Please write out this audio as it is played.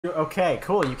Okay,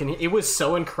 cool. You can. It was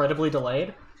so incredibly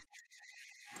delayed.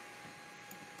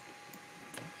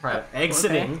 Right,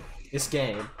 exiting this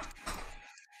game.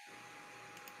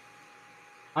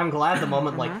 I'm glad the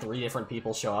moment like 3 different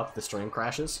people show up, the stream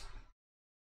crashes.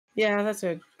 Yeah, that's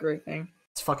a great thing.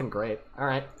 It's fucking great. All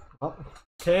right. Well,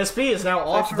 KSP is now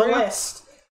off the list.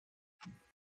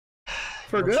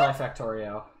 For good? Try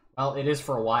Factorio. Well, it is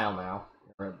for a while now,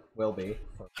 or it will be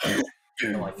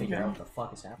until I figure out what the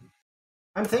fuck is happening.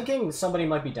 I'm thinking somebody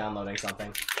might be downloading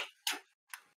something.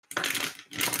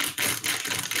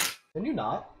 Can you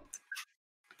not?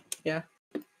 Yeah.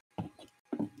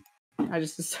 I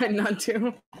just decided not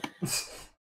to.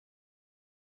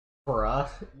 Bruh.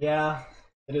 Yeah.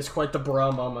 It is quite the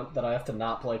bruh moment that I have to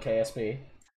not play KSP.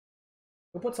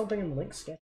 Who put something in Link's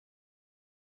sketch?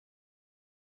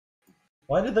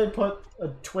 Why did they put a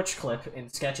Twitch clip in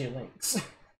Sketchy Links?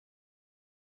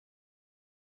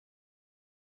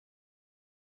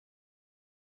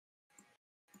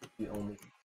 the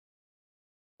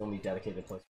only dedicated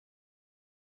place.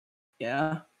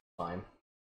 Yeah. Fine.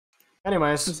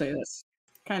 Anyways. I'd say that's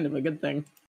kind of a good thing.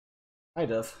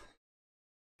 Kind of.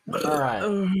 Alright.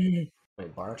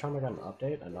 Wait, Baratron, I got an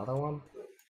update? Another one?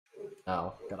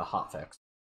 No, got a hotfix.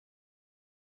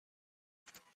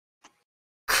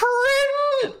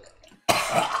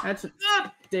 That's an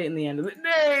update in the end of the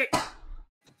day!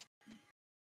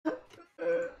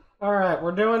 Alright,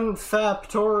 we're doing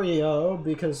Factorio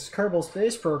because Kerbal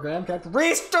Space Program kept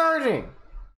restarting!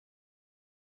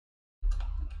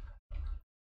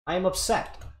 I am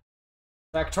upset.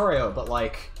 Factorio, but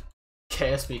like,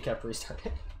 KSP kept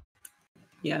restarting.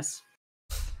 Yes.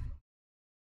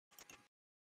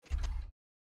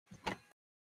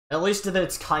 At least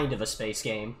it's kind of a space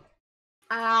game.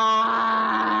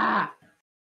 Ah!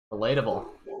 Relatable.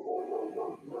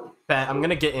 Bet, I'm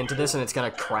gonna get into this and it's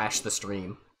gonna crash the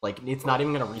stream. Like, it's not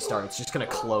even gonna restart, it's just gonna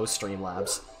close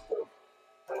Streamlabs.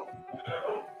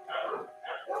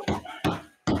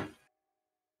 What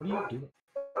are you doing?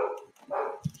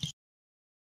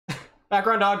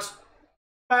 Background dogs!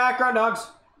 Background dogs!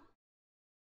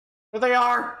 There they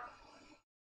are!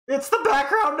 It's the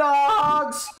background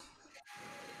dogs!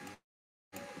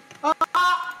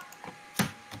 Ah!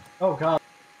 Oh god.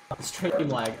 Stream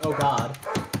lag. Oh god.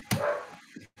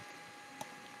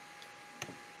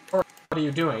 What are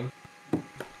you doing?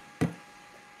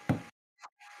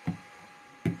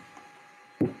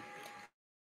 I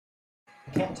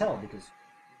can't tell because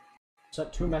I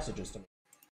sent 2 messages to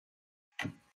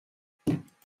me.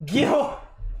 Gil!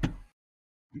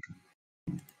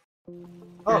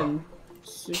 Oh.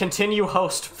 Continue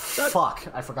host. Fuck.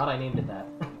 I forgot I named it that.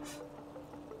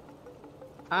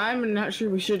 I'm not sure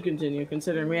we should continue,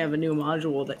 considering we have a new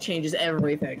module that changes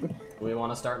everything. Do we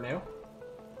want to start new?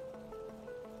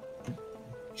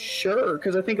 Sure,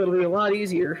 because I think it'll be a lot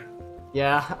easier.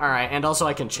 Yeah, alright, and also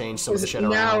I can change some of the shit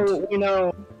around. Now, you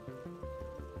know...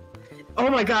 Oh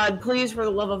my god, please, for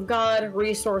the love of God,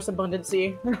 resource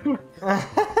abundancy.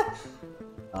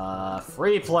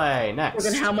 Free play, next.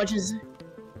 Look at how much is...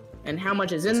 And how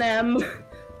much is in them.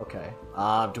 Okay,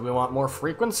 do we want more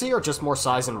frequency or just more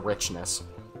size and richness?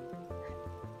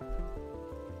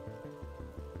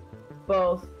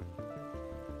 Both.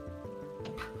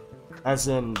 As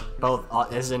in, both,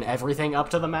 as in everything up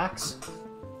to the max?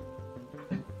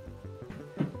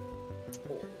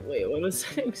 Wait, what was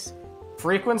things?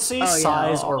 Frequency,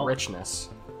 size, or richness.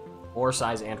 Or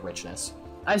size and richness.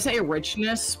 I say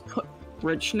richness,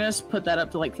 put that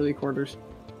up to like 3/4.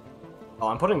 Oh,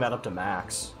 I'm putting that up to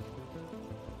max.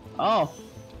 Oh.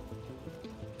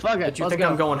 Fuck it, Did you think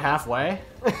I'm going halfway?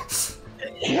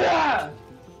 Yeah!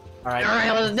 Alright.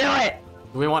 Alright, let's do it!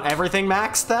 Do we want everything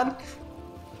maxed then?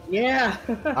 Yeah!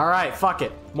 Alright, fuck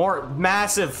it. More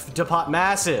massive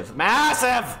massive!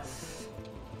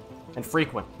 And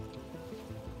frequent.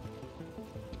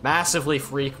 Massively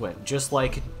frequent, just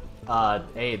like,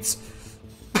 AIDS.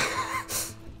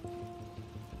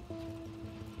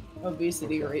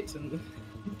 Obesity rates in the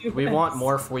US. We want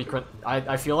more frequent.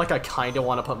 I feel like I kinda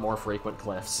want to put more frequent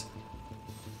cliffs.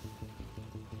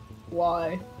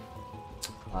 Why?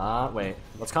 Wait.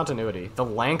 What's continuity? The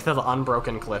length of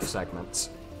unbroken cliff segments.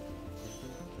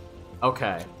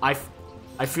 Okay. I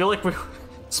feel like we...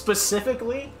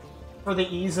 Specifically for the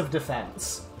ease of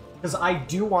defense. Because I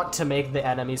do want to make the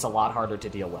enemies a lot harder to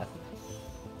deal with.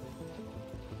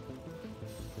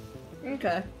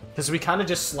 Okay. Because we kind of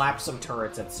just slapped some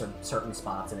turrets at certain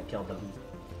spots and it killed them.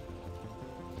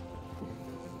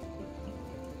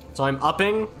 So I'm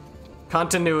upping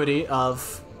continuity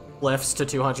of lifts to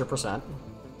 200%.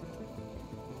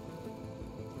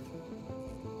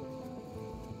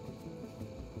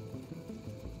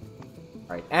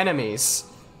 Alright, enemies.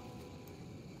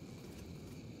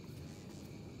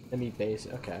 Enemy base,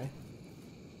 okay.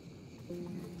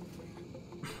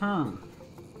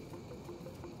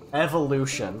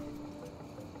 Evolution.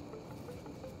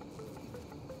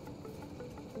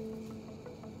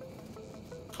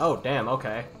 Oh, damn,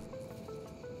 okay.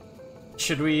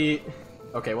 Should we...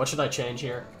 Okay, what should I change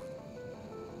here?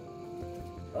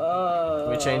 Should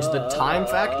we change the time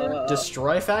factor,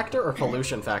 destroy factor, or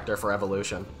pollution factor for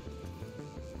evolution?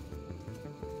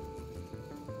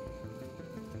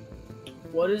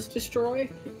 What is destroy?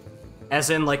 As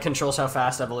in, like, controls how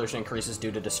fast evolution increases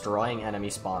due to destroying enemy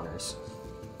spawners.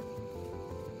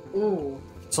 Ooh.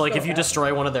 So, like, if you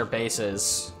destroy one of their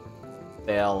bases,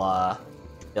 they'll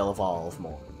evolve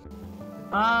more.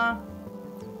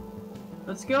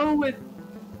 Let's go with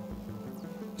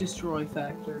destroy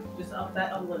factor. Just up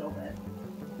that a little bit.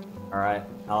 Alright,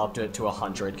 I'll up it to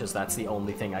 100, because that's the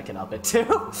only thing I can up it to.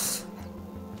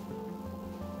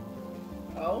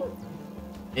 Oh?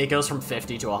 It goes from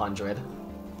 50 to 100.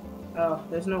 Oh,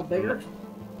 there's no bigger?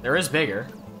 There is bigger.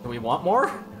 Do we want more?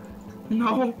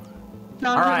 No.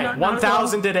 Alright,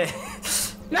 1,000 did it.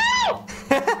 No!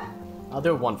 I'll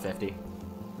do 150.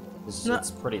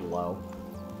 It's pretty low.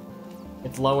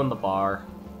 It's low in the bar.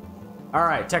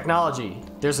 Alright, technology.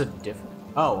 There's a different...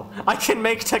 Oh, I can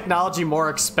make technology more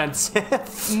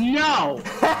expensive. No!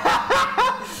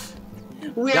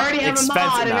 We already have a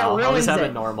mod and it ruins I'll just have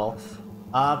it normal.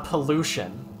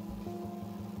 Pollution.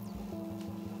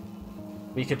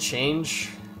 We could change...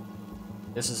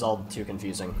 This is all too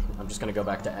confusing. I'm just gonna go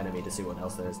back to enemy to see what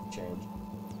else there is to change.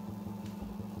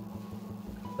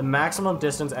 The maximum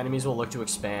distance enemies will look to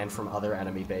expand from other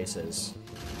enemy bases.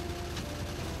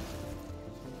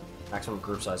 Maximum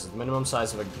group sizes. The minimum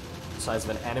size of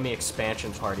an enemy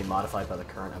expansion party modified by the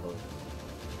current evolution.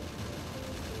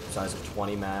 Size of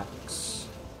 20 max.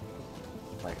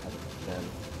 Like, again.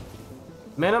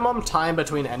 Minimum time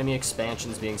between enemy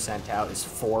expansions being sent out is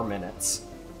 4 minutes.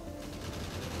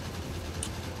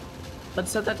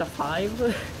 Let's set that to 5.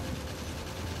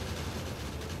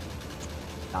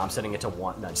 No, I'm setting it to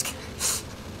 1. No, just kidding.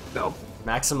 No.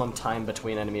 Maximum time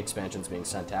between enemy expansions being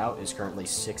sent out is currently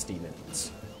 60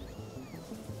 minutes.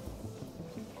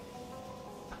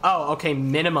 Oh, okay,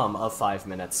 minimum of 5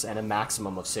 minutes and a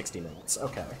maximum of 60 minutes.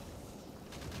 Okay.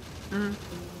 Mm.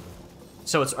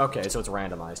 So it's okay, so it's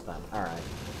randomized then. Alright.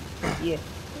 Yeah.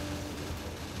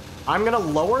 I'm gonna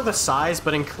lower the size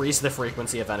but increase the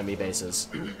frequency of enemy bases.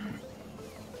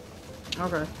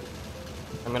 Okay.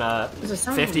 I'm gonna... This is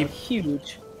 50...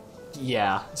 huge.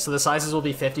 Yeah, so the sizes will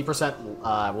be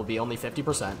 50%, will be only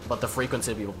 50%, but the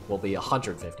frequency will be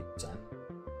 150%.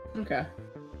 Okay.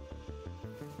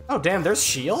 Oh, damn, there's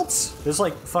shields? There's,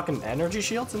 like, fucking energy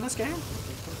shields in this game?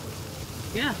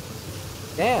 Yeah.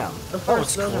 Damn. Of course,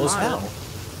 it's those cool as are hell. mine.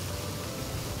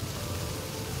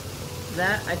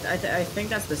 That, I think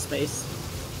that's the space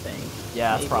thing.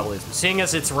 Yeah, maybe. it's probably... Seeing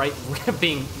as it's right...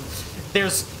 being...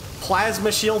 There's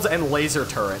plasma shields and laser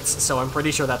turrets, so I'm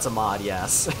pretty sure that's a mod,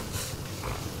 yes.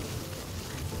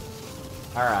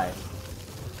 Alright.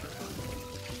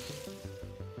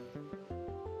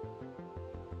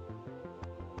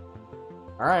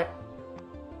 Alright.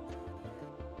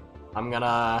 I'm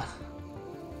gonna...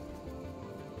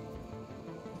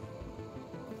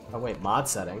 Oh wait, mod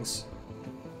settings.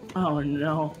 Oh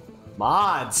no.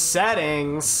 Mod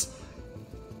settings!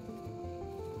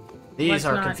 These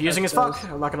are confusing as fuck.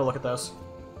 I'm not gonna look at those.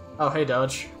 Oh, hey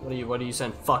Doge. What are you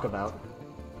saying fuck about?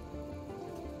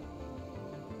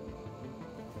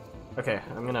 Okay,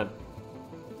 I'm gonna...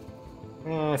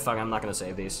 fuck, I'm not gonna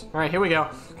save these. Alright, here we go.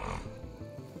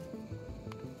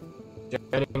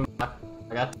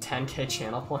 I got 10k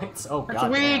channel points. Oh That's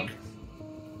god weak.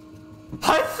 damn.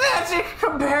 Pathetic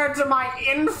compared to my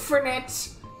infinite!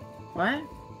 What?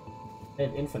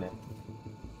 Infinite.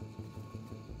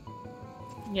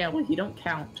 Yeah, well, you don't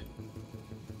count.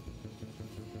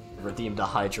 Redeemed to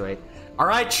hydrate.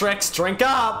 Alright, Trix, drink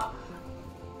up!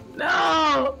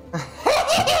 No!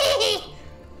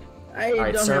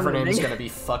 Alright, server name is gonna be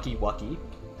Fucky Wucky.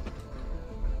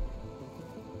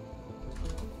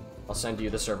 I'll send you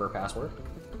the server password.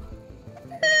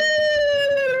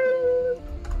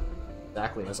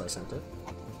 Exactly as I sent it.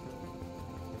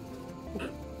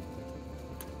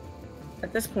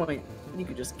 At this point, you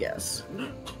could just guess.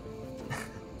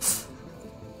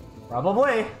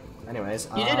 Probably. Anyways,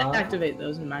 You did activate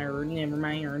those in my never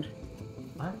mind.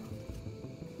 What?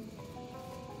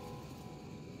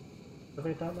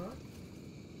 Activate that mod?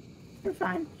 You're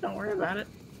fine. Don't worry about it.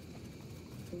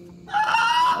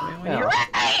 Yeah.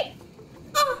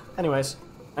 Anyways,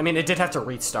 I mean, it did have to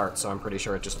restart, so I'm pretty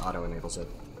sure it just auto-enables it.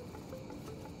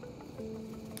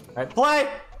 Alright, play!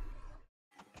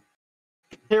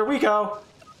 Here we go!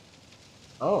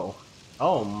 Oh.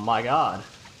 Oh my god.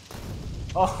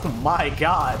 Oh my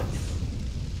god.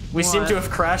 We seem to have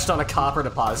crashed on a copper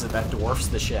deposit that dwarfs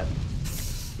the ship.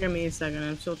 Give me a second,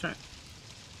 I'm still trying.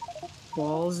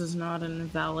 Walls is not an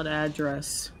invalid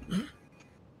address.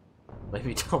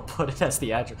 Maybe don't put it as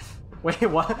the address. Wait,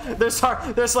 what?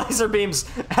 There's laser beams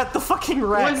at the fucking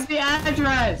wreck. What's the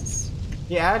address?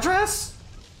 The address?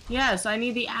 Yes, I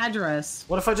need the address.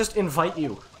 What if I just invite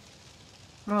you?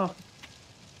 Oh.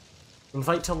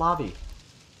 Invite to lobby.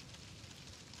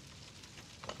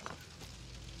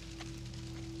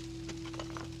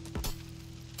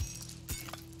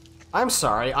 I'm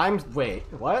sorry, wait,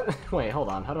 what? Wait, hold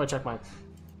on, how do I check mine?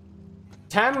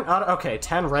 10? Okay,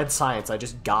 10 red science I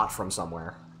just got from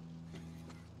somewhere.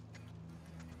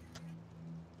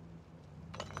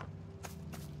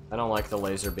 I don't like the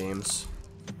laser beams.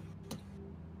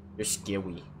 You're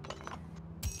skewy.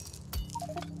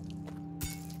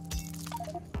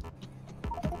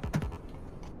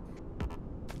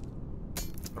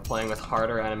 We're playing with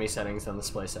harder enemy settings than the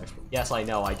display section. Yes, I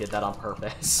know, I did that on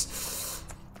purpose.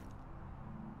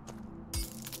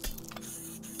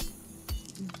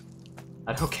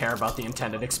 I don't care about the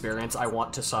intended experience, I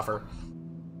want to suffer.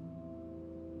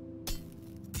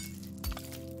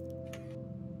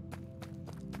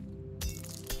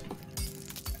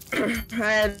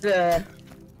 I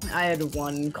had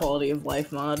one quality of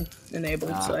life mod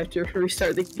enabled, so I have to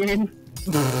restart the game.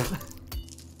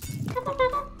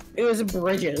 It was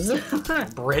bridges.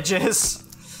 Bridges?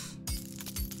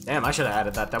 Damn, I should have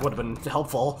added that. That would have been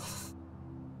helpful.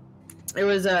 It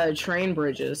was train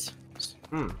bridges.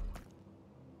 Hmm.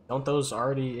 Don't those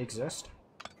already exist?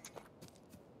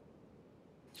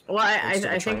 Well, I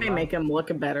think they make them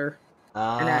look better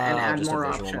and add more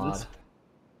options. Mod.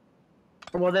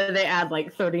 Well, they add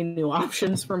like 30 new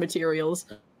options for materials.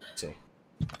 Let's see.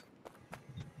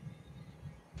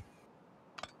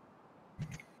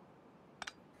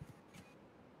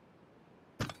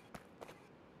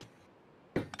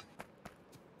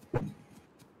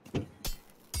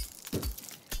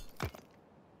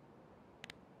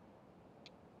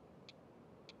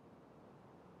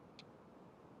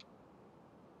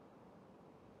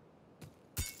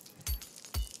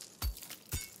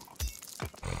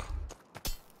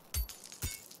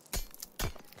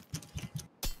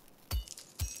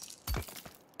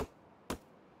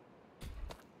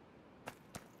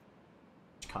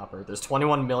 Copper. There's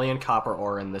 21 million copper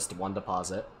ore in this one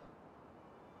deposit.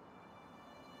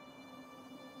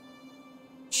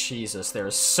 Jesus,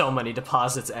 there's so many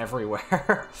deposits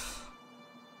everywhere.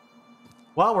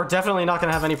 Well, we're definitely not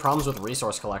gonna have any problems with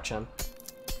resource collection.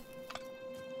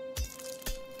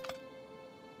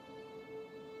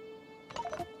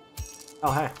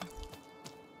 Oh, hey.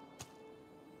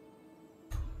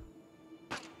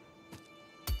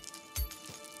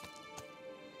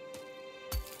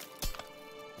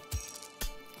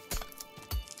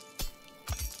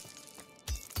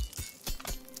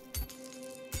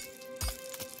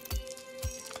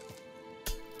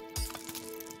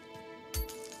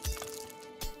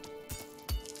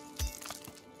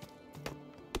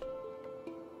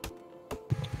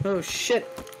 Oh shit.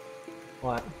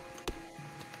 What?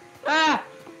 Ah!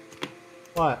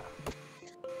 What?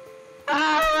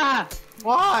 Ah!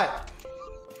 What?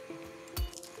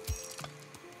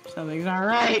 Something's not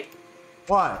right.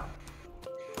 What?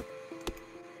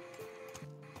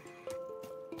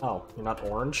 Oh, you're not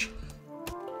orange?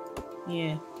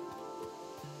 Yeah.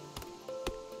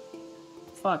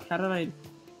 Fuck, how did I...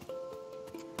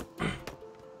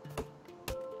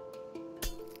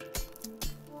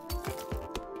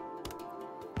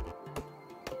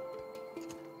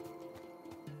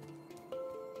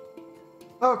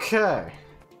 Okay.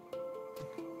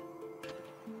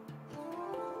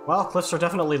 Well, cliffs are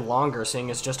definitely longer,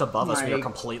 seeing as just above us we are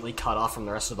completely cut off from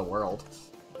the rest of the world.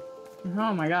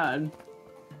 Oh my god.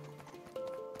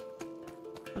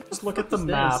 Just look at the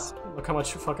map. Look how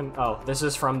much fucking... Oh, this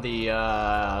is from the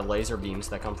laser beams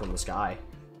that come from the sky.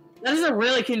 That is a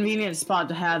really convenient spot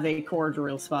to have a core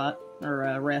drill spot. Or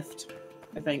a rift,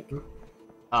 I think.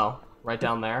 Oh, right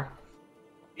down there?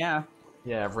 Yeah.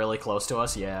 Yeah, really close to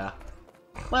us, yeah.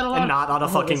 Let alone, and not on a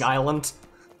fucking island.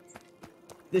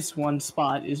 This one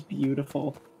spot is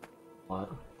beautiful.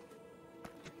 What?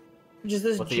 Just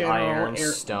this with the iron,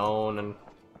 stone, and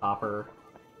copper,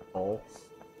 coal.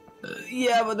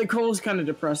 Yeah, but the coal's kind of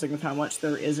depressing with how much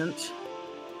there isn't.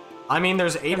 I mean,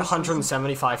 there's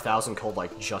 875,000 coal,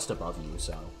 like, just above you,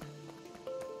 so...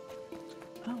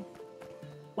 Oh.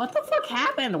 What the fuck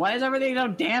happened? Why is everything so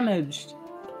damaged?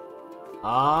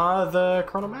 The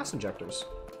chronomass injectors.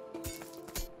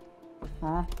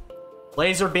 Huh?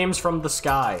 Laser beams from the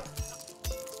sky.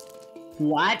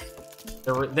 What?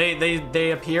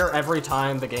 They appear every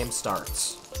time the game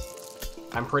starts.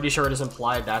 I'm pretty sure it is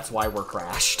implied that's why we're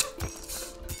crashed.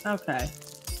 Okay.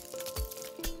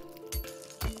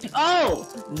 Oh!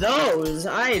 Those!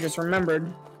 I just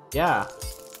remembered. Yeah.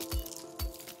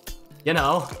 You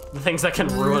know, the things that can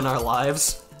ruin our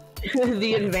lives.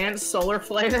 The advanced solar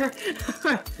flare?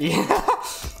 Yeah.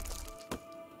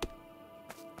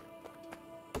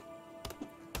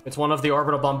 It's one of the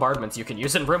orbital bombardments you can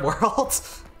use in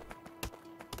RimWorld.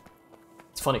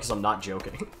 It's funny because I'm not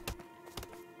joking.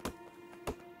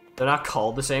 They're not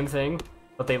called the same thing,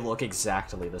 but they look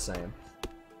exactly the same.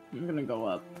 I'm gonna go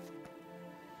up.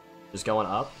 Just going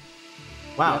up?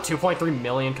 Wow, yep. 2.3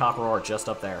 million copper ore just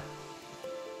up there.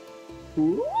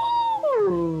 Ooh.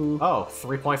 Oh,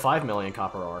 3.5 million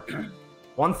copper ore.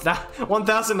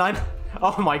 1,009...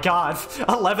 Oh my god.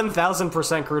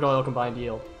 11,000% crude oil combined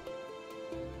yield.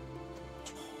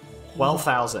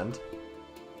 12,000.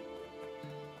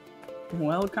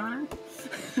 Well, Connor?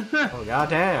 Oh,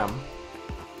 goddamn.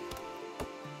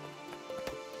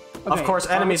 Okay, of course,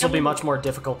 enemies will be much more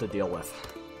difficult to deal with.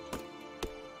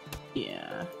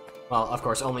 Yeah. Well, of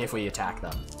course, only if we attack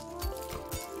them.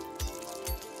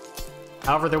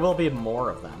 However, there will be more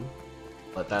of them.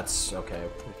 But that's okay.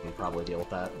 We can probably deal with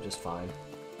that just fine.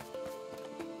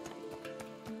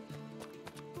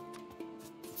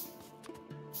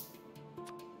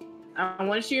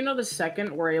 Once you know the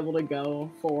second we're able to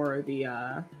go for the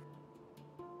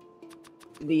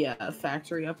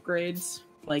factory upgrades,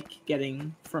 like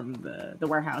getting from the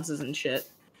warehouses and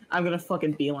shit, I'm gonna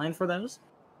fucking beeline for those.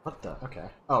 What the? Okay.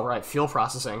 Oh, right. Fuel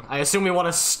processing. I assume we want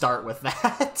to start with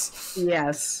that.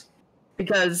 Yes.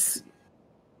 Because...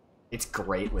 it's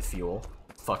great with fuel.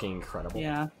 Fucking incredible.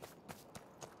 Yeah.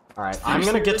 Alright, I'm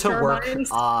gonna get to work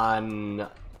on...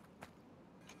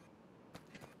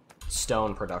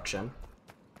 stone production.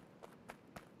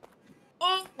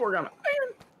 Oh, we're gonna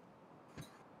iron.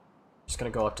 Just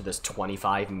gonna go up to this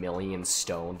 25 million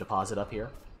stone deposit up here.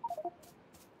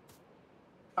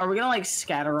 Are we gonna, like,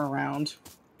 scatter around?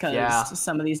 Because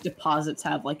some of these deposits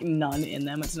have, like, none in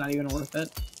them. It's not even worth it.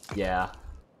 Yeah.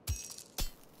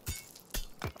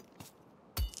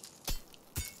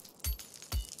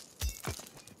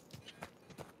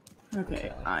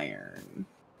 Okay, iron.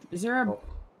 Is there a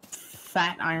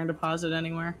fat iron deposit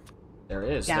anywhere? There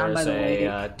is. There's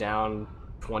a down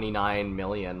 29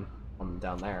 million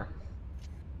down there.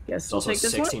 Guess There's also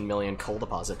 16 million coal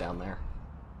deposit down there.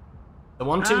 The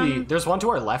one to there's one to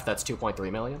our left that's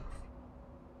 2.3 million.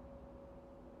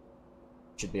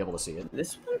 Should be able to see it.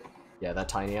 This one? Yeah, that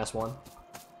tiny ass one.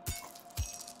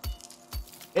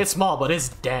 It's small, but it's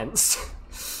dense.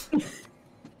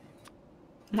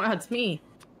 Wow, it's me.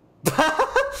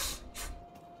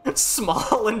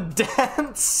 Small and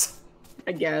dense.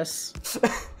 I guess.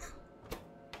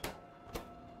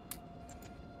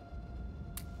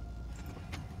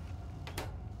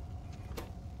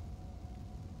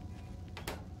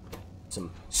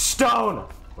 Some stone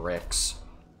bricks.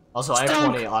 Also, I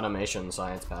have 20 automation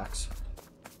science packs.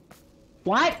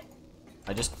 What?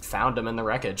 I just found them in the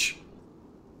wreckage.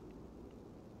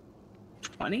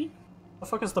 20? The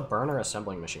fuck is the burner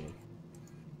assembling machine?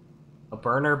 A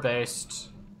burner based...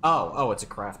 Oh, it's a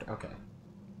crafter. Okay.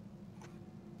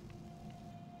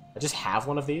 I just have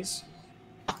one of these?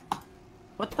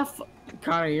 What the fuck?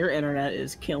 Connor, your internet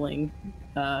is killing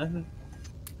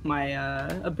my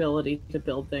ability to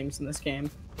build things in this game.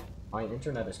 My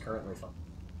internet is currently fine.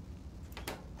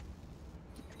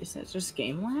 Is that just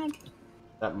game lag?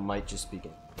 That might just be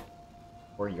game.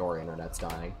 Or your internet's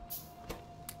dying.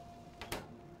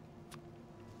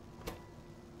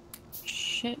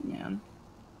 Shit, man.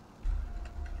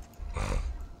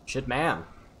 Shit, man.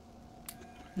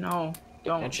 No,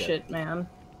 don't shit, man.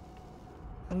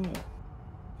 Ooh.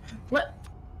 What?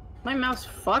 My mouse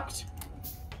fucked?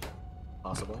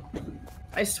 Possibly.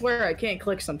 I swear I can't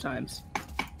click sometimes.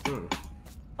 Hmm.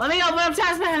 Let me open up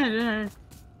Task Manager!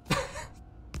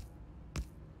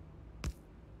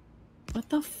 What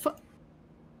the fuck?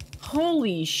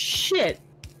 Holy shit!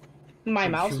 My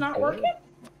mouse not working?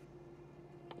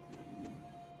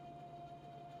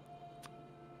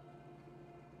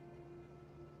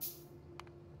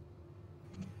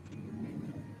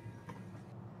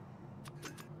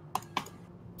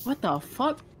 What the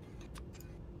fuck?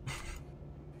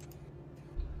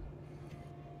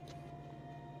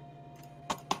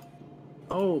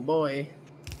 Oh boy.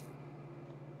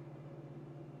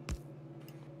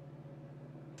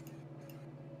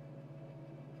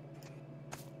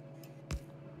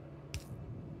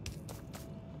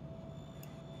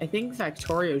 I think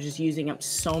Factorio is just using up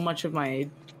so much of my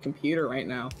computer right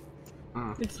now.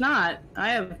 It's not. I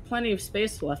have plenty of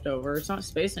space left over. It's not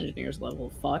Space Engineers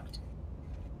level fucked.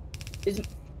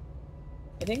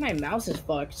 I think my mouse is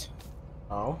fucked.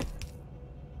 Oh?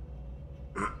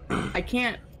 I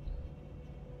can't...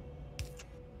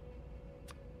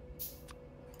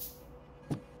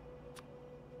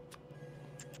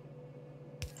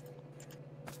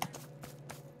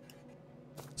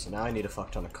 So now I need a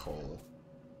fuck ton of coal.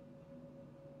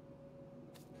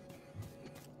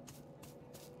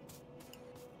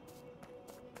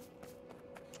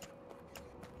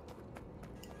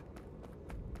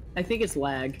 I think it's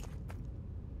lag.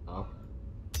 Oh.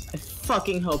 I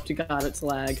fucking hope to God it's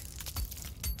lag.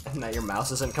 And that your mouse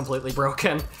isn't completely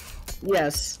broken.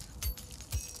 Yes.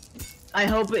 I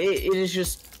hope it is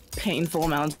just painful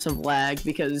amounts of lag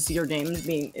because your game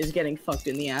is getting fucked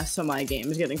in the ass, so my game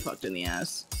is getting fucked in the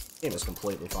ass. Game is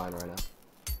completely fine right now.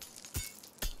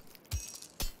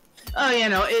 Oh yeah,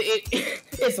 no,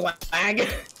 it's lag.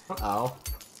 Oh.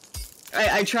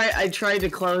 I tried to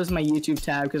close my YouTube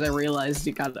tab because I realized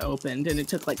it got opened and it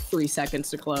took like 3 seconds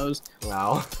to close.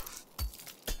 Wow.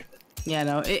 Yeah,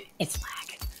 no, it's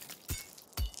lag.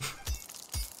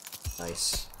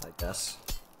 Nice, I guess.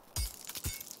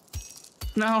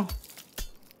 No.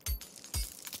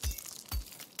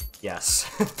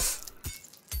 Yes.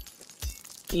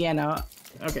 Yeah, no.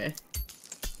 Okay.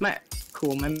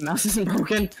 Cool, my mouse isn't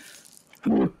broken.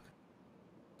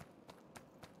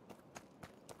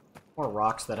 More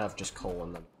rocks that have just coal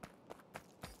in them.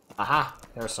 Aha!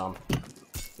 There's some.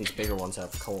 These bigger ones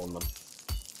have coal in them.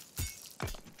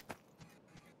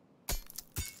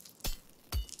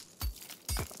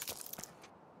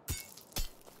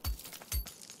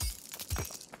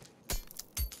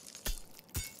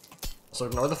 So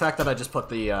ignore the fact that I just put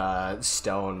the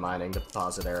stone mining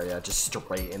deposit area just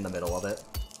straight in the middle of it.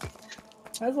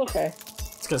 That's okay.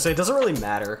 I was gonna say, it doesn't really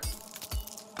matter.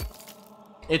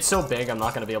 It's so big, I'm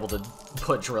not gonna be able to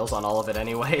put drills on all of it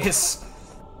anyways.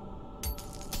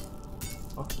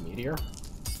 Oh, meteor?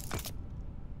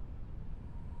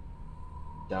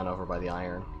 Down over by the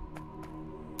iron.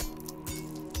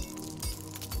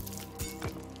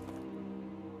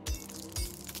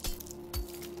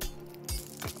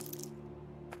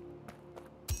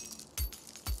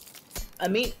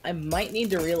 I might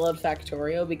need to reload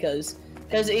Factorio because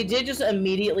it did just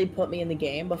immediately put me in the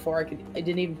game before it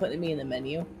didn't even put me in the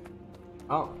menu.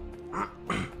 Oh.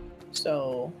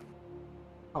 So.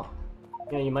 Oh.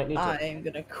 Yeah, you might need to. I'm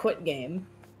gonna quit game.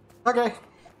 Okay.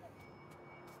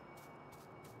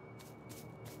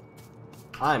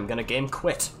 I'm gonna game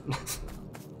quit.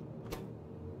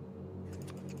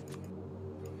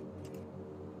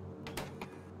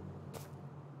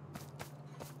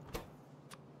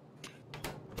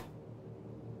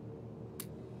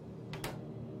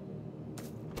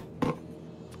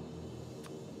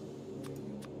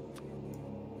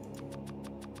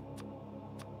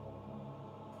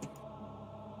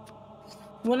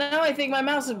 Well, now I think my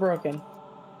mouse is broken.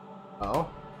 Oh?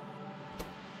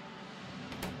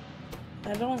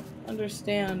 I don't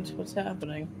understand what's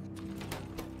happening.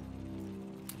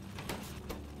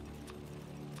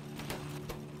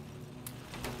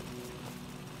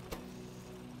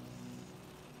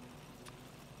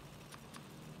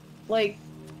 Like,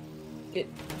 it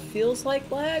feels like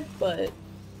lag, but...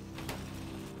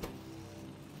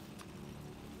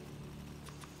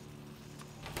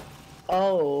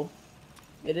 Oh.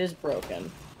 It is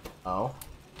broken. Oh?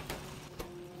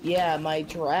 Yeah, my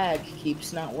drag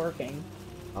keeps not working.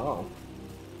 Oh.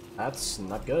 That's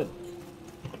not good.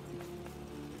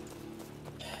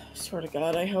 Swear to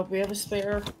God, I hope we have a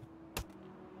spare.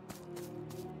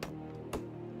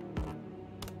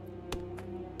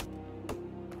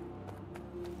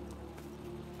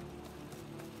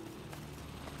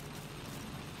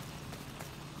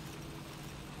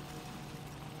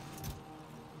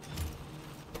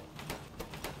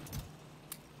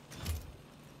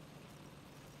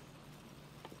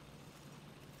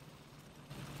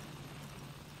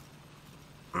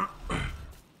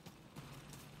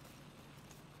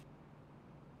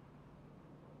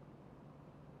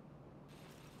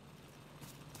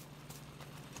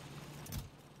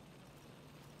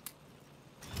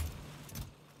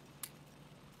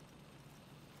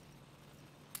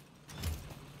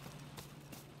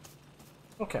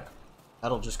 Okay.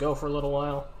 That'll just go for a little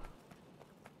while.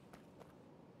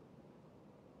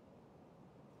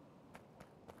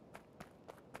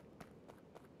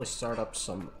 Let's start up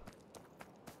some...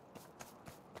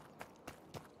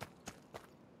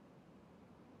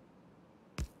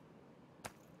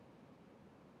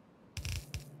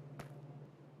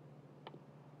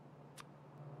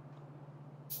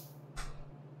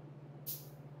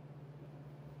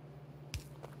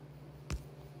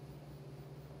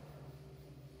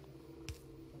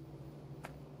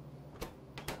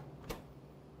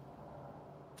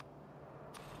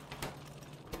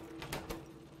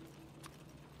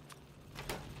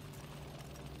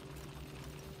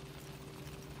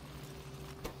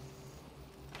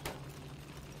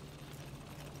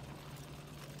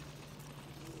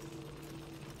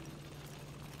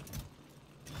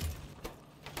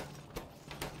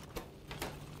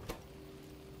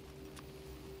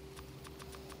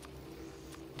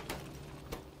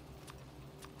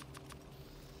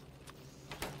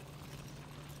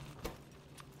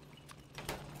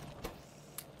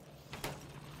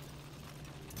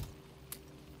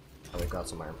 we've got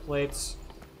some iron plates.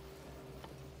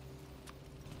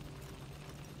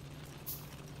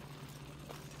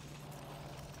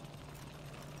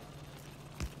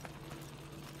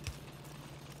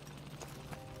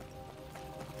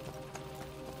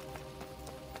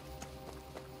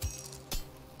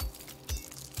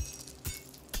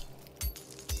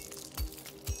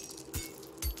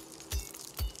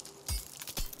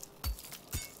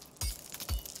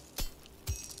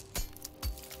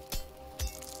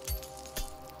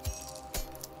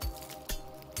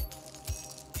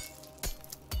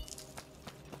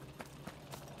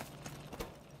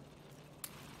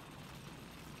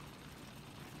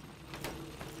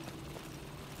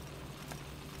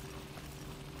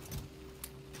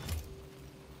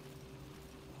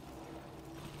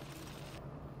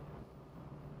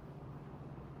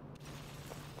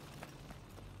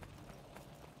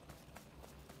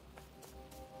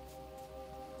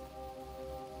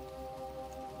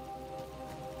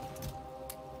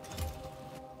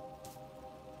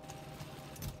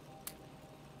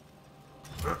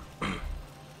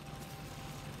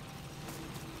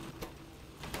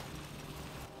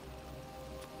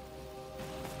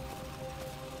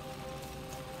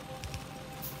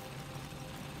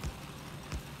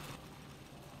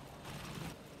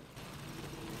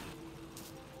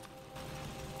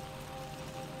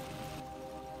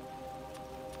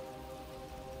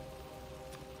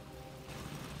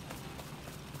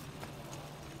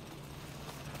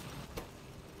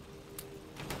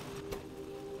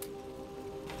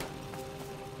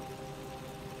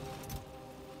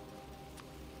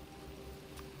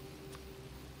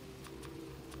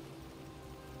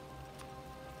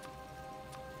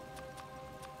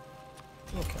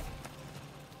 Okay.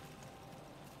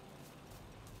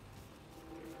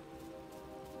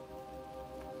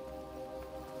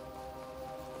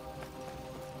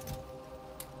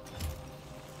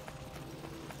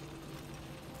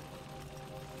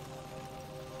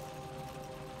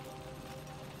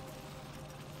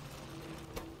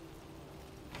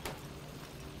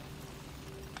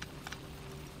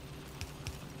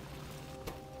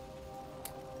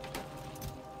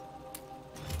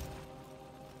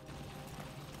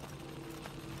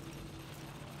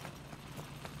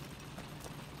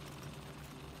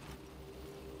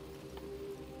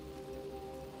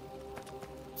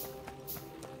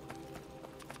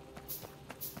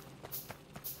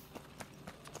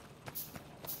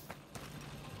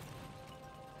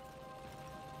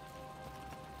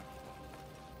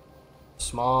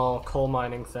 Small coal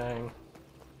mining thing.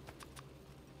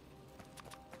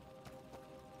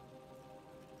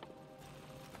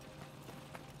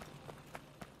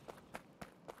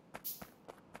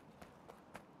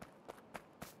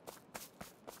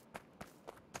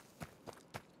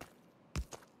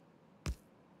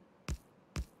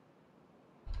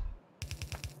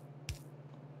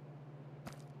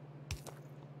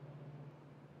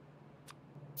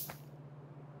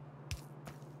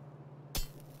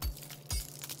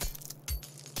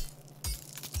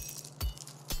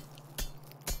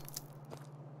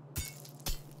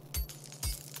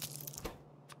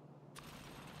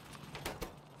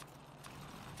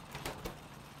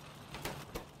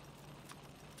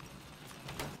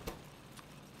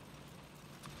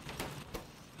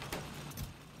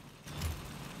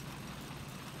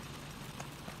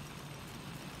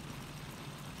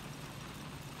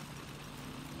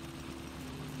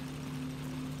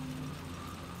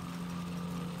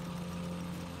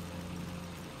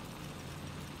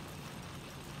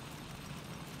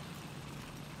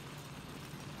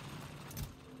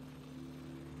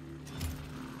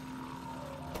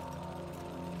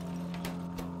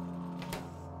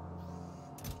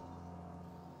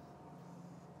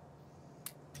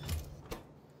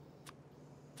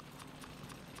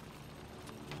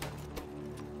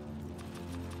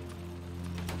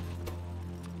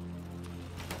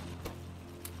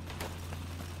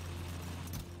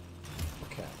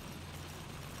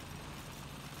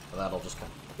 That'll just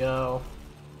kind of go.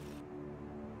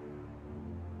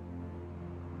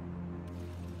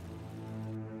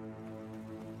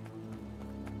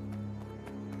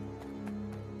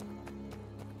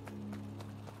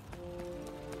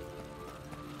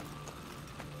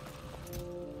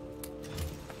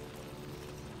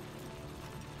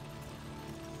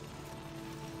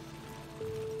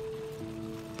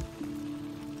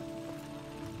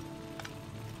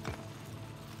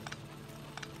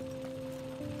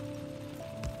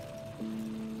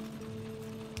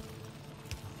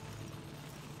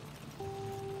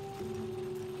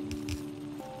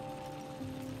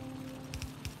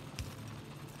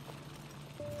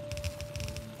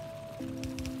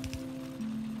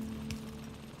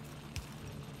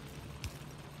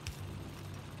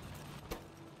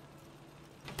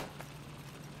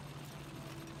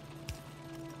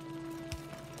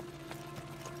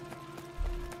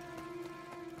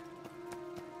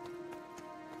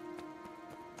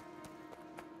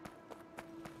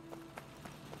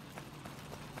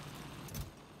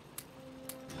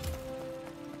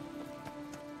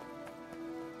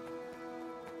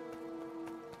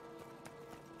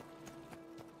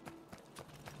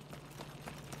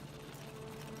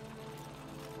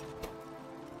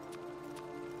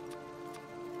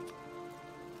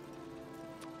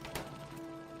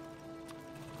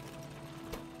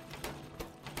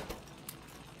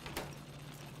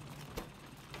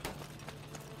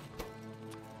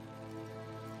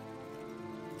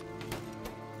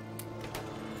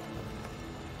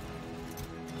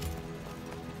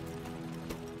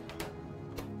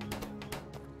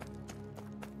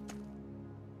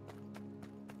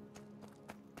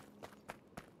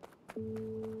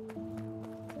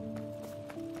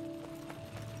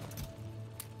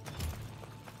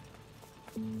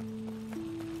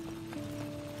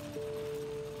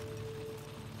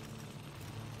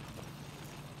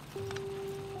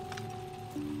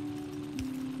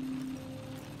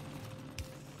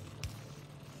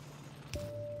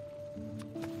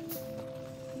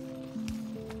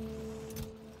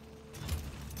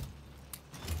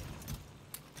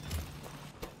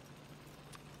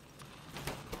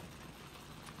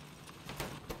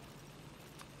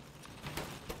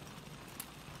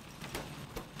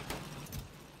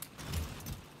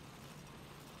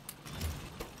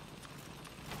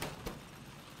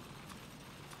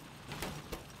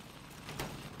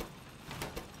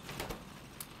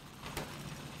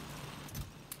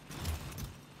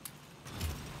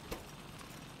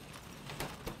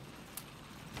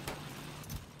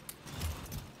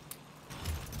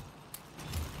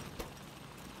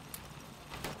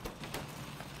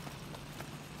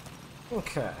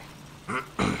 Okay.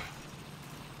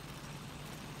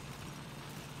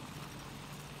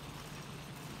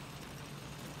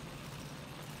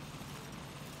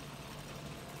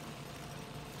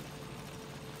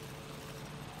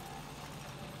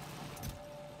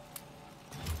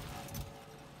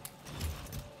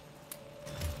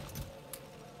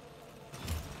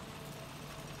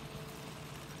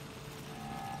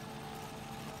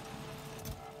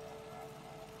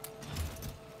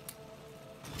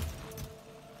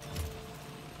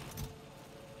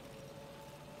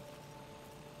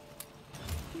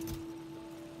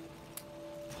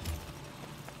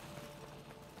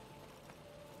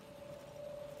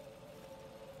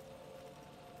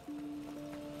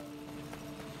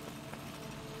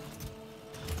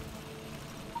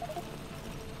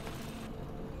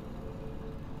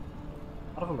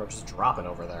 A lot of them are just dropping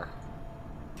over there.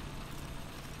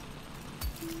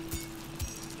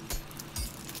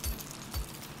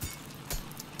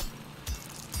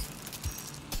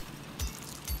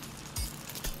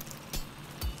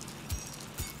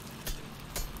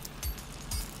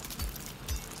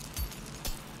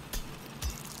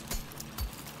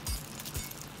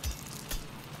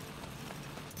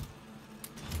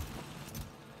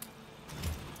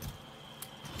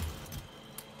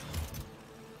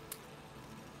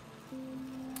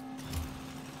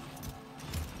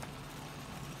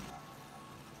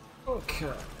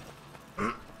 Okay.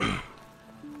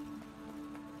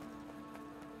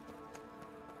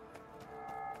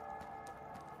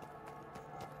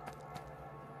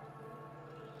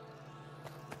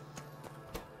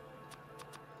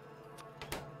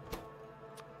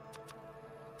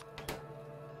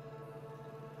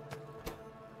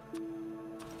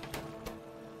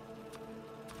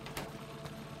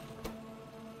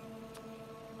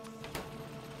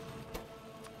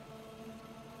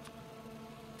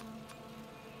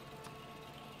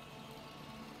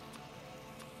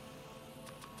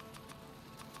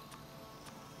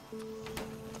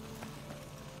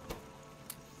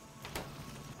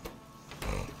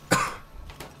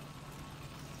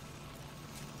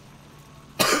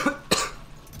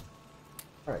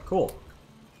 Alright, cool.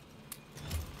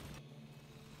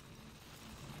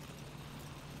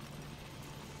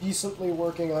 Decently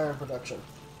working iron production.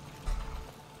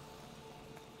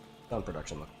 Stone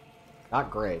production, look. Not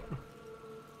great.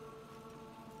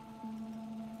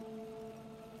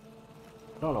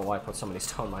 I don't know why I put so many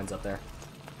stone mines up there.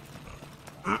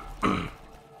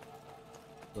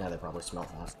 Yeah, they probably smell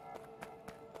fast.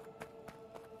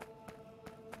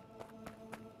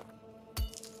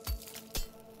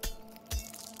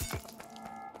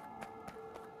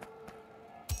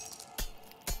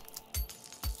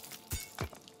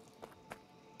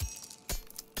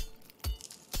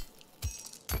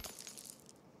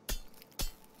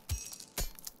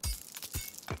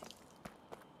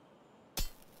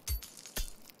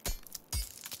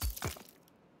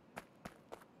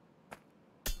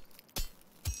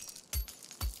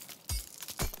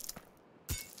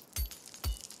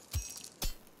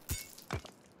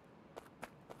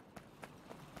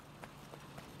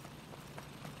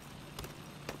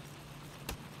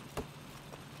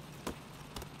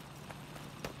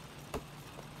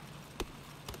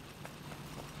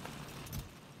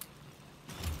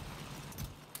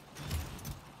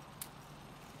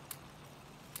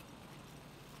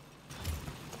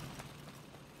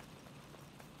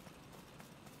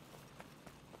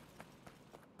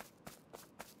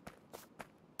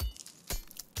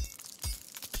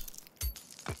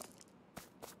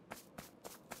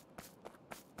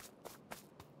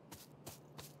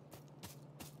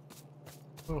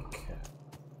 Okay.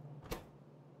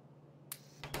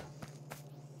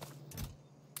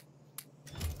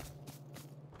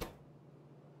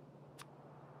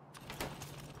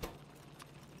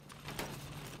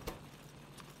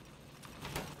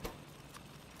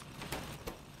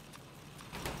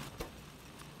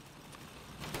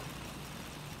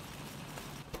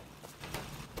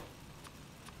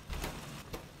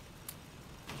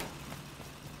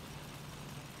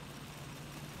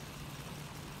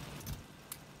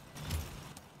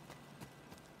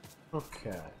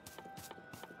 Okay.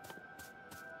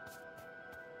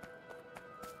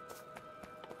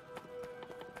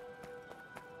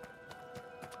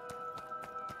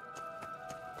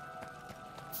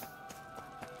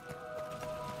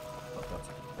 Oh, that's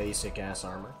basic ass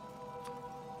armor.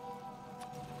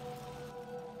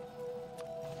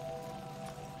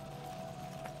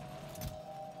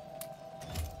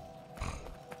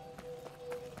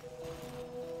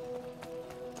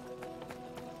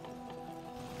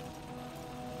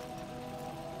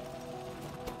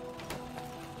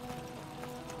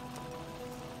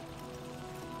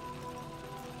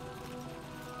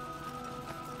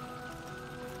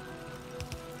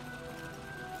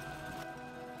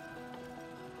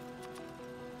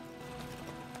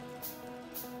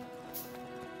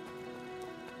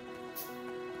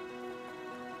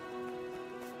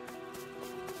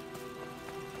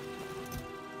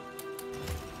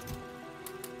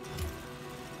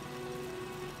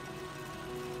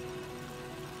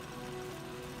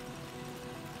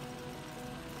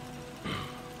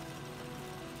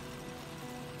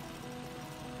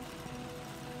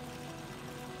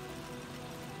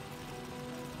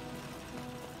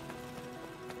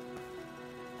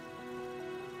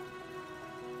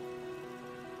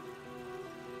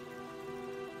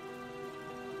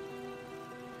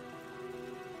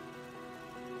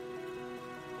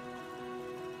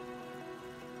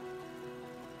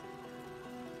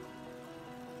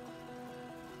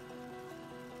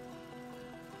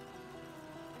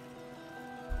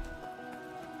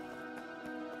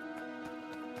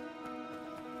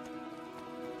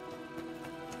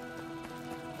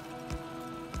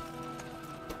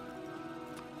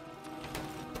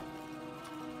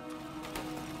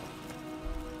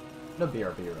 The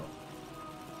BRB roll.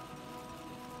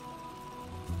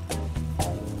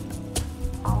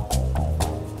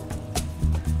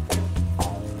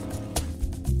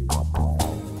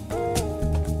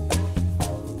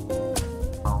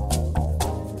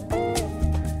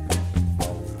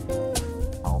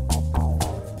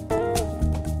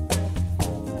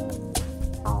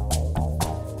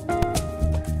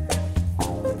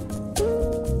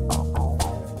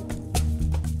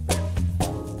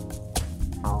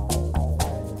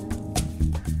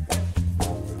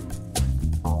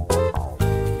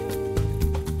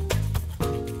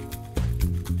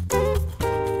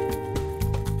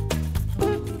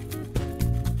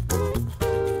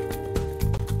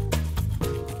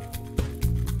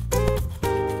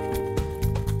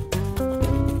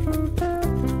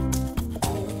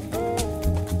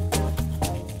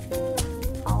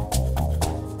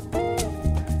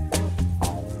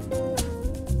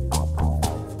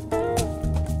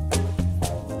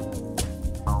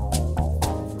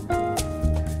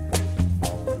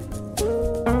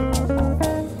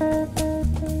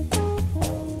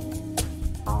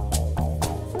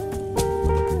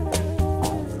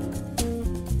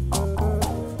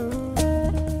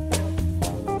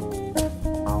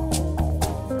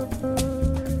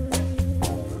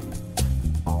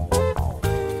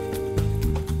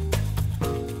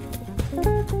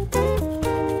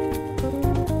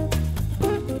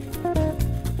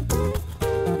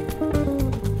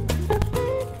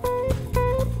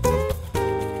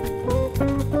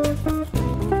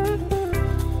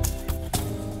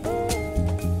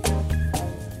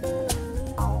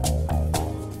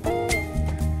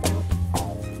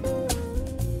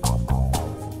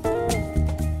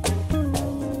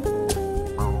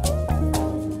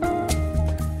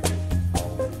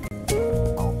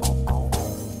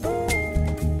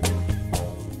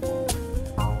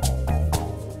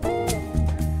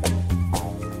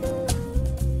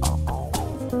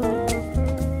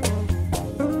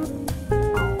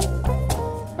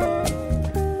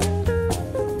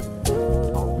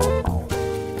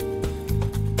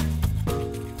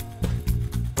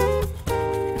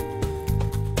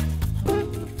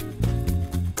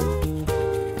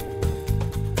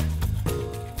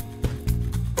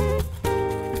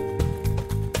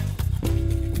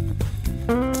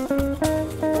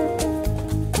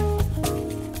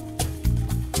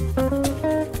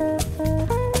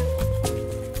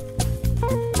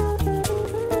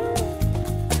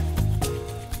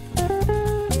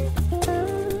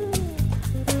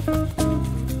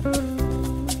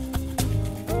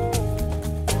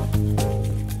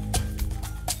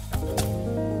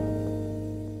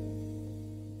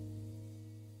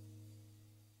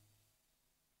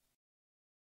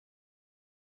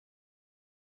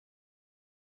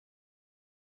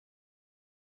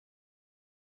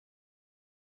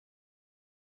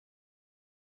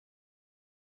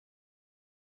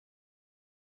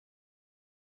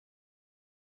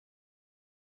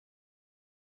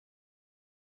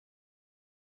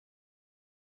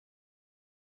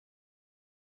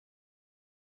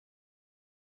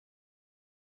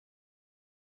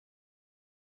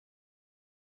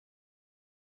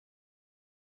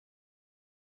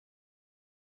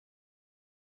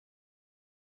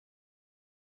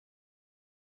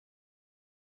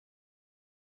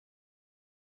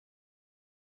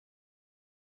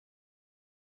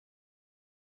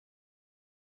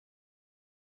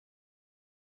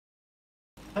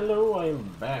 Hello, I'm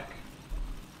back.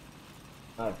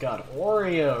 I've got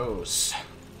Oreos.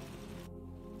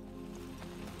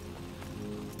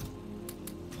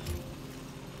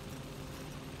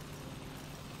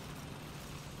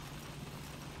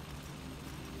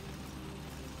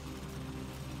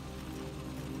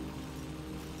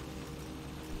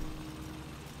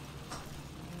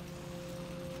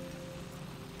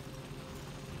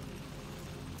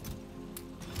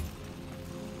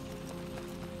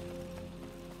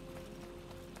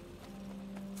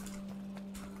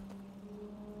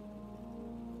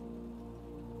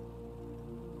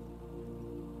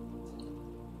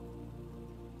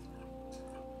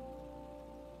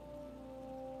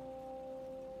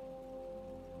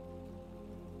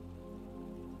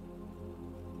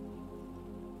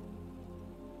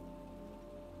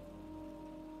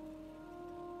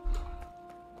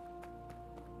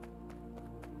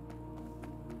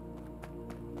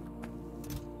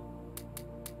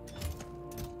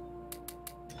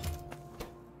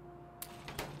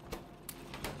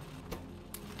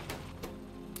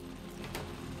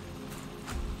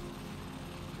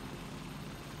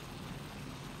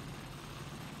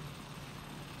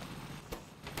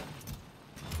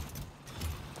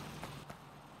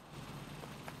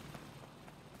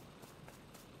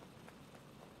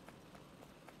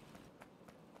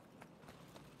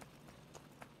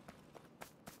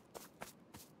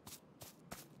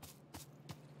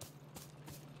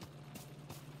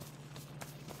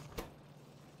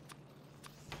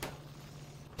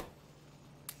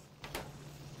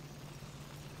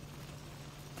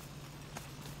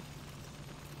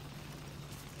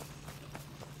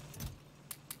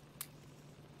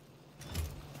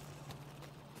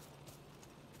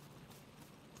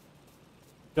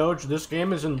 Doge, this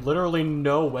game is in literally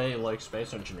no way like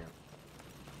Space Engineer.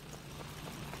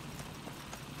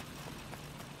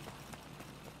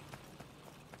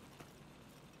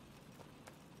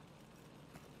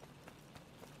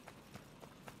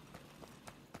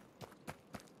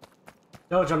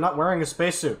 Doge, I'm not wearing a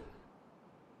spacesuit.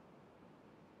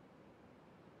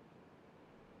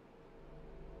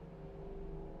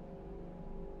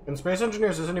 And Space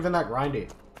Engineers isn't even that grindy.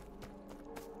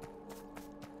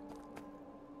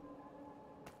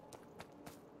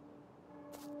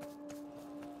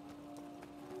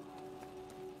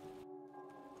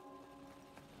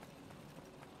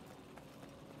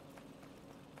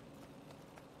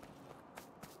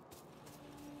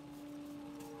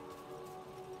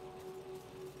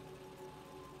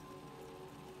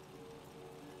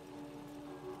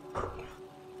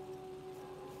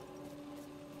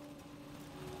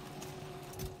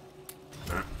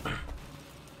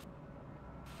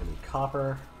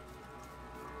 Copper.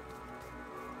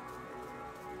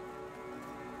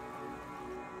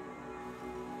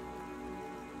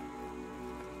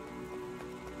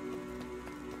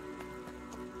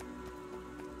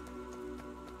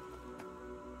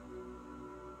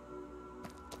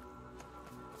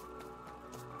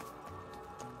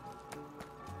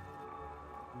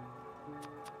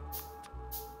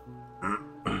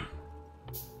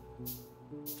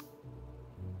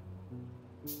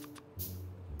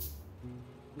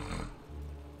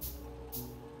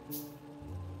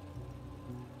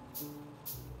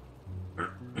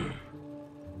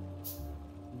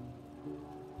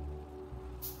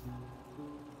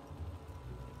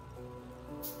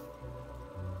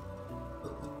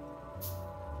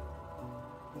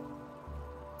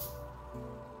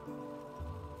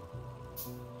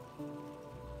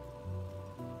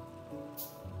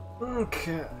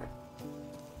 Okay.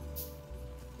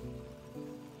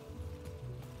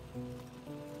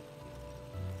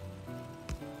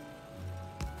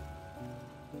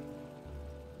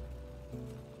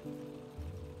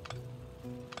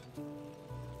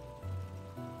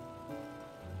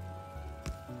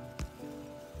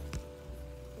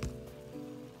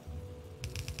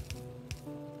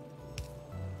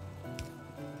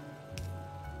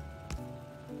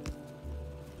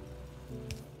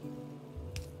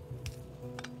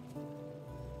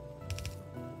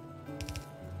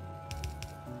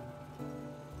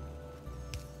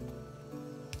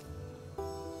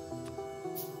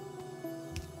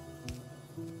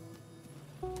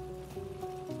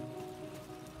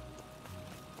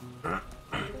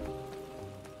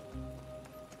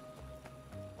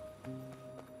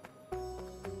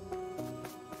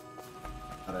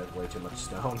 I have way too much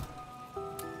stone.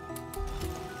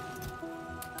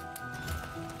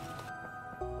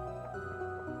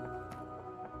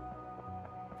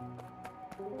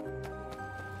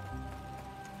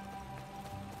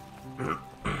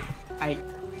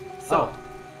 So,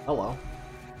 hello.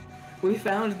 We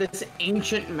found this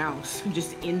ancient mouse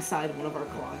just inside one of our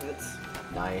closets.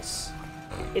 Nice.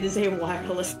 It is a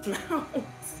wireless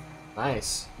mouse.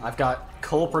 Nice. I've got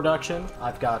coal production.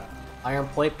 I've got iron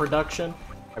plate production.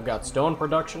 I've got stone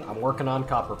production. I'm working on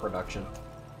copper production.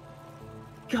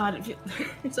 God,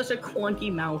 it's such a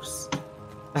clunky mouse.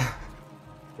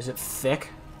 Is it thick?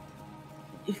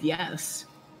 Yes.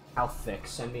 How thick?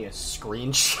 Send me a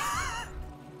screenshot.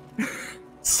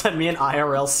 Send me an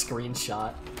IRL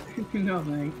screenshot. No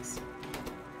thanks.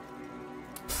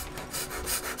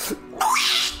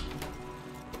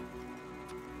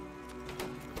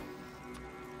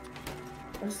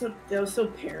 I was so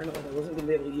paranoid I wasn't gonna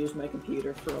be able to use my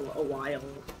computer for a while.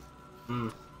 Hmm.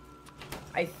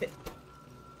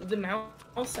 The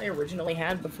mouse I originally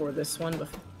had before this one,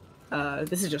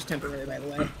 this is just temporary, by the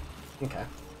way. Okay.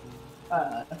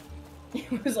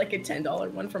 It was like a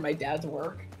 $10 one for my dad's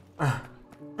work.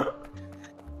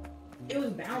 It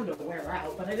was bound to wear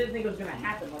out, but I didn't think it was gonna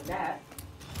happen like that.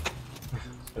 I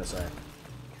was gonna say.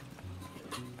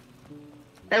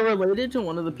 I related to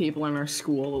one of the people in our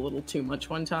school a little too much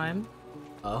one time.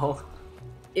 Oh?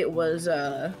 It was,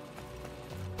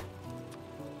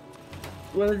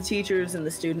 one of the teachers and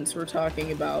the students were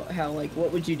talking about how, like,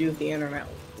 what would you do if the internet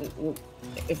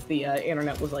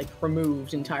was, like,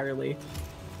 removed entirely?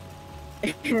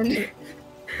 And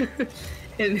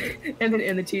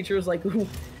and the teacher was like,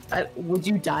 would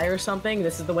you die or something?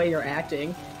 This is the way you're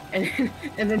acting. And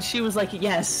then she was like,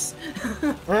 yes.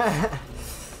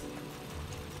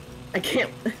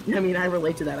 I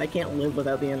relate to that. I can't live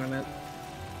without the internet.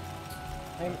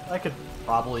 I could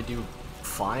probably do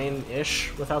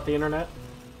fine-ish without the internet.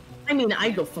 I mean,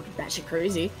 I'd go fucking batshit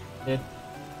crazy. I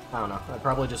don't know. I'd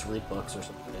probably just read books or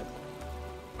something.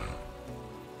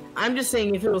 I'm just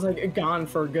saying if it was, like, gone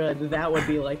for good, that would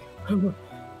be, like...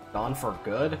 Gone for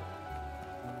good?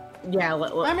 Yeah,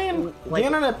 I mean, the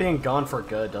internet being gone for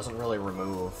good doesn't really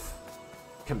remove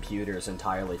computers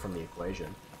entirely from the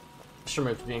equation. Just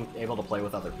removes being able to play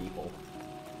with other people.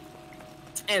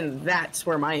 And that's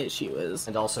where my issue is.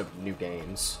 And also new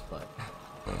games, but...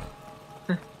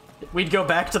 We'd go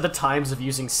back to the times of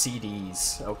using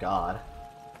CDs. Oh god.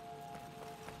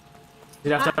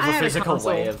 You'd have to have a physical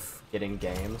way of getting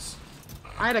games.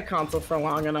 I had a console for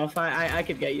long enough. I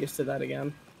could get used to that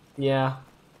again. Yeah.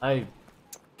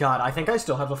 God, I think I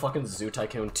still have a fucking Zoo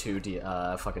Tycoon 2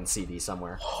 fucking CD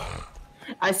somewhere.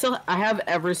 I have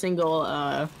every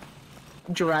single,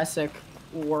 Jurassic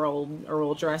World,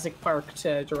 or Jurassic Park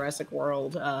to Jurassic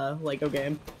World, Lego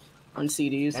game on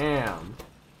CDs. Damn.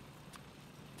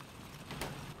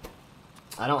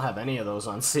 I don't have any of those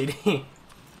on CD.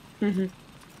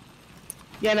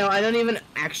 Yeah, no, I don't even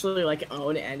actually, like,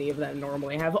 own any of them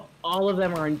normally. I have all of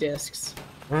them are on discs.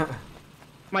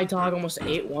 My dog almost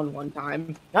ate one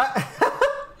time.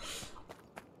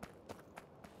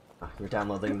 You're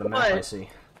downloading the map, I see.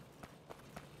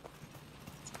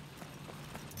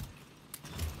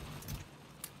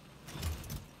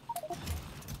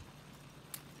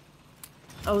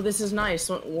 Oh, this is nice.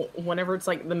 Whenever it's,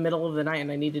 like, the middle of the night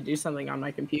and I need to do something on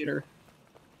my computer.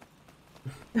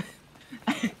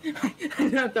 I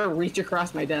don't have to reach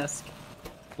across my desk.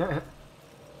 I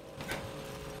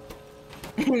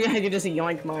can just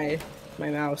yoink my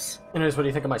mouse. Anyways, what do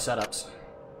you think of my setups?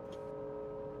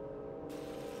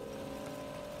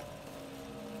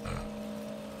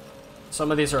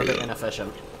 Some of these are a bit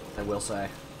inefficient, I will say.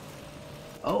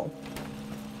 Oh.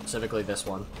 Specifically this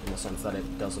one, in the sense that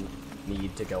it doesn't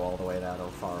need to go all the way that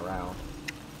far around.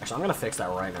 Actually, I'm gonna fix that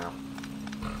right now.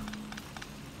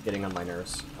 Getting on my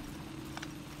nerves.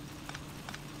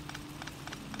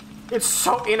 It's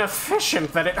so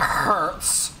inefficient that it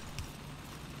hurts!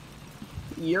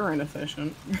 You're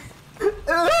inefficient.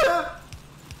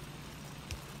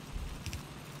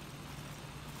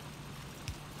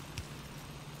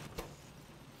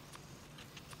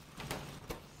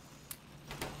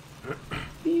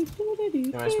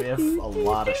 Anyways, we have a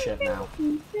lot of shit now.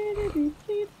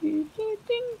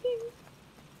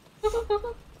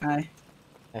 Hi.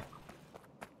 Hey.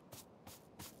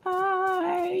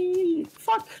 Hi.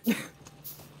 Fuck.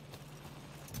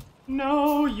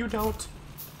 No, you don't.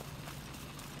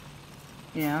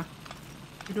 Yeah.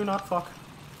 You do not fuck.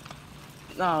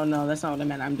 No, no, that's not what I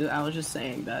meant. I was just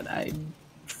saying that I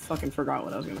fucking forgot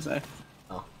what I was gonna say.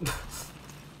 Oh.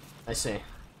 I see.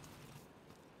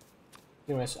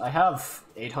 Anyways, I have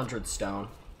 800 stone.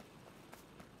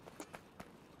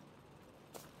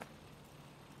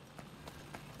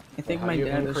 I think my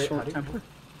dad is short-tempered.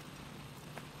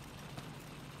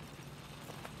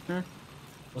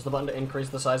 Was the button to increase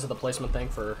the size of the placement thing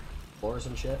for floors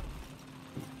and shit?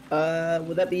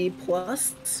 Would that be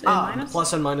plus and minus?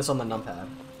 Plus and minus on the numpad.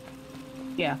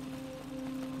 Yeah.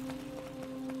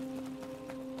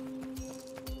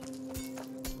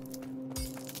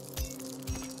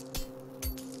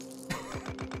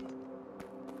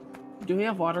 Do we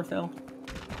have water fill?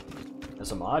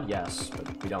 As a mod, yes,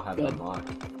 but we don't have it unlocked.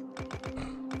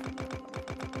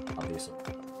 Obviously,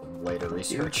 some later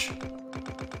research.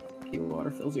 Fuck you,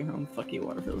 water fills your home. Fuck you,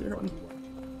 water fills your home.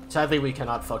 Sadly, we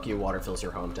cannot fuck you, water fills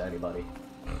your home to anybody.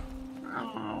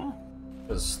 Oh.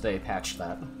 Because they patched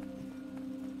that.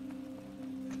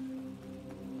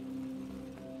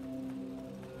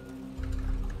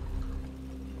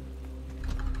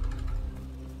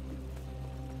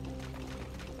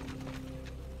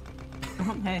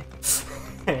 Hey.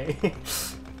 Hey.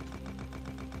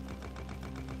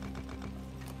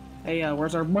 Hey,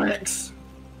 where's our bricks?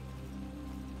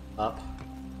 Up.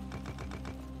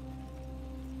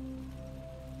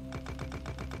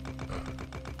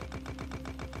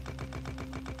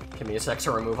 Give me a sec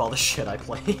to remove all the shit I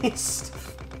placed.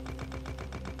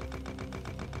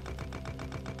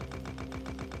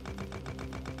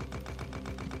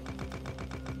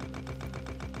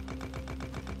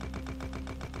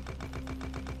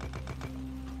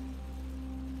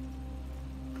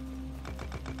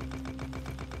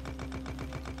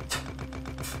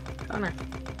 Connor.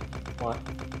 What?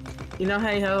 You know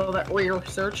how that oil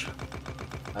search?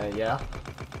 Yeah.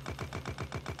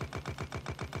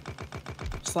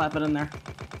 Slap it in there.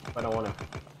 I don't want to.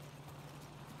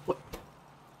 What?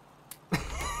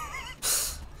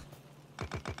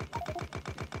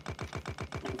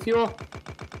 Fuel.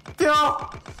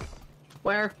 Fuel!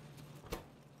 Where?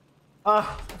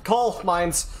 Coal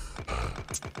mines.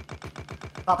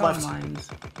 Top left. Mines.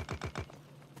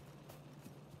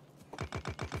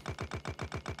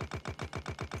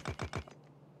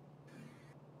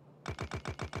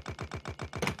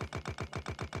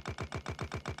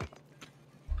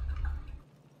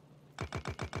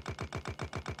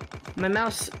 My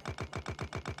mouse...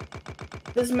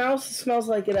 This mouse smells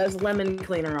like it has lemon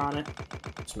cleaner on it.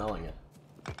 Smelling it.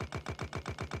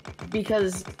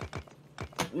 Because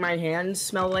my hands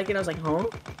smell like it. I was like, huh?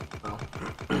 Oh.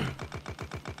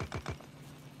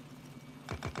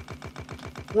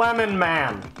 Lemon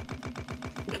Man!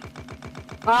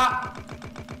 Ah!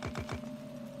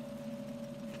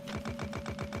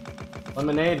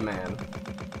 Lemonade Man.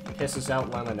 Kisses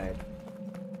out lemonade.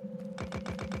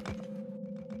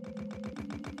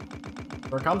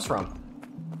 Where it comes from.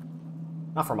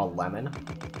 Not from a lemon.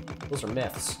 Those are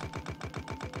myths.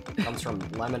 It comes from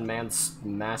Lemon Man's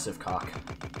massive cock.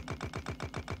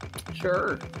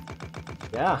 Sure.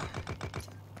 Yeah.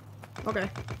 Okay.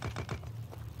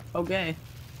 Okay.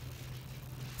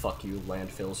 Fuck you,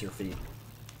 landfills your feet.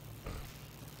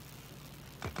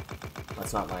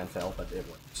 That's not landfill, but it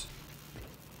works.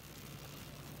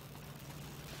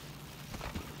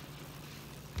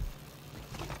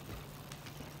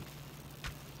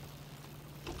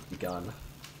 Gun.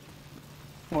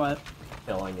 What?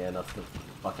 Filling in of the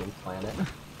fucking planet.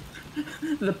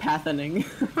 The pathoning.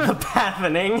 The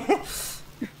pathoning!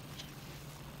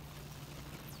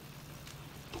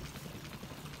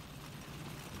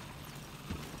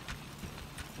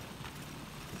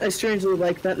 I strangely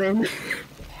like that name.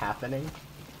 Happening?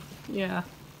 Yeah.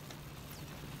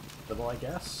 Little, I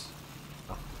guess.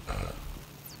 Oh.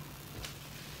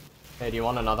 Hey, do you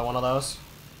want another one of those?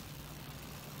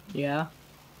 Yeah.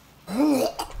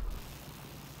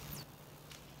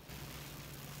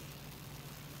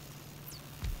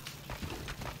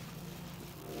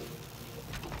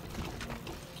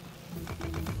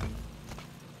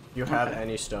 You have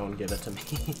any stone, give it to me.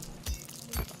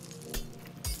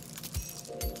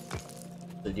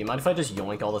 Do you mind if I just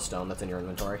yoink all the stone that's in your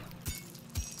inventory?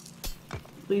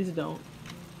 Please don't.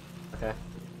 Okay.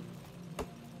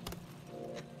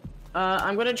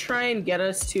 I'm gonna try and get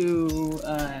us to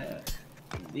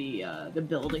the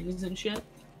buildings and shit.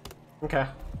 Okay.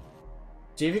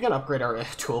 See if you can upgrade our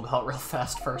tool belt real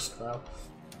fast first, though.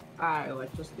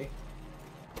 Electricity.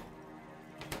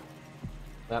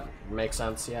 That makes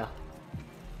sense, yeah.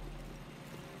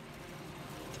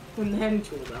 And then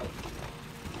tool belt.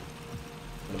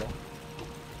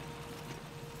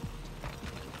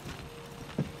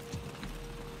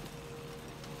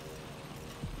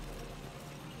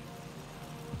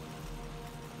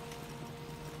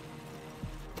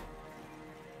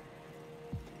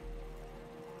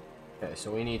 Okay,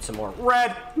 so we need some more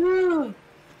red!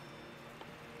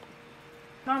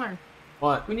 Connor.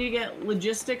 What? We need to get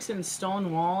logistics and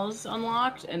stone walls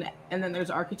unlocked, and then there's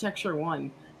architecture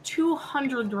 1.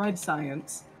 200 red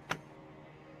science.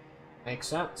 Makes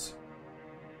sense.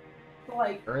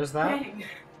 Like, Where is that? dang.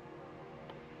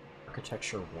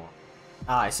 Architecture 1.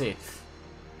 Ah, I see.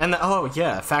 And oh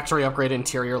yeah, factory upgrade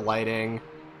interior lighting,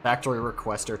 factory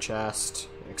requester chest,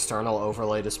 external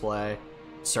overlay display,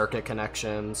 circuit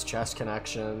connections, chest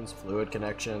connections, fluid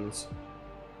connections,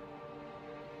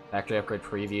 factory upgrade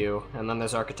preview, and then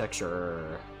there's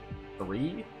architecture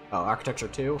 3? Oh, architecture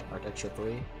 2, architecture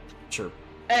 3, sure.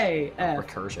 Hey,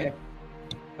 recursion.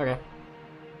 Okay.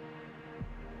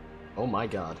 Oh my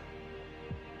god.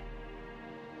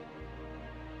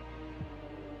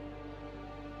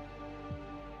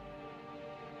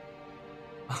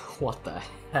 What the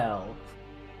hell?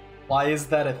 Why is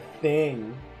that a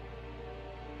thing?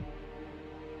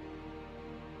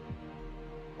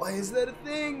 Why is that a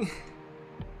thing?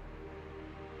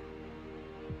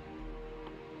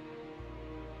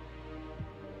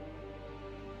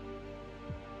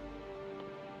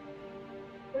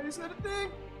 Why is that a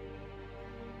thing?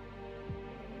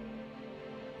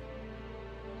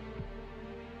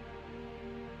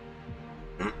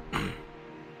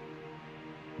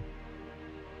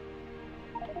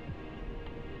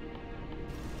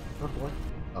 Oh boy.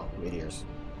 Oh, meteors.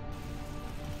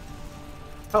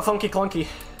 Oh, funky clunky.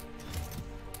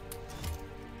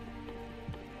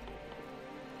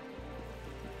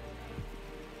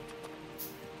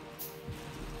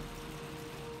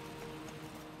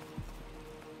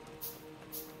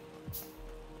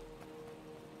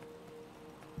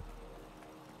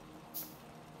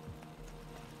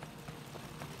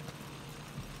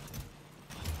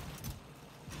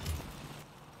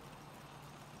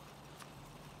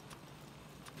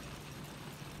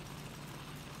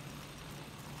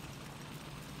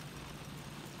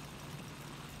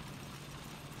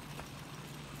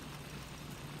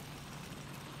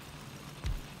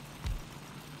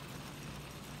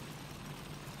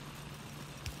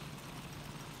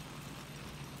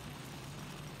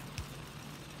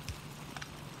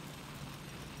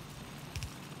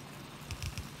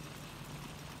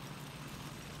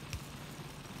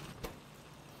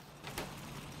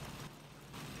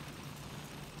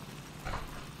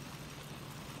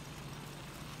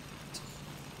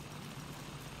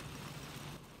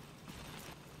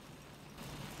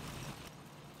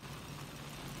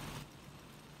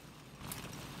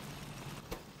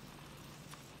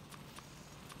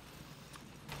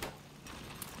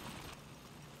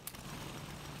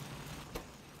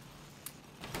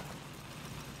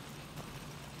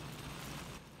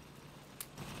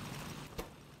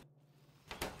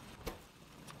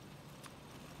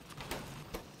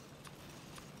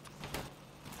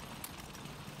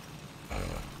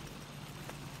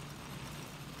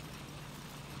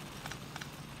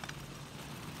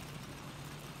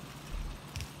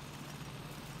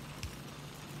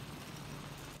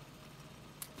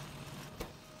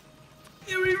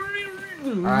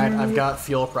 Alright, I've got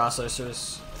fuel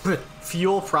processors.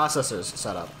 Fuel processors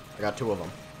set up. I got 2 of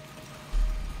them.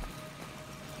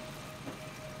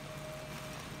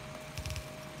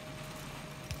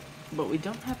 But we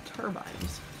don't have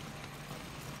turbines.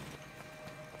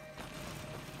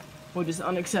 Which is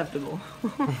unacceptable.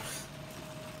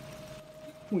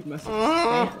 We must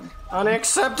expand.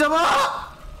 Unacceptable!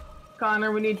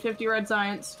 Connor, we need 50 red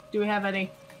science. Do we have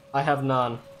any? I have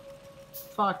none.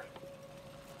 Fuck.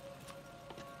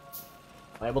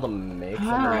 Am I able to make them in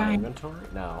my inventory?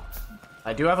 No.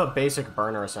 I do have a basic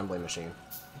burner assembly machine.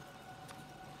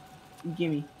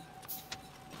 Gimme.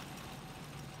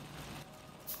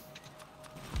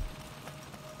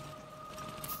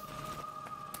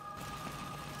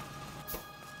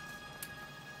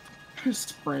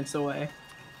 Sprints away.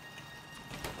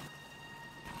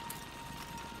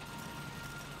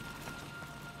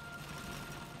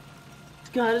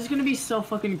 God, it's gonna be so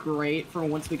fucking great for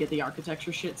once we get the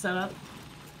architecture shit set up.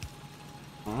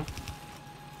 Huh?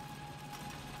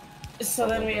 So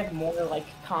then we have more, like,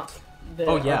 the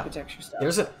architecture stuff.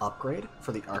 There's an upgrade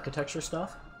for the architecture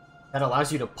stuff that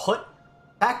allows you to put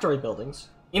factory buildings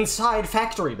inside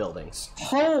factory buildings.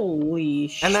 Holy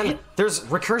shit. And then there's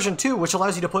recursion 2, which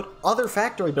allows you to put other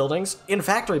factory buildings in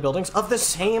factory buildings of the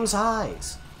same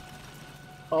size.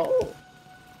 Oh.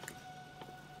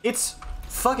 It's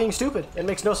fucking stupid. It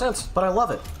makes no sense, but I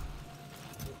love it.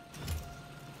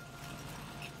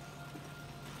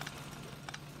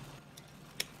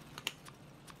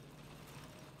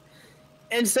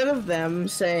 Instead of them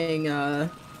saying,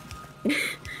 they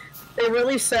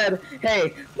really said,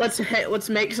 "Hey, let's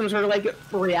make some sort of like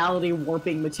reality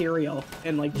warping material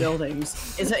in like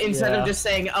buildings." Instead of just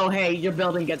saying, "Oh, hey, your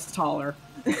building gets taller."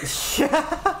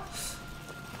 Yeah.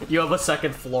 You have a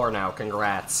second floor now.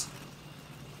 Congrats.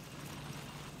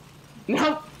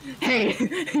 Nope. Hey,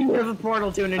 you have a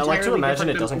portal to an entire. I like to imagine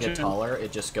it doesn't get taller.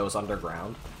 It just goes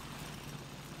underground.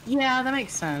 Yeah, that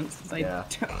makes sense. It's like, Yeah.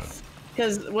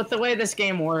 because with the way this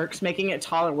game works, making it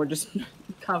taller would just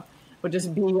would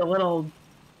just be a little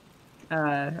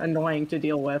annoying to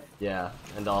deal with. Yeah,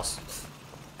 and also,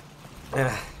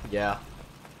 yeah.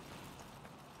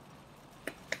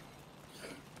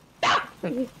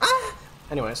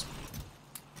 Anyways,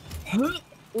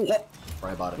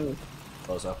 right about it,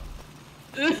 bozo.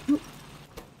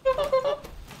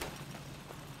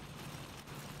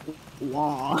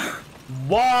 Wah.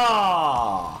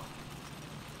 Wah!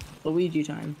 Luigi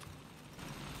time.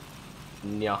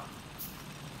 Yeah.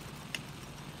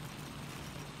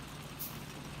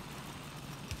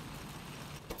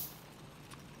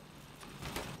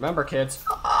 Remember, kids.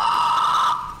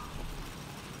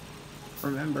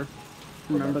 Remember.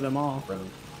 Remember them all.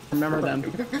 Remember them.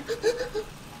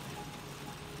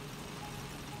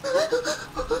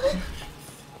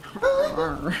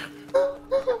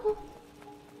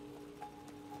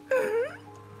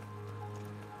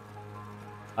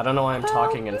 I don't know why I'm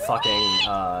talking in fucking,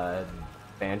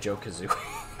 Banjo-Kazooie.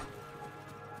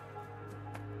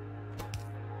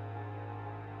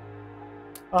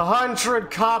 $100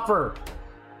 copper!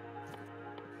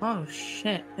 Oh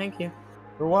shit, thank you.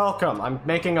 You're welcome. I'm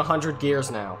making 100 gears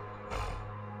now.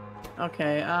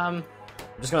 Okay, I'm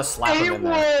just gonna slap them in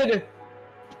there. wood!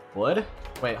 Wood?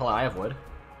 Wait, hold on, I have wood.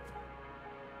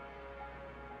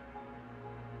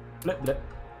 Blip, blip.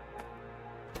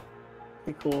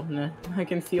 Okay, cool. Nah, I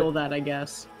can feel that, I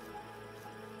guess.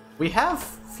 We have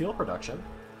fuel production.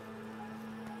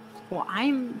 Well,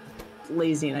 I'm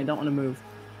lazy and I don't want to move.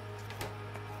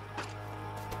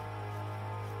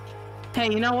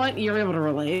 Hey, you know what? You're able to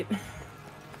relate.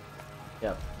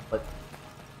 Yep, but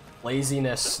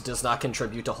laziness does not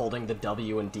contribute to holding the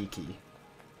W and D key.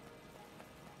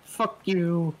 Fuck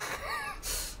you.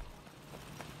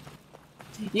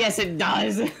 Yes, it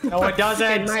does. No, it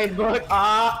doesn't. In my book.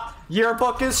 Your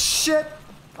book is shit.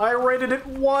 I rated it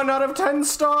 1 out of 10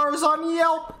 stars on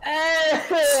Yelp.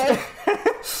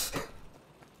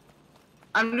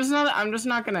 I'm just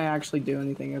not gonna actually do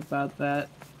anything about that.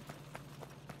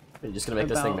 You're just gonna make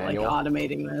this thing manual? Like,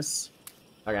 automating this.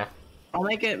 Okay. I'll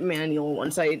make it manual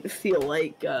once I feel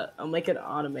like, I'll make it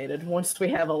automated once we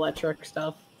have electric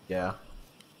stuff. Yeah.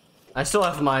 I still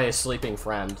have my sleeping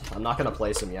friend. I'm not gonna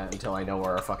place him yet until I know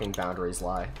where our fucking boundaries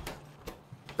lie.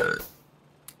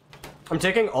 I'm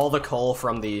taking all the coal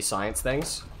from the science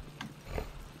things.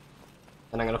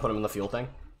 And I'm gonna put them in the fuel thing.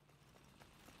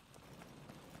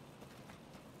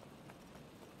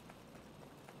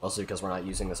 Also because we're not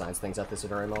using the science things at this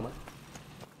very moment.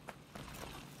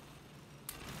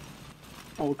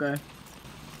 Okay.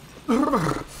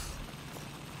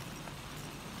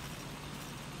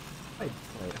 Wait,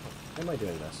 how am I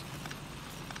doing this?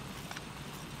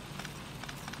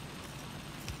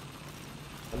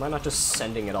 Am I not just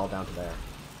sending it all down to there?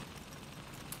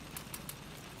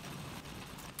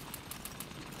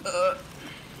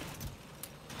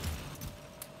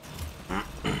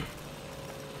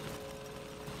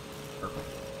 Perfect.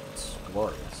 It's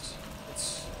glorious.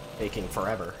 It's taking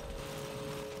forever.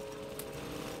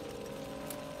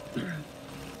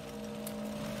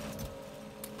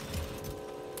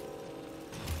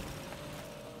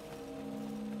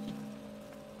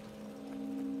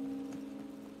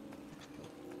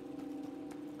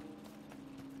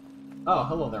 Oh,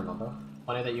 hello there, Mumbo.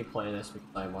 Funny that you play this because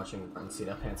I'm watching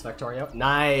Runcita Pants Factorio.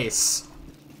 Nice!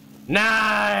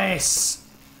 Nice!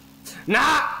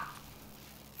 Nah!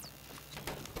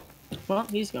 Well,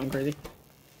 he's going crazy.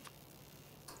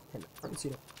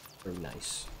 Runcita, very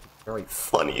nice. Very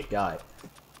funny guy.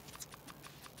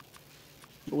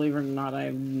 Believe it or not, I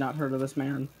have not heard of this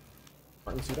man.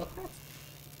 Runcita?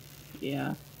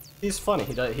 Yeah. He's funny.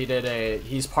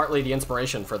 He's partly the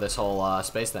inspiration for this whole,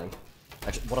 space thing.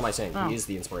 Actually, what am I saying? Oh. He is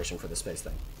the inspiration for the space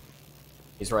thing.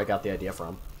 He's where I got the idea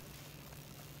from.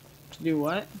 To do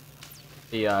what?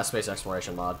 The, space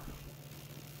exploration mod.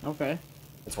 Okay.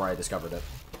 That's where I discovered it.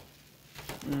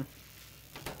 Mm.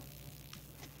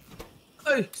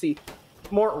 Oh, see.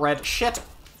 More red shit!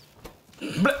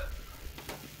 Bleh.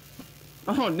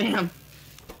 Oh, damn.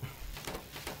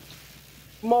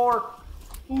 More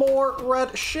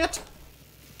red shit!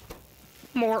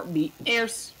 More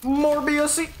BS. More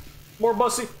BSC! More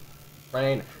bussy!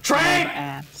 Train! Train! More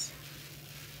ass.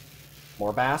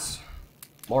 More bass.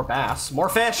 More bass. More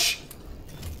fish!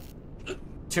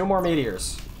 2 more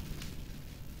meteors.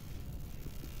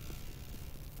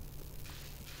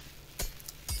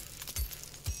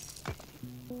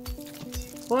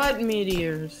 What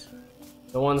meteors?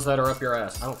 The ones that are up your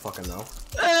ass. I don't fucking know.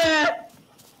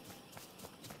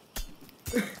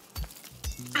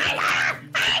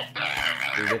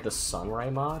 did the Sunray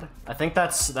mod? I think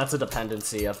that's a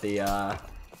dependency of the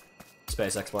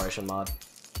space exploration mod.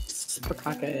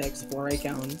 Spakake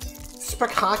exploration.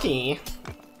 Spakaki.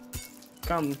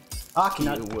 Come. Aki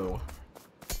woo.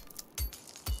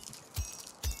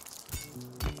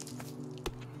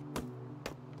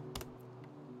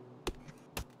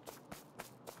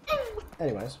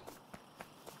 Anyways.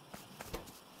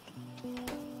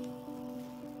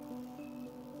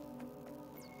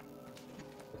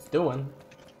 It's doing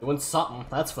something,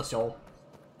 that's for sure.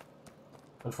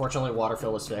 Unfortunately, water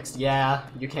fill is fixed. Yeah,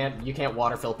 you can't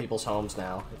water fill people's homes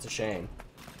now. It's a shame.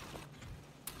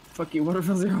 Fuck you, water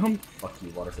fills your home. Fuck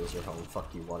you, water fills your home.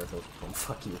 Fuck you, water fills your home.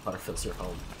 Fuck you, water fills your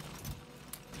home.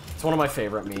 It's one of my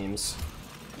favorite memes.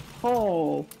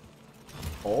 Hole.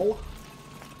 Hole?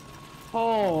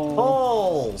 Hole.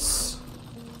 Holes!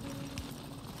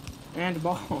 And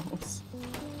balls.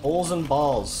 Holes and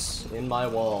balls in my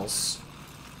walls.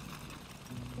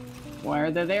 Why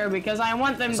are they there? Because I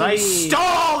want them to I be.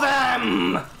 stole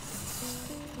them!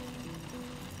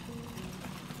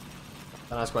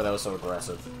 Don't ask why that was so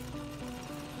aggressive.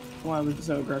 Why was it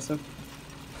so aggressive?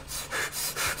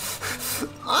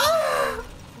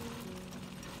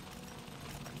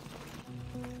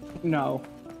 No.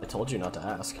 I told you not to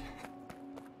ask.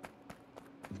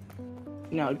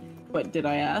 No, but did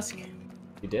I ask?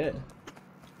 You did.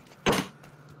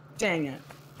 Dang it.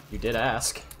 You did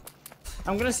ask.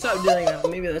 I'm gonna stop doing that.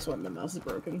 Maybe that's why my mouse is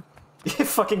broken. You're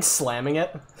fucking slamming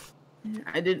it?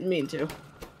 I didn't mean to.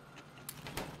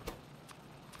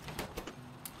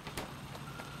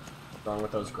 What's wrong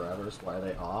with those grabbers? Why are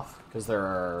they off? Because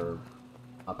they're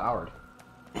not powered.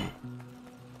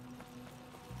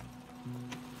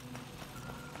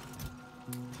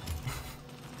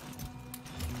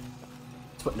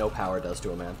 That's what no power does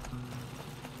to a man.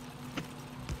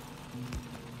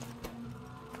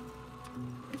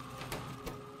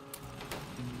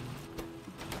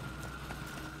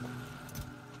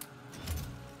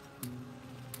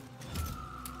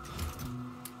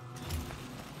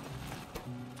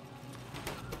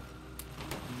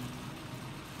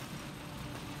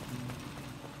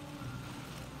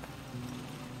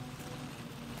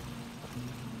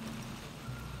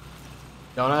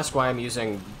 Don't ask why I'm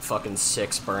using fucking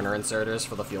 6 burner inserters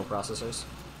for the fuel processors.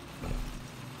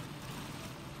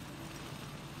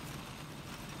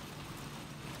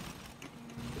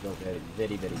 They go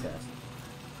very, very fast.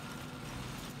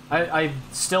 I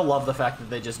still love the fact that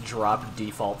they just drop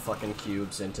default fucking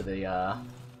cubes into the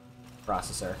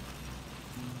processor.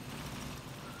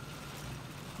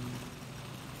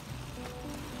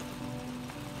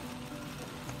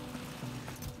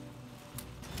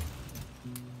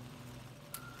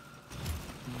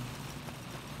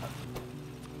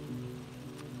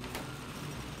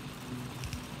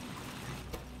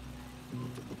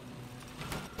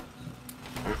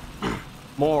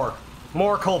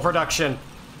 More coal production!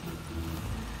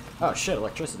 Oh shit,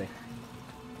 electricity.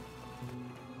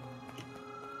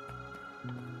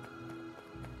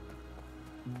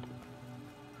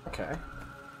 Okay.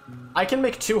 I can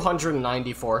make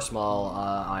 294 small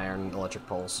iron electric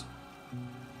poles.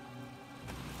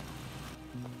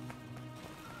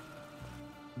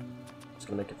 Just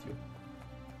gonna make a few.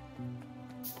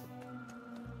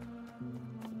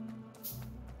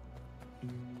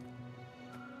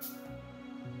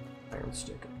 Iron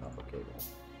stick and copper cable.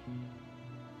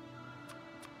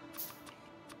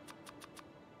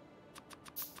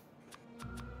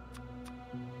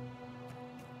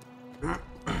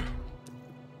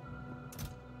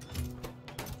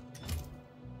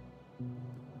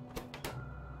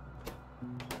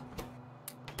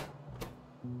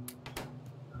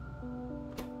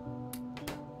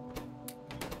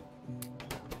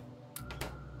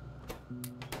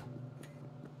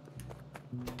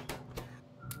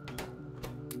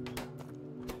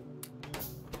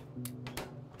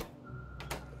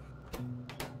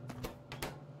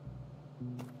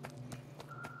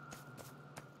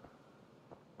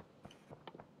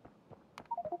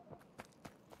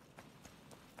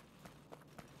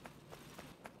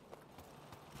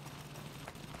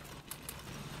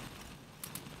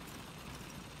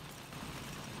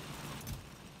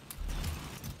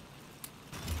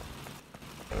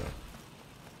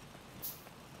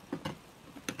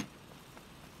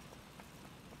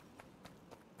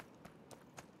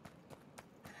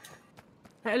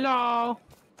 Hello.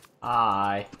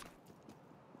 Hi.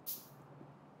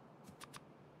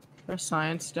 Is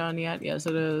science done yet? Yes,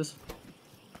 it is.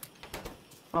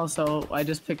 Also, I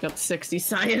just picked up 60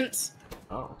 science.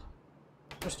 Oh.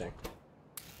 Interesting.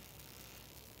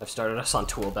 I've started us on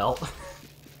tool belt.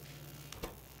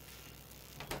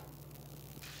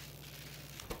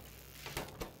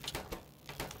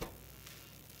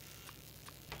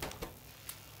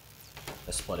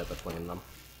 I split it between them.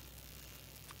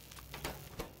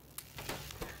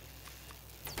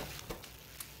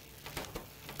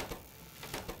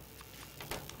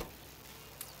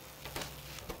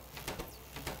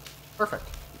 Perfect.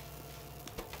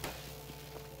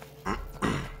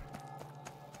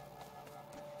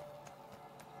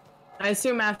 I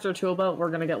assume after Tool Belt we're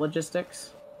gonna get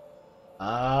logistics.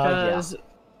 Yeah. Because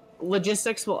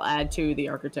logistics will add to the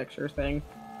architecture thing.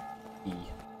 E.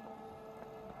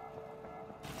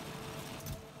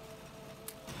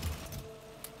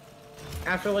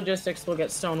 After logistics we'll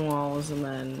get stone walls, and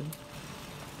then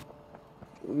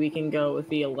we can go with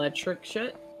the electric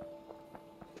shit.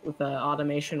 With the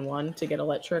automation 1 to get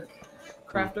electric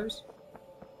crafters.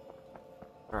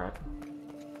 Alright.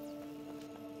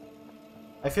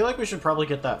 I feel like we should probably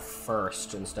get that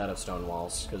first instead of stone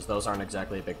walls, because those aren't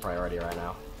exactly a big priority right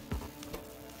now.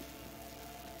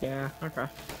 Yeah, okay.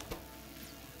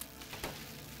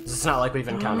 It's not like we've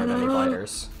encountered any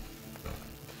biters.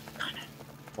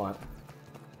 What?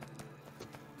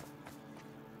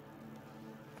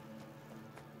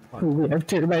 What? We have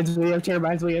turbines, we have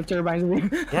turbines, we have turbines, we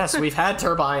have... Yes, we've had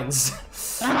turbines!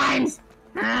 Turbines!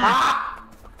 Ah!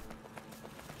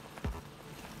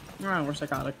 Oh, we're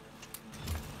psychotic.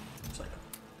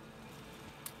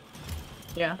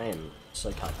 Yeah. I am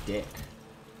psychotic.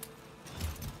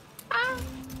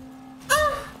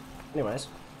 Anyways.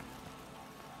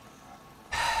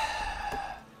 I'm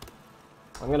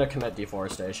gonna commit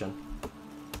deforestation.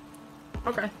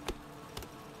 Okay.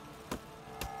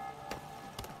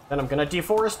 Then I'm gonna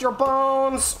deforest your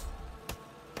bones!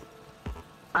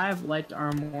 I have light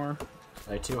armor.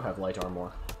 I too have light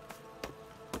armor.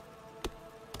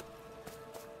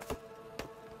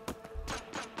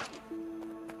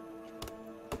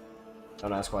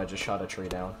 Don't ask why I just shot a tree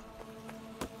down.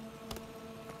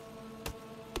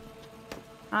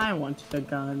 I want a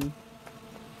gun. Do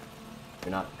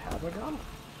you not have a gun?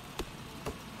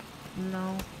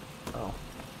 No. Oh.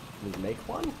 Can you make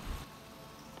one?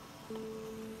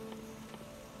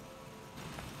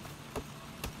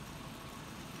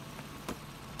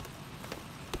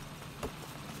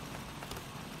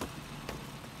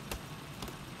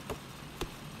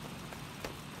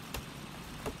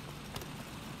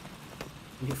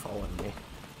 You following me?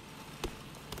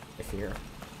 I fear.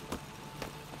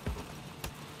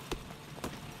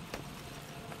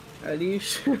 How do you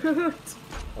shoot?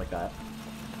 Like that.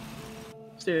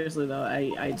 Seriously though,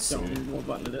 I don't know what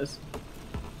button it is.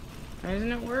 Why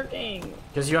isn't it working?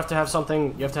 Because you have to have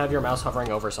something, you have to have your mouse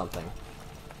hovering over something.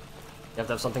 You have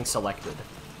to have something selected.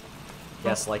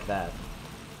 Yes, like that.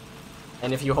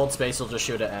 And if you hold space, you'll just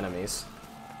shoot at enemies.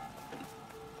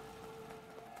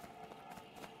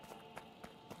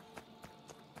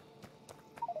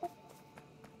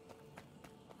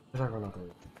 Where's our another?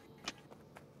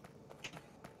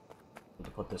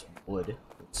 To put this wood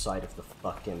inside of the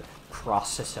fucking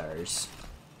processors.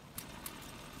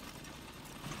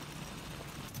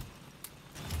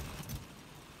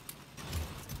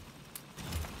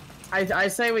 I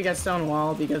say we get stone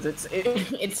wall because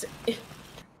it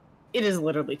is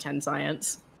literally 10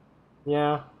 science.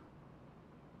 Yeah.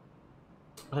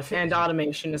 But I feel And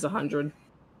automation is 100.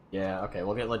 yeah, okay,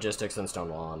 we'll get logistics and stone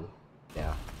wall on.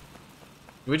 Yeah.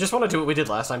 Do we just want to do what we did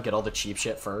last time, get all the cheap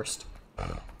shit first?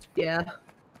 Yeah.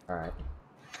 Alright.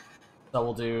 So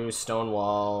we'll do stone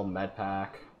wall, med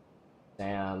pack,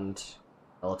 sand,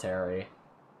 military,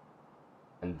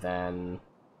 and then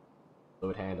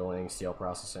fluid handling, steel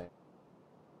processing.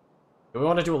 Do we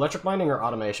want to do electric mining or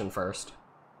automation first?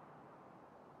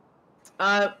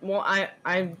 Well,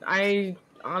 I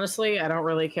honestly, I don't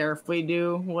really care if we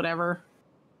do whatever.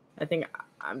 I think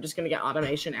I'm just gonna get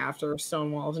automation after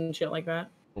stone walls and shit like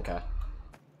that. Okay.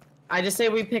 I just say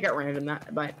we pick at random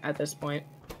at this point.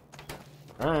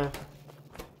 Alright.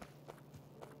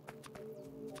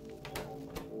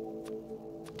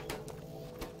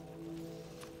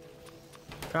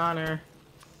 Connor.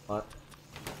 What?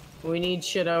 We need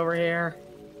shit over here.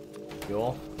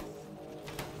 Fuel?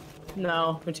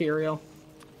 No, material.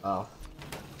 Oh.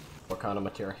 What kind of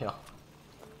material?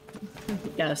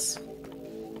 Yes.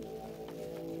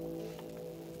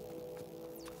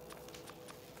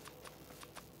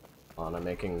 On, I'm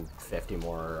making 50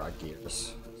 more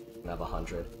gears. I have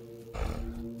 100.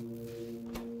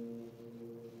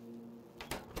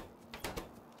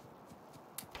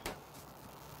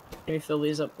 Can you fill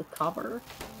these up with copper?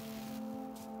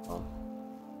 Oh.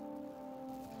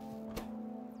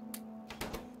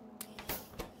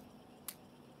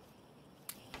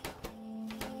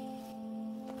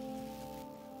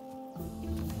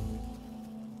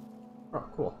 Oh,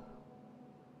 cool.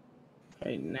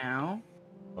 Okay, now.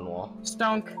 One wall.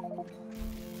 Stunk.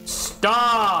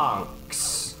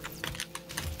 Stonks!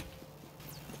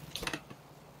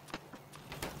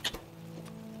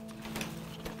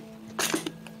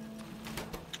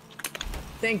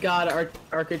 Thank God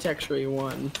Architecture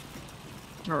 1.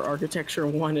 Or Architecture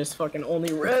 1 is fucking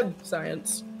only red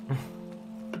science.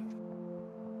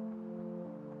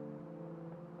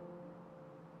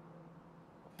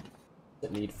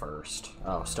 What need first?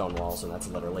 Oh, stone walls, and that's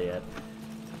literally it.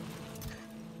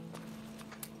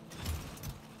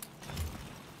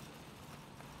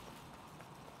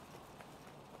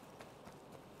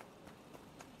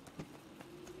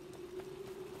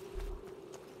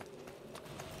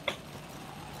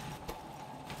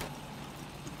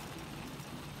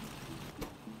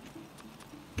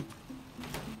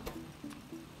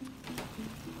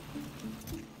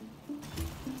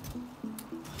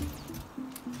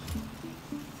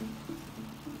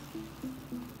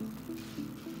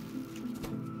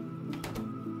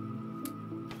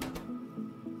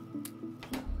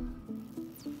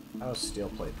 How's steel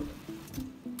plate?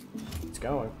 It's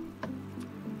going.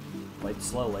 Plate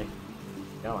slowly.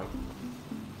 Going.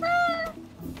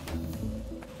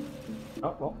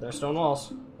 Oh, well, there's stone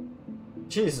walls.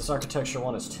 Jeez, this Architecture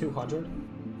 1 is 200.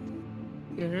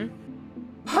 Mm-hmm.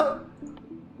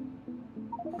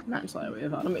 Not slightly way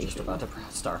of automation. Just about to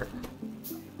press start.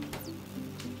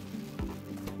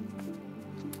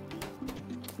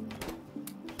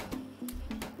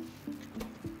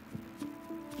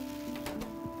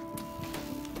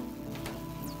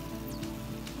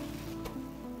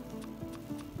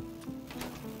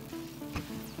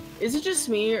 Is it just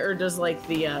me, or does, like,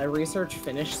 the research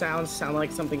finish sound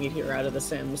like something you'd hear out of The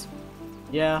Sims?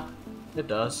 Yeah, it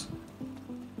does.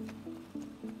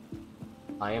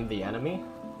 I am the enemy?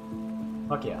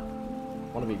 Fuck yeah. I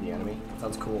want to be the enemy.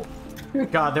 Sounds cool.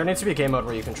 God, there needs to be a game mode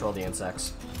where you control the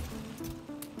insects.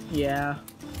 Yeah.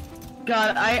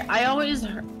 God, I always,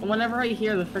 whenever I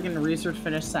hear the freaking research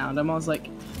finish sound, I'm always like,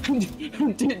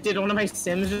 did one of my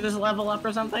Sims just level up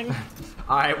or something?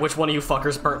 Alright, which one of you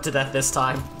fuckers burnt to death this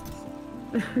time?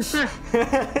 God,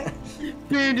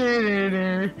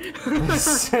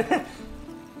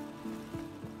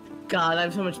 I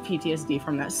have so much PTSD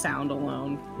from that sound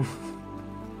alone.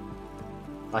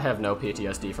 I have no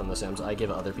PTSD from The Sims. I give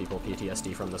other people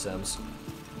PTSD from The Sims.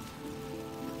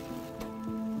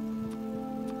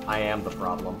 I am the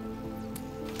problem.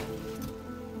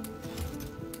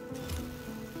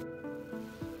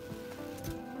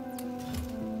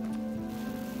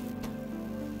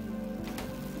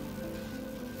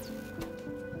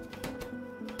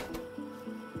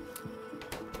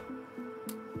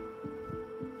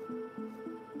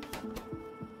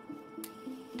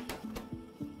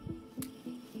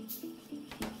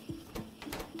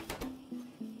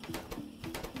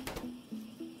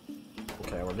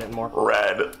 Okay, we're getting more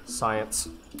red science.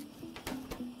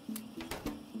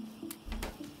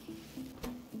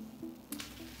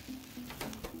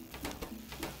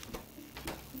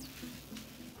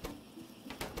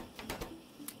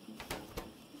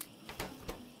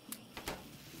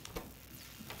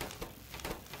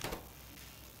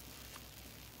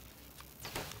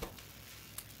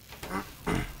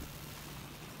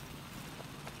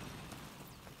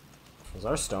 Has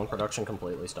our stone production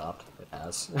completely stopped? It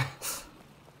has.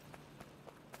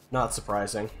 Not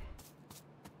surprising.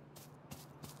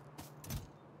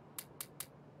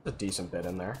 There's a decent bit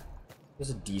in there. There's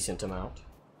a decent amount.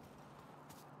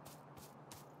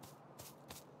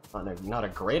 Not a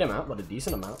great amount, but a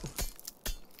decent amount.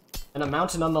 An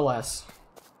amount nonetheless.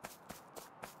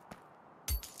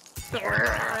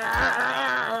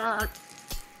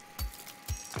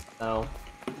 Oh.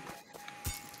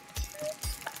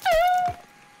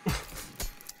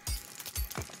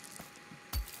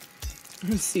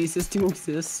 Ceases to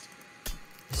exist.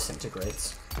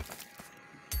 Disintegrates.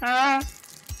 I'm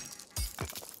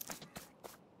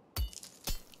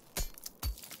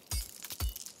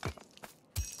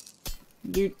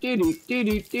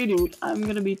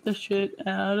gonna beat the shit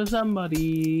out of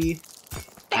somebody.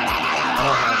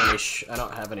 I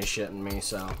don't have any shit in me,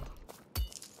 so.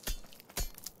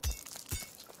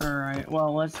 Alright,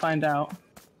 well, let's find out.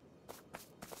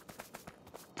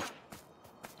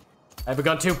 I have a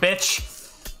gun too, bitch!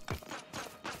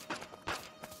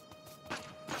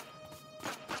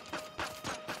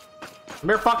 Come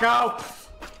here, fucko!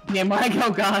 Yeah, my go,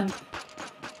 God.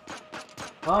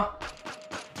 Huh?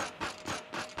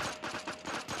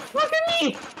 Look at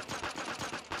me!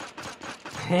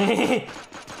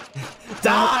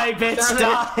 Die, bitch,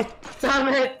 die!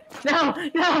 Stop it! No,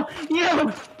 no,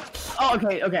 you! Oh,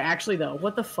 okay, okay, actually, though,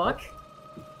 what the fuck?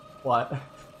 What?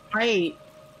 Right.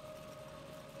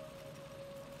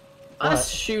 Us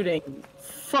shooting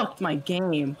fucked my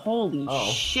game. Holy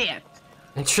shit.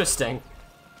 Interesting.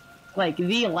 Like,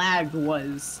 the lag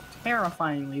was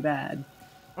terrifyingly bad.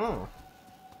 Oh.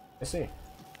 I see.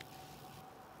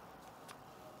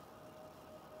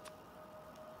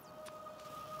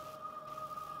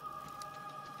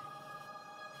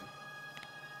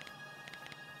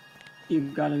 You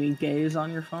got any gays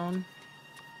on your phone?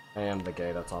 I am the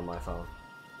gay that's on my phone.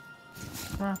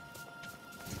 Huh.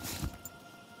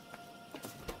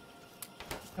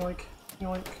 Yoink,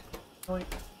 yoink, yoink.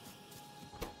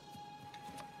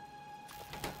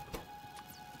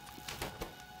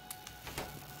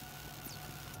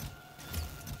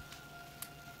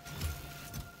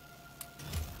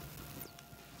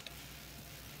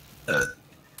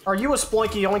 Are you a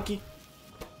sploinky yoinky?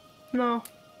 No.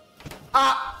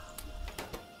 Ah!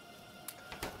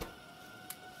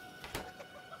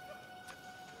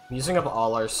 I'm using up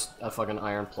all our fucking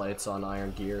iron plates on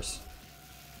iron gears.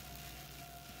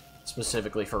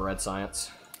 Specifically for red science.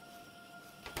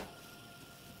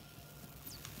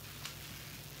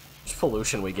 There's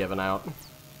pollution we giving out.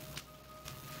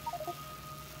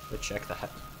 Let's check that.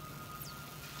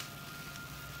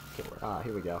 Okay,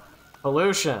 here we go.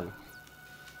 Pollution!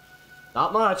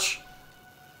 Not much!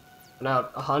 Went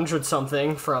out 100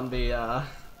 something from the,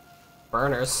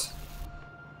 burners.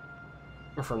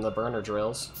 Or from the burner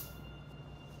drills.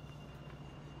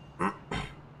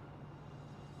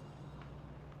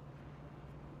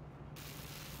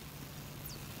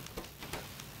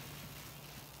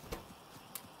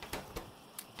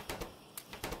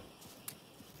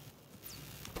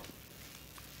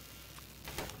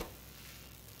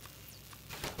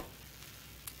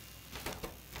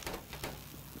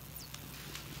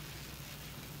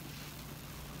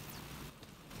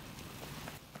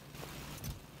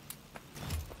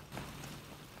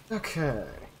 Okay.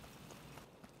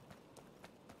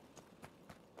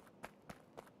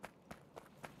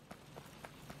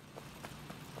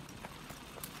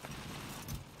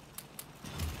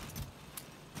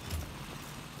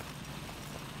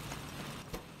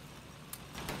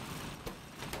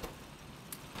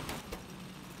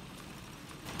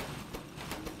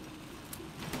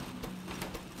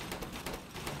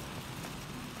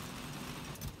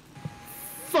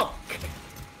 Fuck!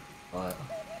 What?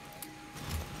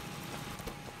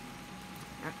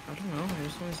 I don't know, I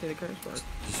just want to say the curse word.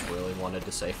 Just really wanted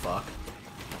to say fuck.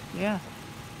 Yeah.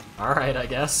 Alright, I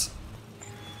guess.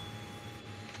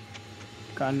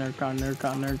 Connor.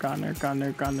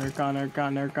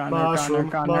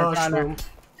 Mushroom.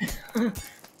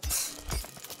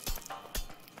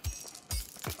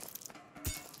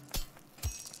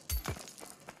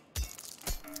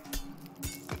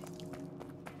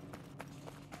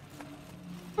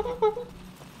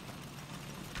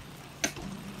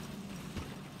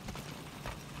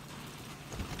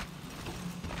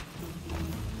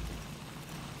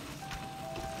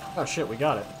 Oh shit, we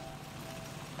got it.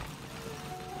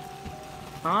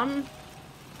 Now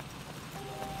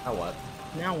what?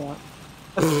 Now what?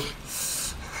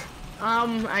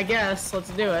 I guess, let's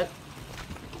do it.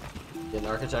 Get an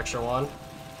architecture one?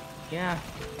 Yeah.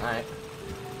 Alright.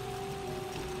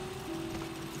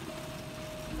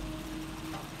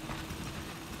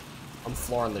 I'm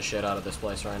flooring the shit out of this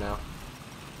place right now.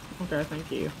 Okay,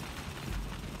 thank you.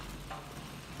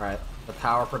 Alright, the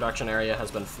power production area has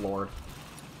been floored.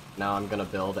 Now I'm gonna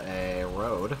build a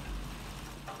road.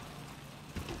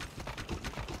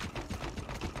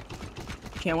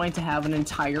 Can't wait to have an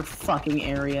entire fucking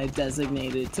area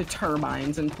designated to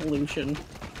turbines and pollution.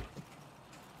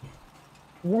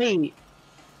 Wait.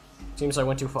 Seems I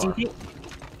went too far. Do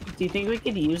you think we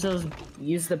could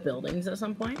use the buildings at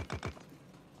some point?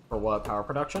 For what, power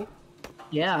production?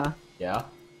 Yeah. Yeah.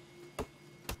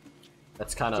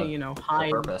 That's kind of, to, you know,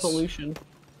 hide pollution.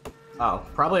 Oh,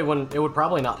 probably wouldn't. It would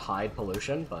probably not hide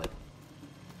pollution, but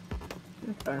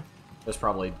okay. There's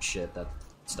probably shit that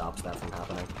stops that from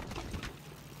happening.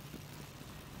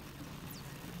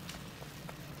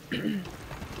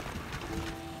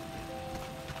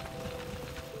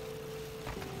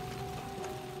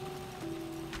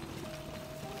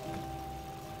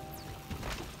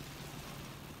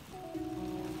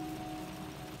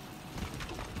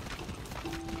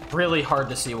 Really hard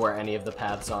to see where any of the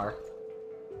paths are.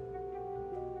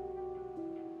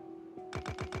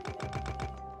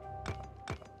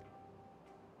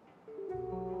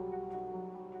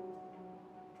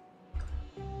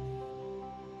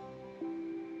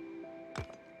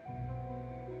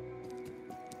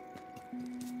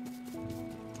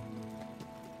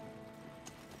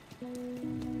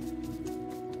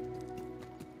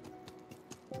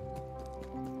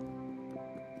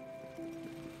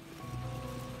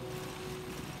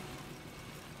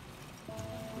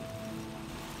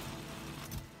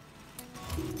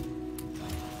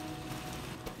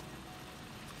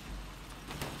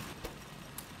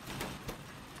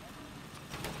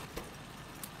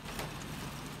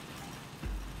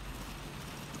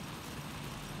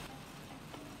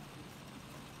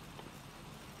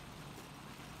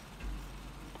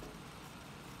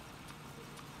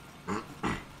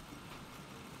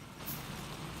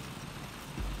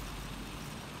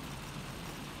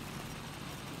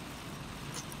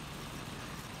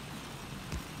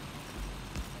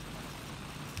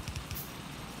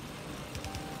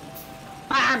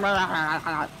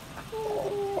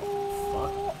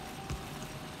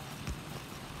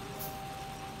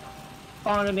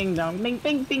 Bong ding dong, bing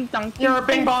bing bing dong. You're a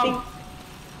bing bong.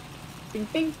 Bing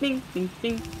bing bing bing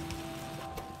bing.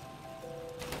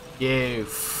 You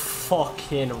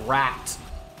fucking rat.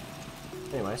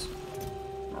 Anyways.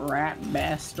 Rat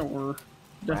bass or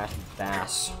Rat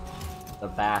bass. The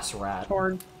bass rat.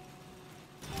 Toward.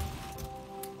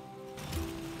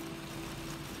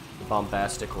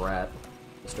 Bombastic rat.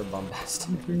 Mr. Bombastic.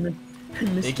 Mr.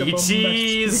 Biggie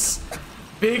cheese!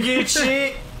 Biggie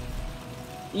cheese!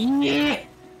 Yeah!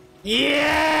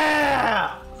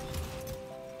 Yeah!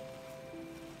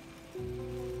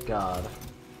 God.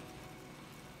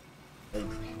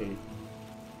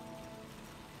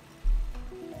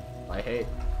 I hate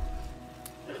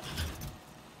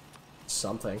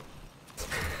something.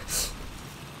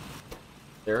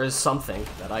 There is something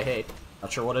that I hate.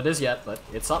 Not sure what it is yet, but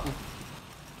it's something.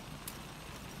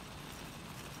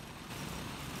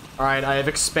 Alright, I have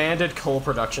expanded coal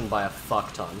production by a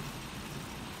fuck ton.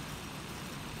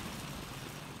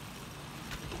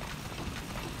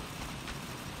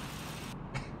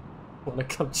 Wanna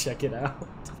come check it out?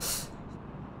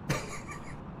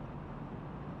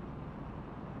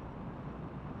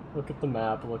 Look at the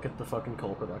map, look at the fucking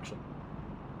coal production.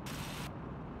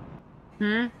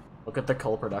 Hmm? Look at the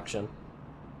coal production.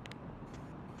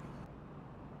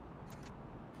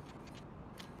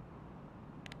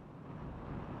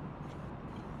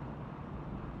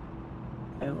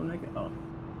 I wanna go.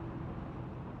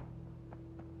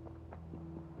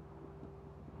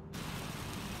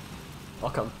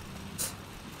 Welcome.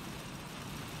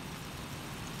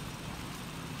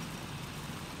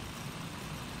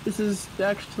 This is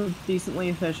actually decently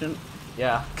efficient.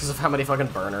 Yeah, because of how many fucking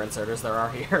burner inserters there are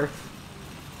here.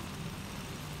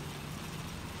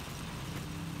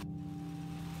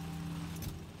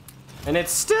 And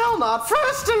it's still not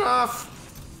fast enough!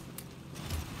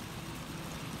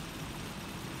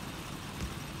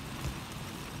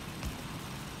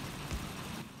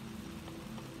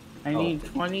 I need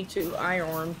 22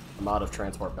 iron. I'm out of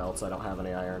transport belts, I don't have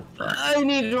any iron. I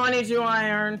need 22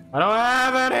 iron. I don't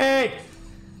have any!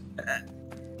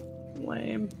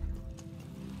 Lame.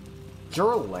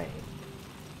 You're lame.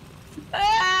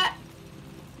 Ah!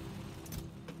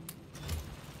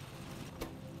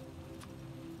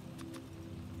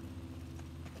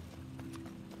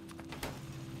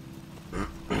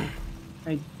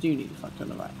 I do need a fuck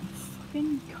ton of iron.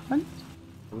 Fucking cunt.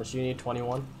 How much do you need?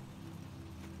 21?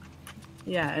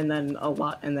 Yeah, and then a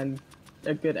lot, and then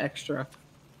a good extra.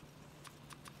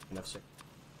 Enough, sir.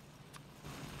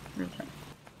 Okay.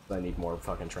 I need more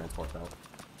fucking transport belt.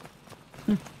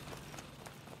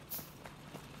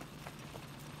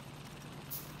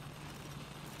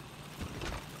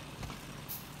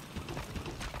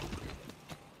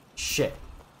 Shit.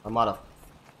 I'm out of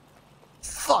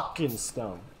fucking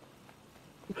stone.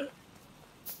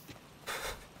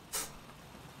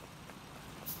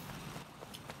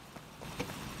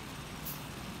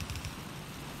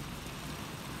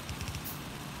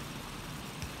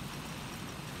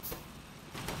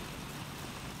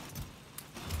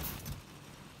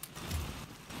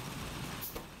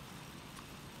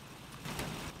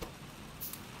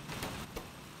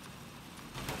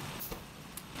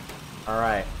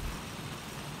 Alright.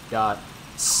 Got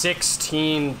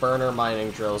 16 burner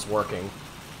mining drills working.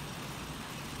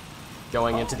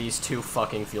 Going into these 2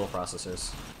 fucking fuel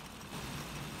processors.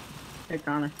 Hey,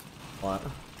 Connor. What?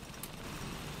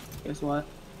 Guess what?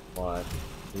 What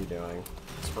are you doing?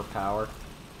 It's for power?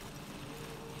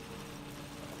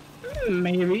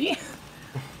 Maybe.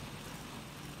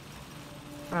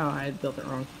 Oh, I built it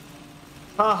wrong.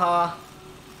 Haha.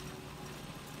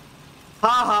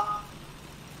 Haha.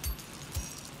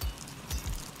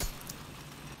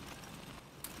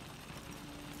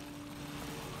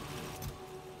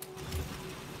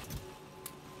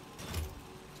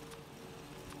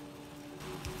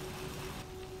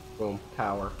 Boom,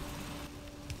 power.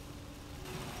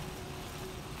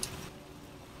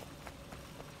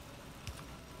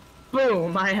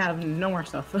 Boom! I have no more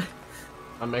stuff.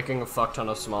 I'm making a fuck ton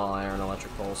of small iron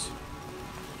electric poles.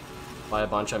 By a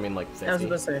bunch, I mean like 50. I was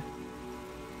gonna say.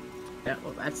 Yeah,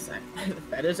 well, that's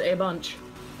that is a bunch.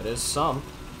 It is some.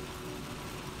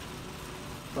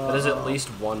 That is at least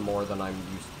one more than I'm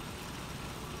used to.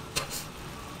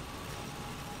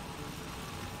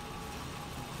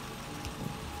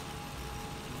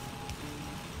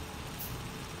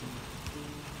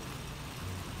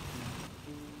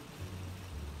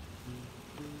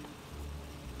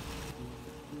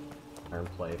 Iron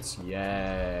plates,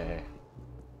 yay.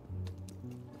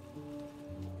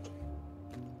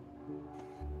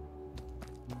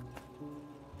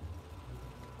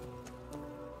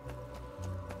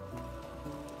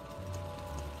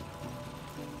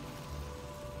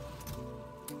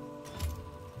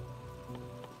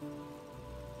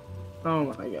 Oh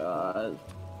my god.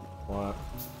 What?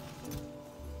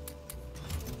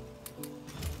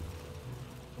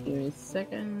 Give me a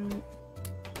second.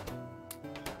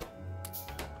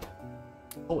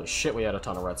 Holy shit, we had a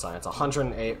ton of red science.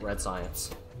 108 red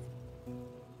science.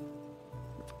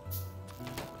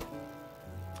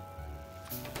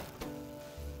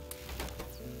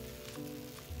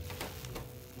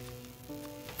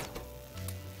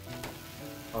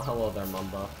 Oh, hello there,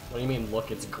 Mumba. What do you mean,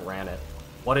 look, it's granite?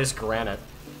 What is granite?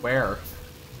 Where?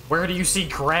 Where do you see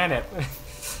granite?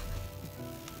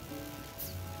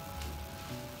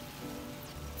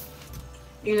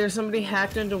 Either somebody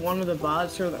hacked into one of the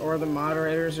bots or the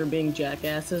moderators are being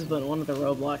jackasses, but in one of the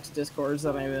Roblox discords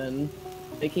that I'm in,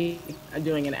 they keep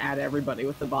doing an add everybody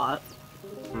with the bot.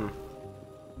 Hmm.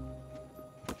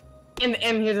 And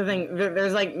here's the thing,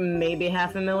 there's like maybe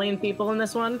 500,000 people in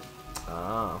this one.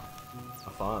 Ah,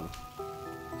 fun.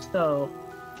 So,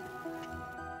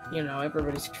 you know,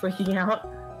 everybody's freaking out.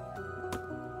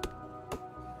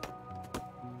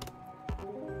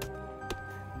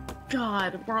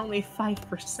 God, we're only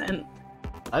 5%.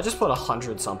 I just put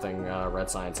 100-something red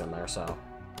science in there, so...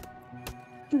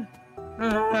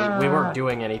 we weren't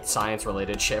doing any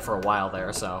science-related shit for a while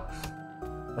there, so...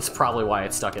 that's probably why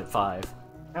it's stuck at 5.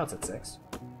 Now it's at 6.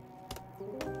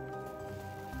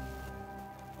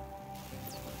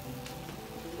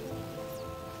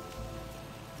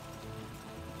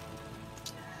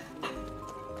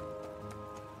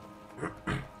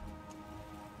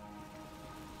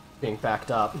 Being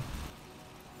backed up.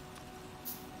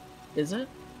 Is it?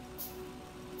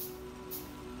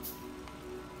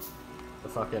 The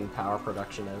fucking power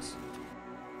production is.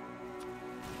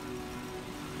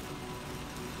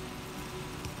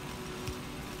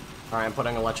 Alright, I'm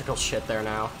putting electrical shit there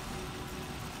now.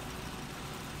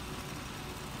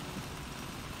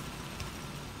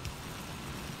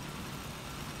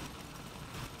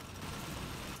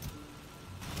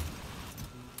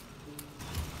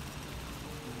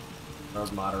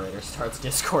 Those moderators starts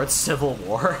Discord civil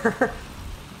war.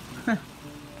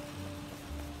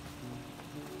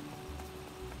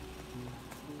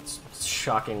 It's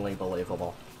shockingly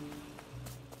believable.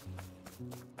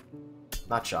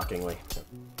 Not shockingly, but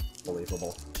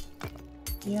believable.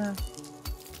 Yeah.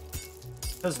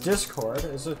 Because Discord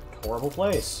is a horrible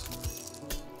place.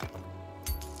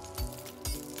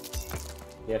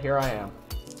 Yet here I am.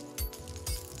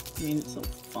 I mean, it's so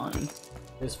fun.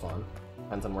 It is fun.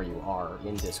 Depends on where you are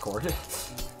in Discord.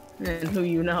 And who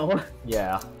you know.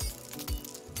 Yeah. I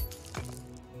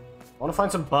want to find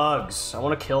some bugs. I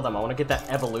want to kill them. I want to get that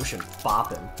evolution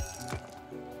bopping.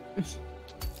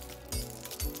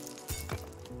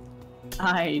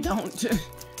 I don't.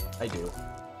 I do.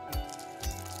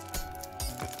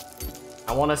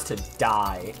 I want us to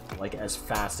die, like, as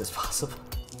fast as possible.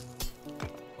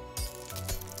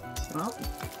 Well.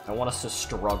 I want us to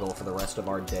struggle for the rest of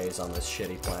our days on this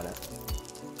shitty planet.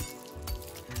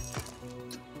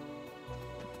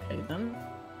 Okay, then.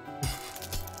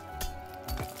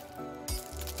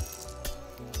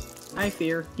 I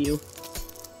fear you.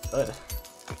 Good.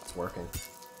 It's working.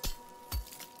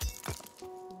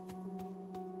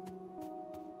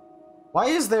 Why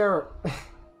is there...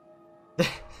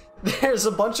 there's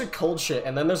a bunch of cold shit,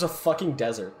 and then there's a fucking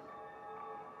desert.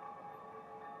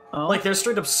 Oh? Like, there's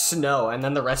straight up snow, and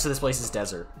then the rest of this place is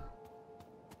desert.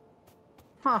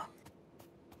 Huh.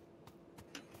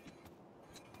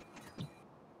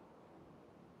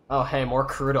 Oh, hey, more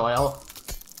crude oil.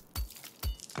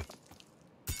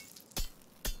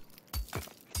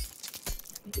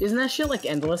 Isn't that shit, like,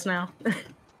 endless now?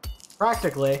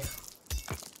 Practically.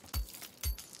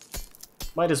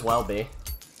 Might as well be.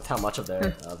 With how much of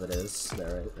it is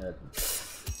there.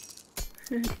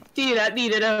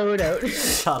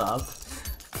 Shut up.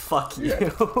 Fuck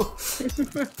you.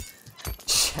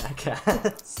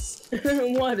 Jackass.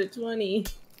 What a 20.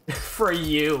 For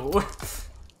you.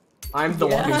 I'm the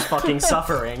one who's fucking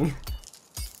suffering.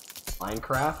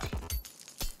 Minecraft?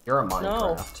 You're a Minecraft.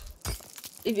 No.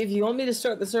 If you want me to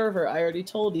start the server, I already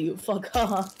told you. Fuck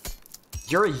off.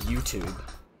 You're a YouTube.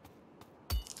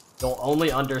 You'll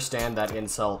only understand that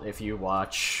insult if you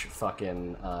watch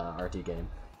fucking RT Game.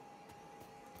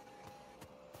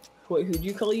 Wait, who'd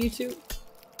you call YouTube?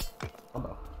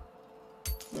 Humbo.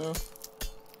 No.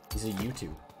 He's a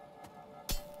YouTube.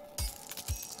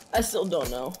 I still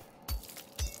don't know.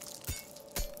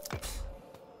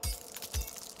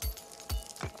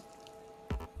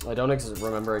 I don't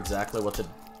remember exactly what the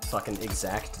fucking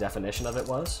exact definition of it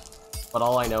was, but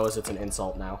all I know is it's an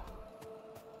insult now.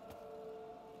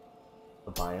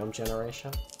 The biome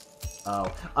generation?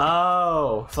 Oh.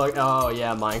 Oh! Fuck. Oh,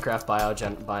 yeah, Minecraft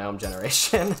biome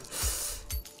generation.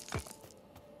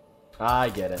 I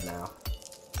get it now.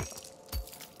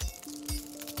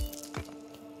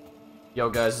 Yo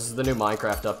guys, this is the new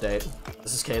Minecraft update.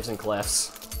 This is caves and cliffs.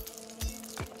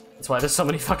 That's why there's so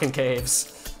many fucking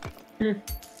caves. Well,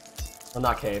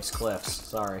 not caves, cliffs.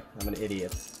 Sorry, I'm an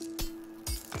idiot.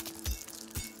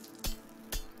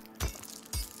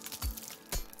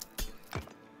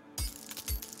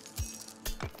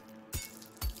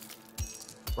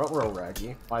 Ruh-roh,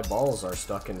 Raggy. My balls are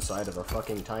stuck inside of a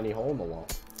fucking tiny hole in the wall.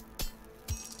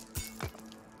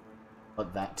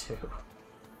 But that too.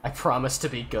 I promise to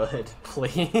be good,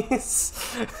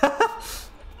 please.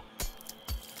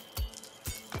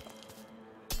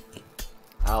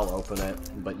 I'll open it,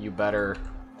 but you better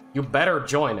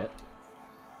join it.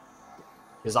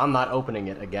 Because I'm not opening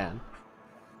it again.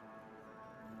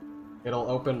 It'll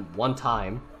open one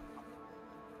time.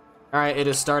 Alright, it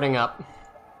is starting up.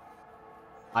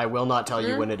 I will not tell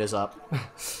you when it is up.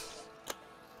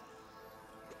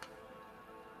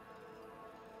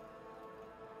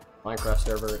 Minecraft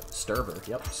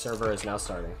server is now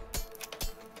starting.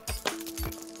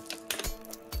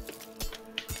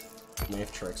 Maybe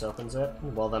if Trix opens it,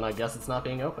 well then I guess it's not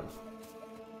being opened.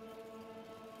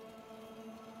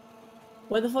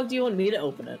 Why the fuck do you want me to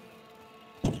open it?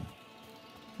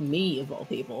 Me, of all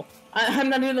people. I'm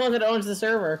not even the one that owns the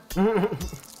server.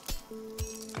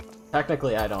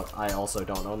 Technically, I also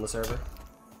don't own the server.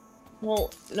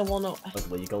 Well, no. Like,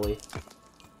 legally.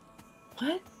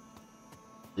 What?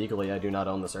 Legally, I do not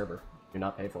own the server. Do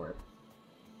not pay for it.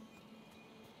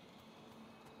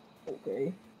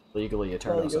 Okay. Legally,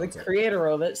 Eternos Well, you're the creator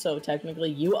of it, so technically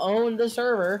you own the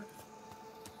server.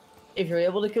 If you're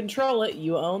able to control it,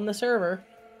 you own the server.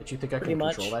 Did you think I can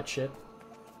control that shit?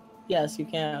 Yes, you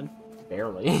can.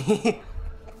 Barely.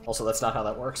 Also, that's not how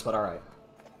that works, but alright.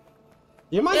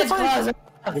 Do you mind if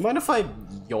I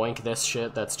yoink this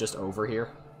shit that's just over here?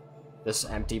 This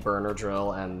empty burner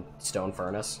drill and stone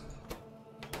furnace?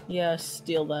 Yeah,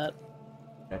 steal that.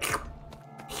 Okay.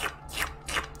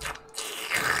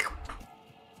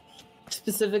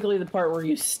 Specifically the part where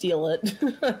you steal it.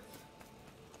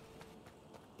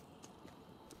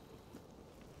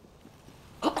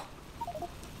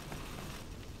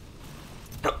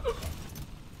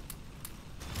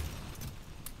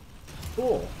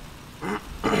 Cool.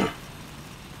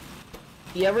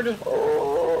 You ever just...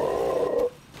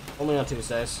 Only on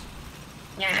Tuesdays.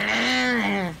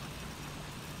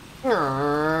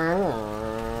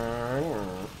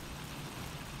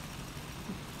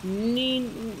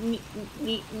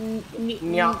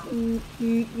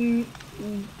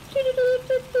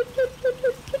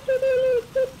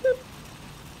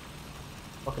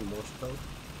 Fucking Morse code.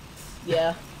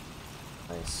 Yeah.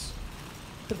 Nice.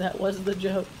 That was the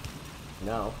joke.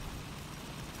 No.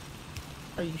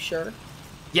 Are you sure?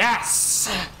 Yes!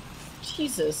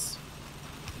 Jesus.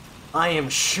 I am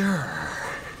sure.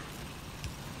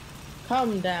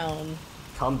 Come down.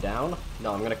 Come down?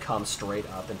 No, I'm gonna come straight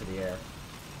up into the air.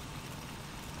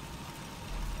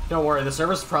 Don't worry, the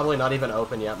server's probably not even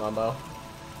open yet, Mumbo.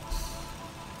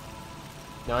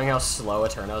 Knowing how slow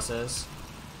Eternos is.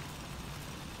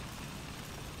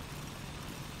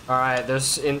 Alright,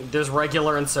 there's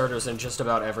regular inserters in just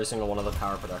about every single one of the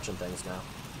power production things now.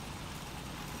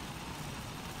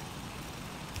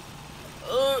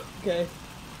 Okay.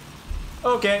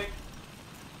 Okay.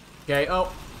 Gay,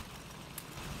 oh.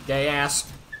 Gay ass.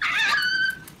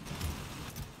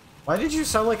 Why did you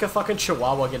sound like a fucking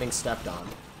chihuahua getting stepped on?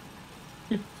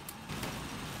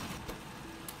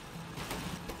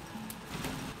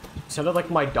 Sounded like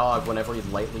my dog whenever he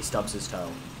lightly stubs his toe.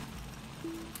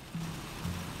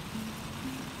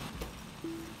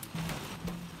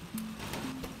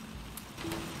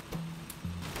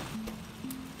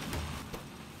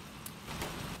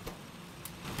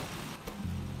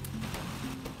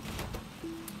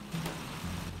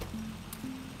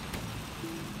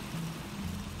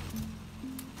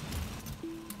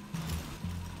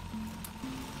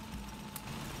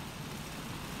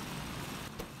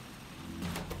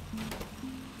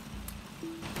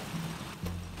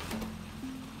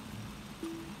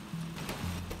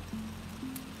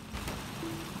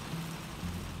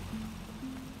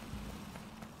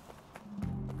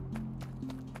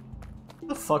 Why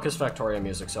the fuck is Factoria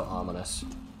music so ominous?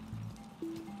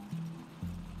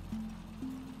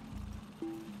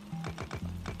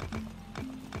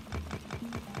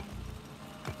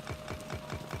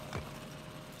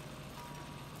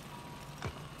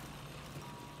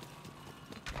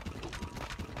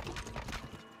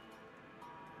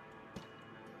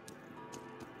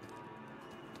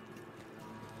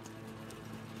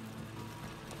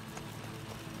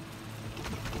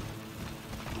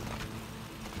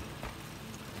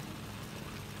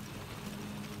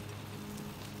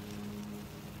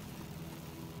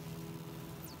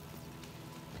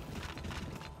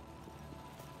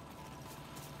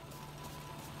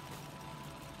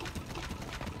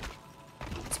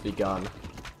 begun.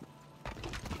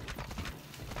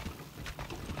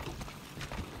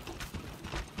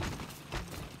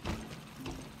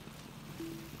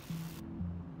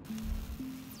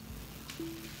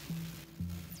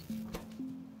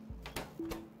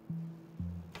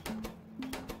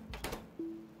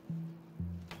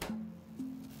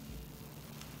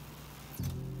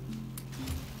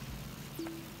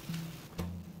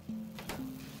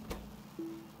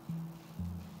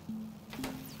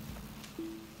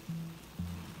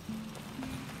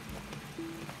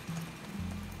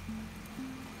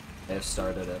 I've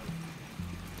started it.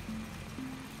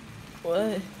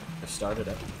 What? I've started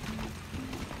it.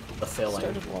 The filling.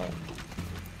 Started what?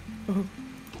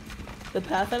 The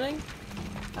pathoning?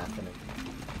 Happening.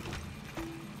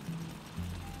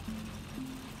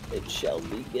 It shall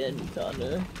begin,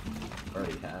 Connor.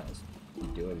 Already has.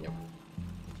 I'm doing it.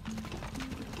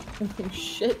 Oh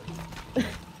shit.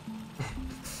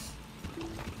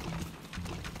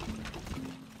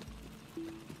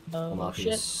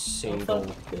 Unlucky single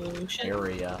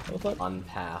area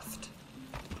unpathed.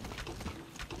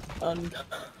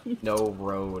 No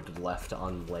road left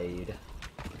unlaid.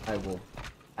 I will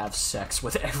have sex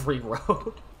with every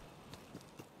road.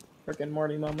 Rick and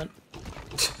Morty moment.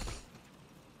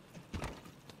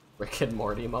 Rick and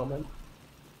Morty moment?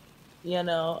 Yeah,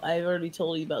 no, I've already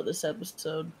told you about this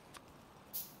episode.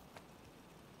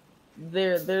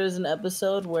 There's an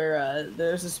episode where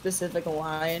there's a specific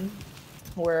line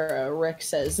where Rick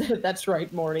says, "That's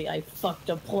right, Morty, I fucked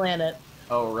a planet."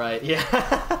 Oh, right,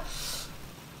 yeah.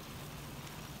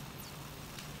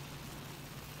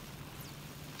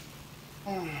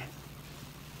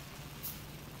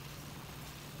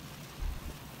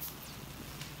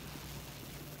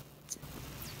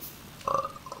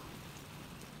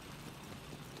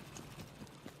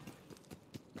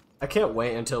 I can't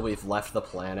wait until we've left the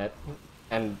planet,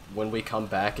 and when we come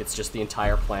back, it's just the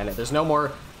entire planet. There's no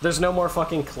more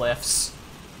fucking cliffs.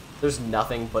 There's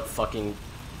nothing but fucking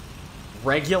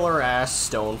regular-ass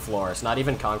stone floors, not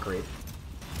even concrete.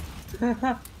 Do you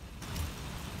have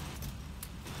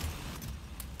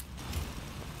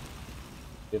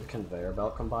a conveyor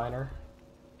belt combiner?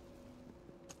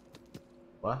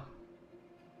 What?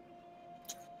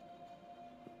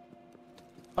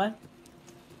 What?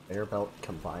 Conveyor belt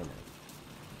combiner.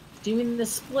 Do you mean the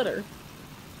splitter?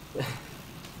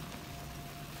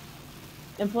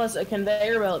 And plus, a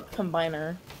conveyor belt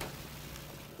combiner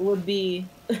would be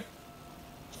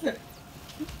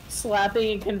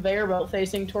slapping a conveyor belt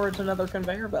facing towards another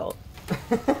conveyor belt.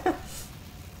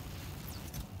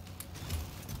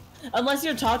 Unless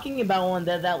you're talking about one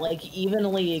that like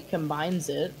evenly combines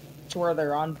it to where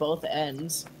they're on both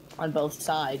ends, on both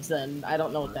sides, then I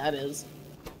don't know what that is.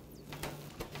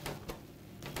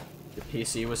 Your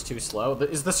PC was too slow.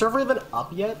 Is the server even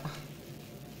up yet?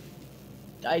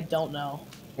 I don't know.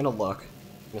 I'm gonna look.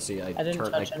 I'm gonna see. I didn't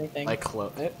touch anything. I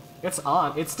close it. It's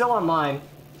on. It's still on mine.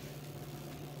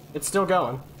 It's still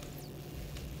going.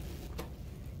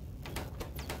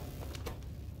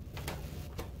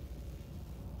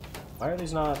 Why are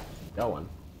these not going?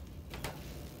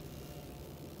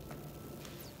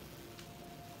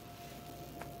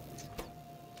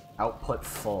 Output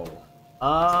full.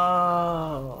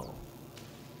 Oh.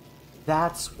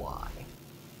 That's why.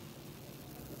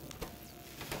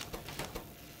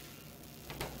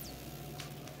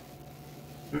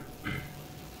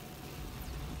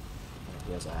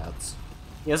 He has ads.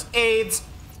 He has AIDS!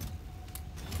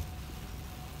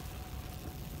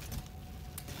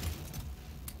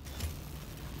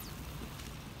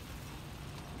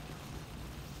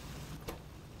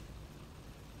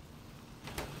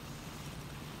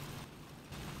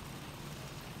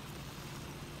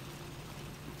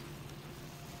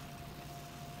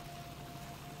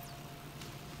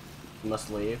 You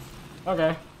must leave.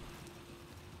 Okay.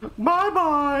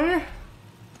 Bye-bye!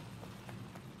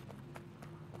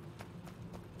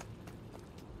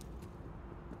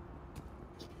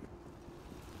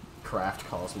 Craft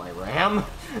calls my RAM.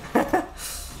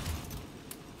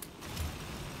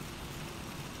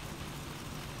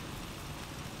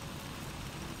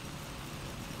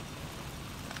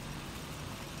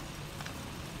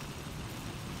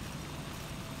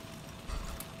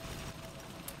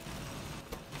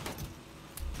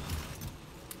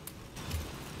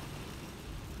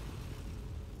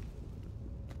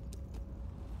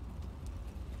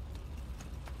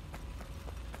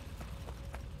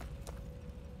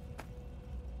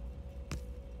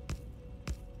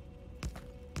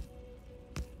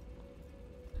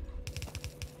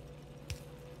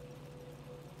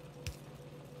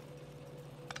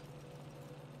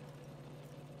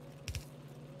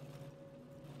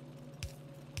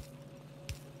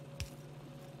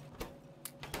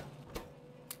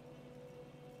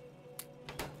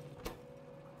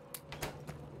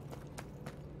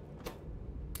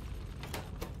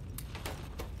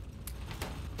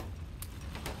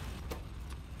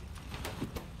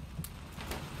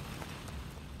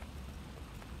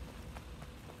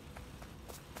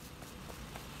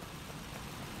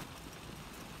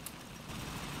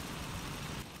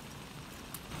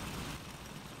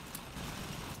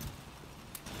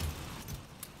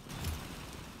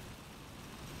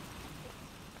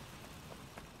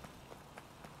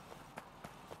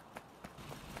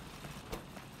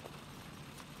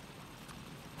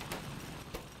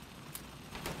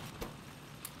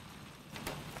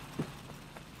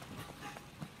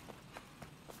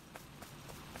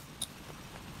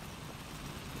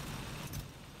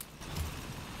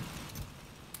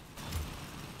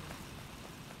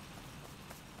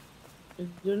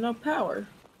 There's no power.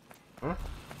 Hmm?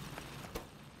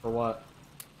 For what?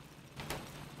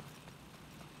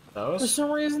 For Those?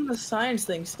 some reason, the science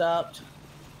thing stopped.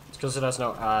 It's because it has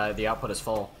no, the output is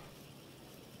full.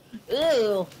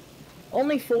 Ew.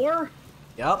 Only 4?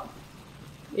 Yep.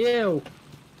 Ew.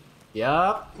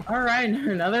 Yep. Alright,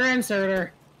 another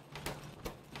inserter.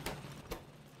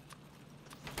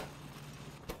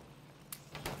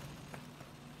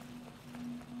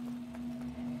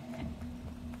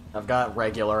 I've got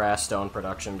regular ass stone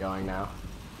production going now.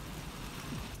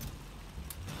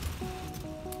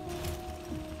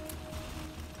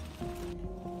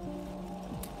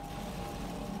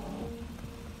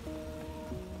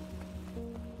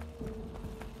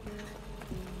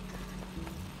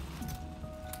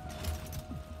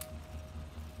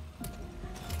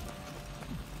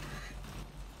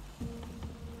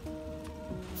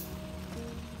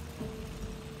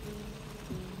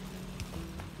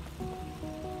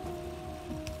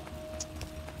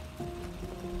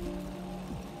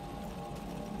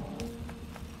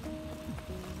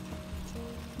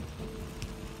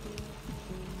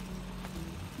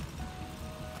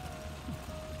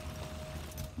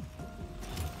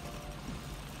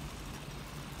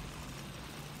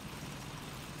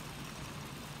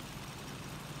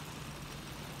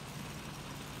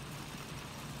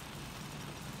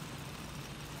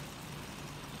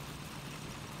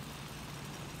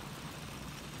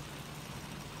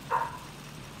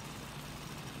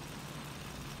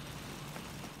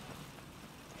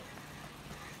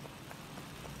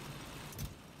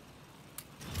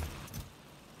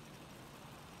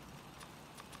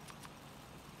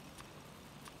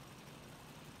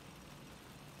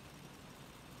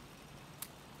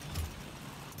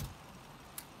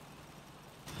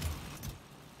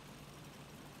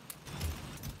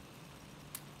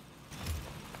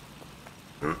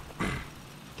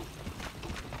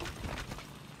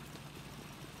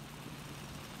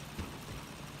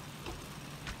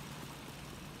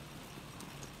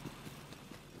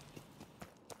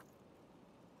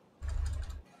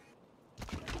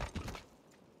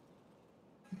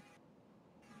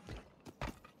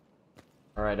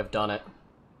 Alright, I've done it.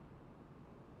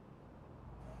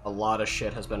 A lot of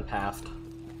shit has been pathed.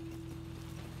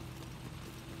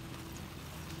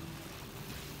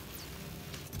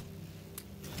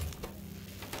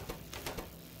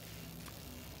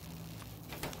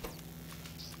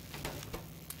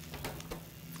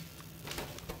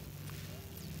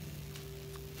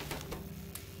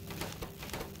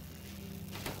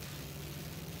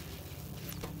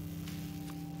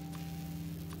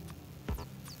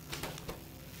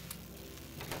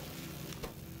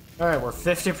 Alright, we're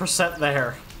 50%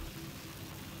 there.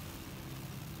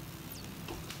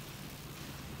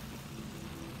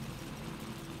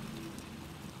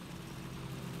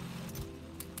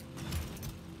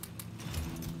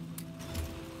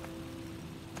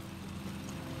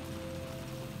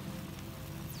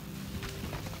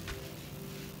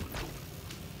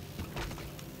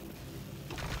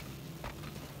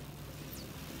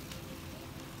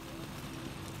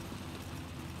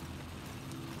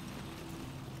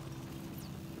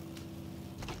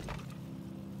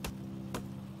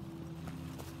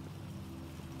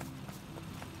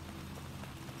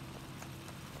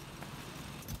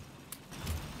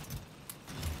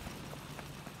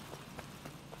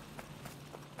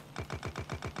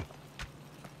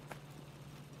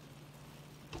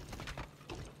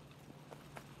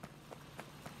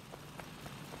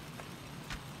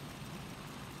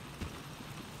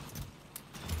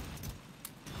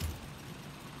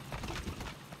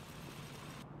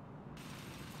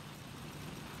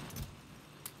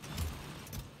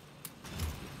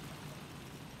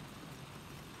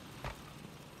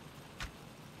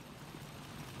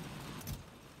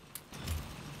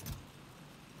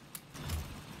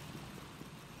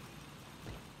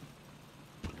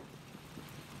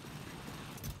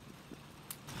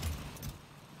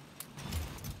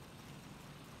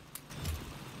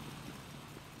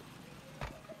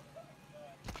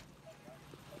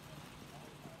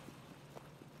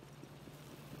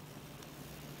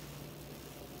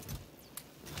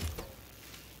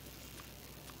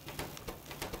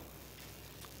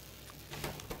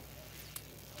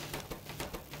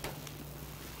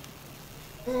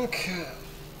 Okay.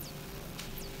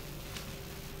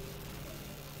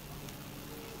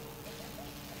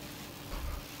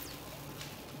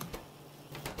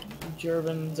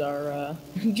 Germans are,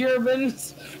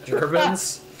 Germans?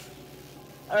 Germans?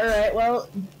 Alright, well,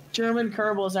 German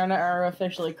Kerbals are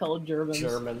officially called Germans.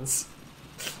 Germans.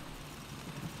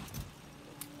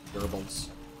 Gerbils.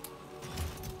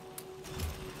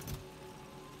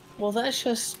 Well, that's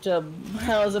just,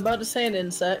 I was about to say an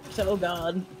insect. Oh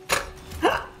god.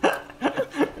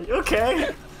 You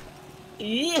okay?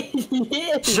 Yeah.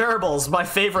 Gerbils, my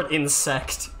favorite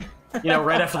insect. You know,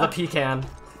 right after the pecan.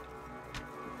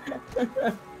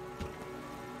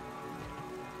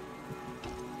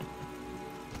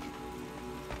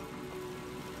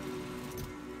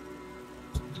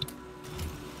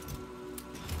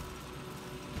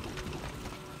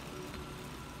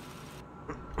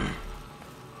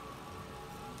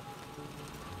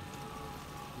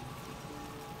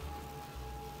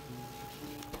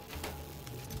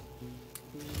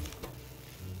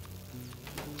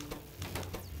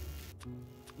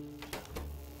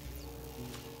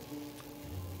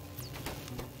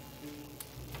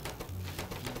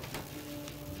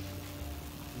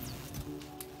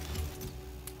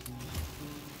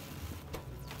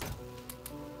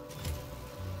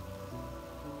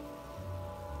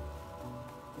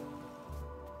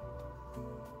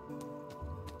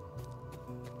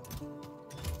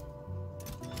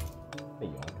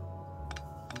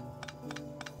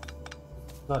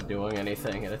 Not doing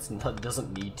anything, and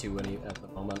doesn't need to any at the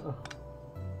moment.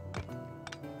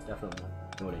 It's definitely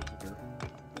not doing it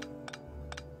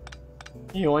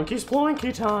here. Yoinky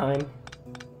sploinky time!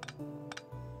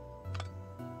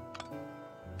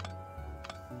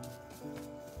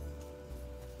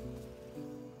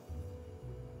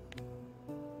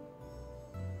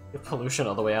 Get pollution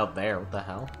all the way out there, what the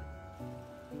hell?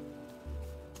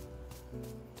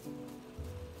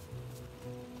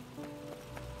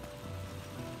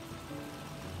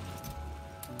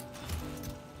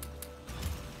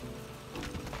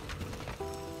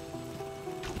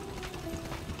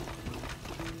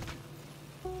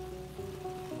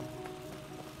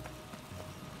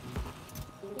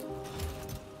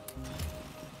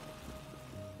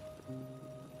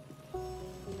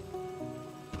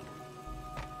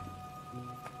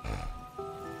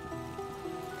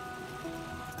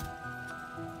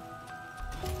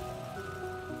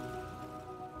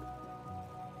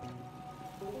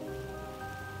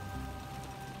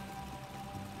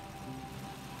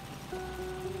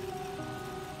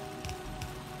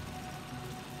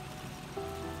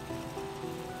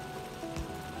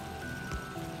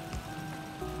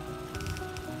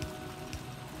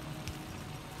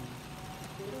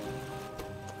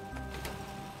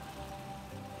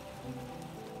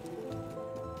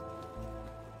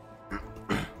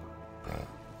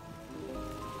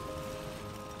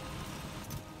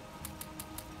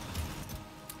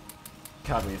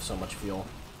 God, we have so much fuel.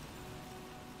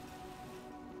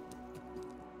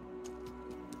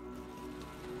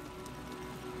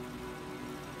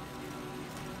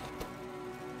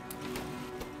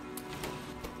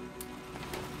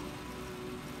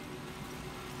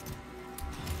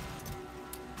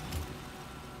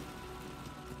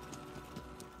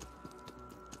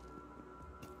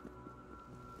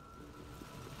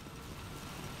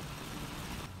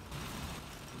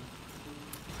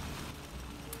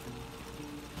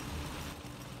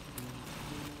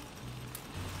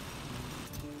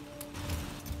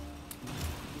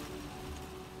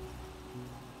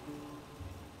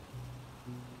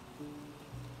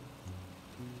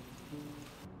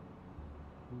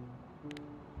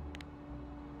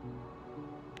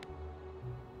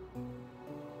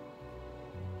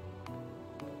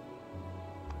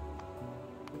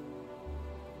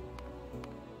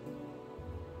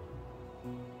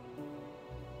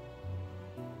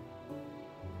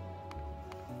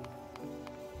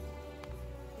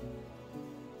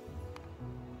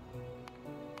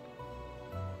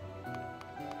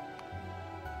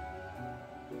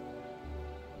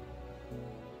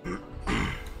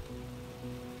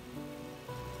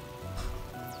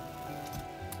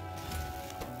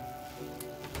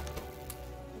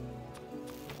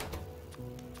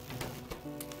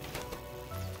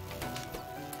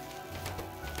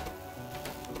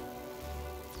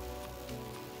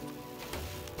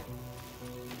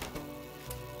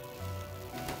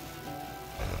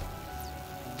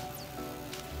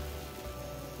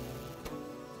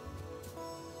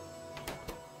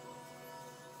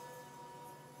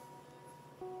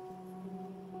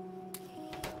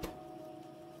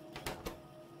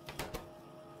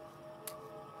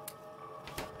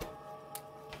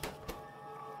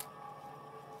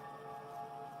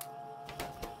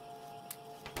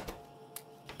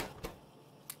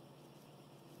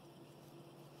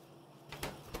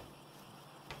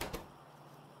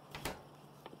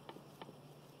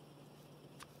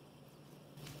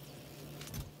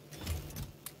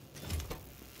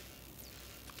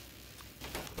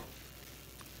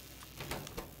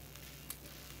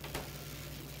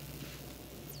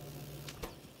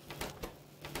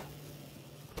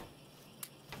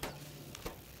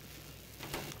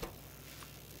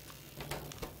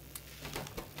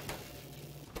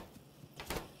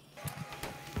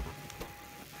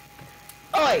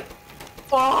 Oi!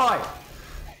 Oi!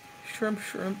 Shrimp,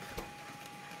 shrimp.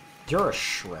 You're a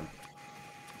shrimp.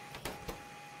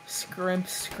 Scrimp,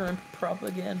 scrimp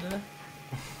propaganda.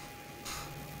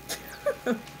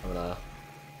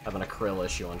 Having a krill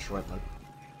issue on Shrimpman.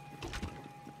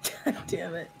 God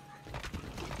damn it.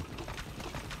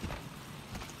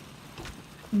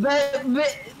 Badger!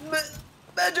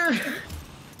 Badger!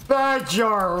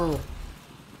 Badger.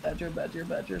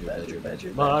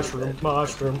 Mushroom,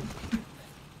 mushroom.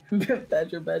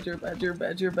 Badger.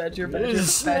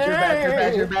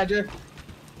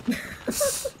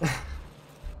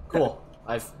 Cool.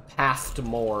 I've pathed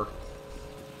more.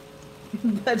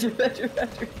 Badger. I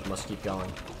must keep going.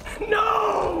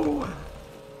 No!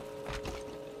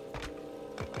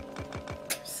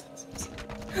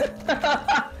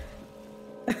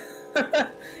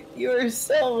 You are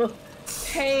so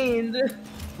pained.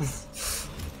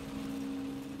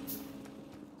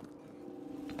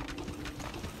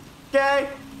 Okay.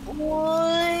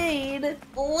 Wade.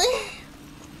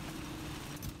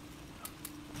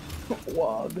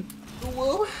 Wog.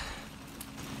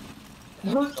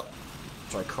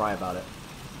 So I cry about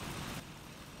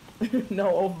it. No,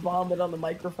 I'll vomit on the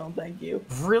microphone, thank you.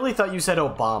 Really thought you said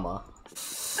Obama.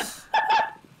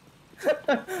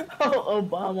 Oh,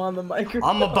 Obama on the microphone.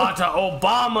 I'm about to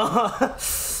Obama!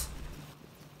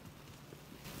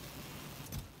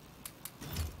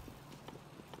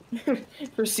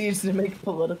 Proceeds to make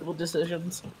political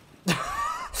decisions.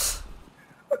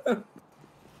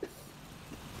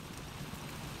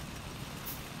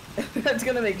 That's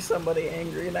gonna make somebody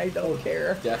angry, and I don't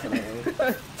care. Definitely.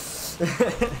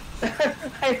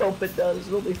 I hope it does.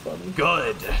 It'll be funny.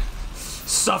 Good.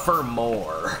 Suffer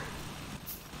more.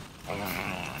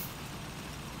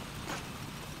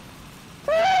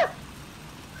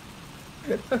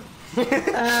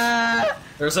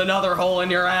 There's another hole in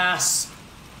your ass.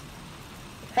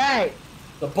 Hey!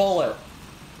 The bullet.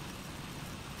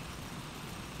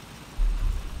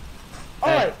 Oi!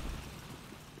 Hey.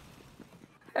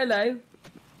 Hello.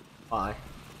 Bye.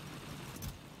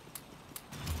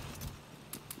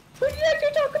 Would you like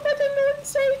to talk about the Lord and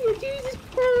Savior, Jesus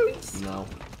Christ? No.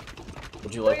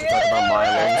 Would you like to talk about my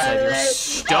Lord and Savior,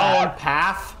 Stone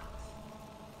Path?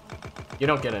 You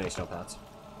don't get any stone paths.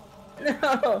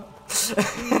 No.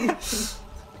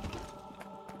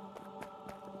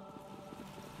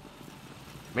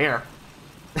 Come here.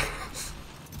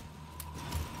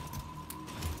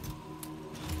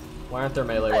 Why aren't there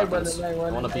melee weapons? I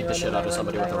want to beat the shit out of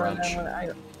somebody with a wrench.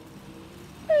 I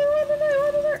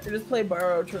just play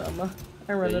borrow trauma.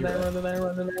 I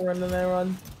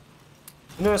run.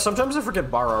 No, sometimes I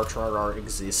forget Bar Archer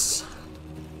exists.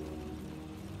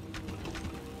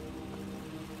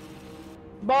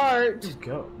 Bart! Let's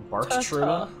go. Bart's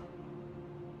Truna?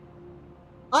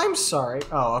 I'm sorry.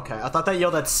 Oh, okay. I thought that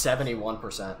yelled at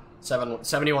 71%.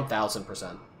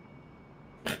 71,000%.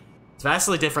 It's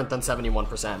vastly different than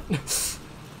 71%.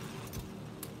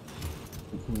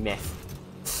 Meth.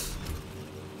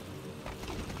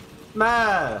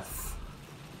 Meth!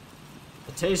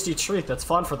 A tasty treat that's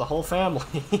fun for the whole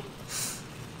family.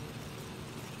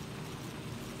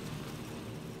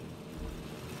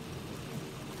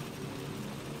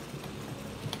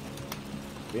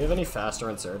 Do we have any faster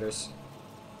inserters?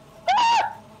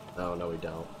 No, we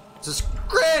don't. This is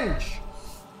cringe!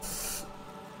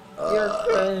 You're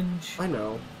cringe. I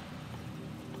know.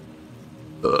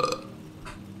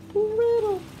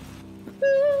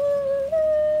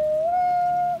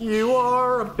 You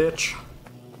are a bitch.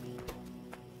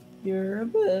 You're a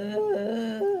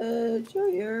bitch. Oh,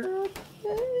 you're a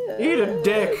bitch. Eat a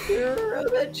dick. You're a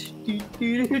bitch.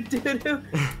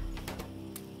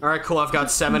 Alright, cool. I've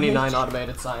got 79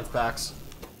 automated science packs.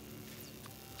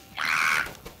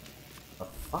 The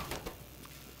fuck?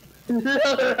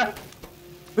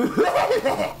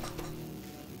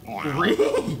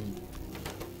 Read.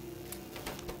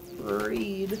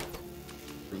 Read.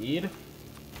 Read? Read.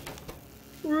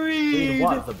 Read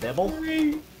what? The Bible?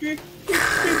 Read.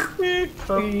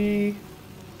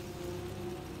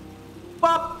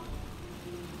 Bop!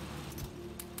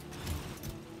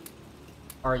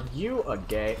 Are you a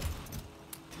gay?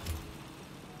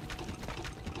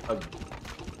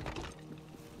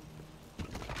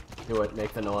 Do it.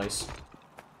 Make the noise.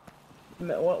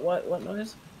 What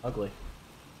noise? Ugly.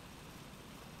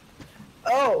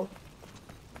 Oh!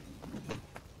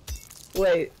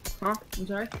 Wait. Huh? I'm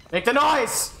sorry? Make the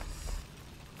noise!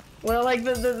 Well, like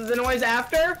the noise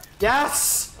after?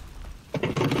 Yes! It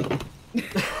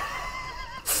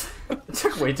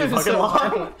took way too fucking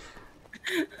long.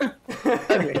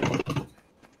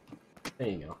 There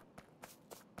you go.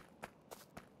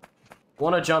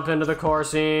 Wanna jump into the core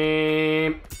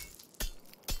seam.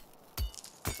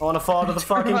 I wanna fall to the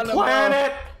fucking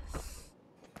planet!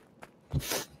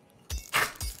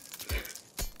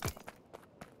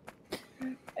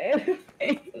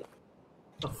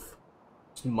 Just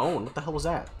moan. What the hell was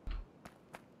that?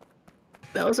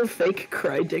 That was a fake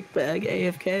cry dick bag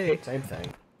AFK. Same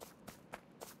thing.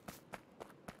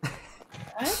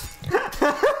 What?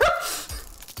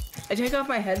 I take off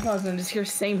my headphones and just hear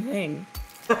same thing.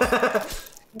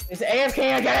 It's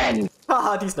AFK again!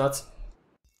 Haha, these nuts.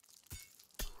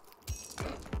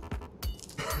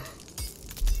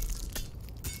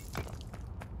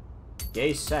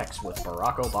 Gay sex with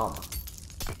Barack Obama.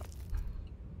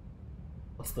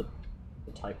 What's the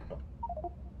type of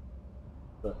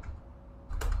the...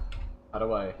 How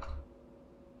do I...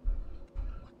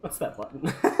 What's that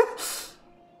button?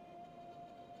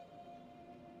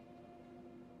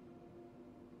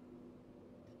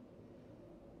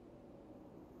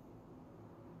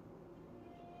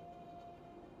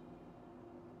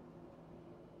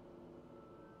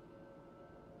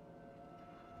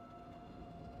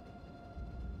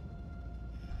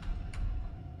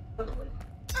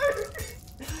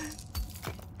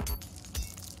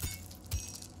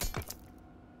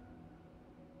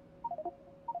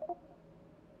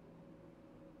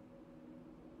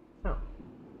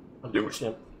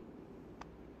 Shit.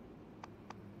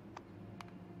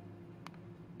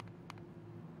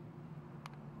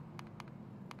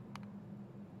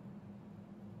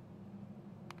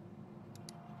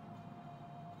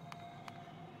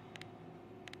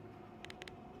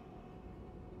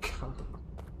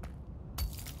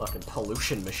 Fucking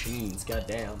pollution machines,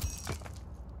 goddamn.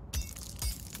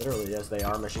 Literally, as they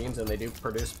are machines and they do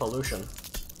produce pollution.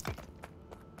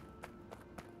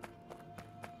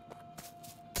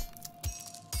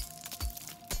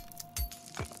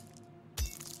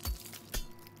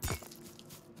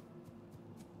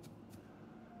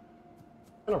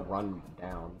 I'm gonna run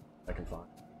down if I can find.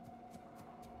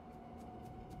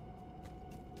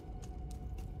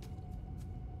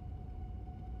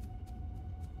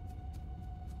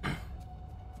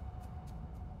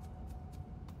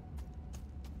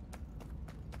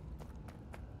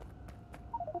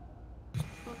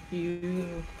 Fuck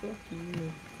you. Fuck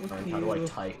you. Fuck Alright, you. how do I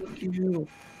type? Fuck you.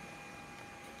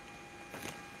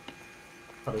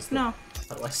 How does the, No.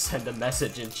 How do I send a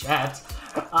message in chat?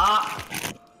 Ah!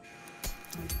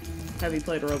 Have you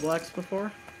played Roblox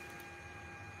before?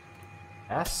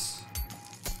 S?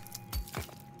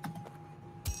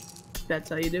 That's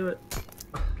how you do it.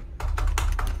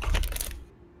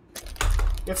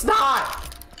 It's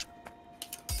not!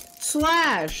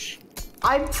 Slash!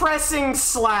 I'm pressing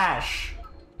slash!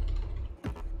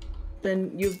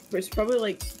 Then it's probably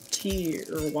like T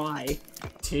or Y.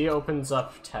 T opens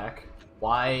up tech.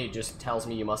 Y just tells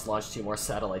me you must launch 2 more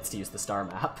satellites to use the star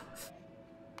map.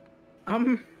 I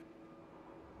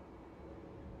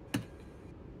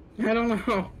don't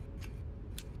know.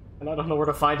 And I don't know where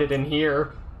to find it in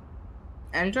here.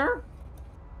 Enter?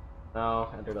 No,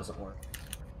 enter doesn't work.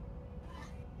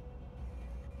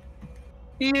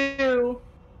 You.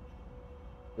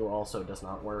 Who also does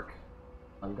not work.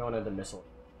 I'm going into missile.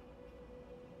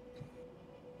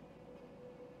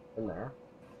 In there.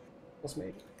 Let's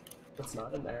make it. It's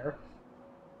not in there.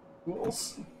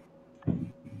 Tools.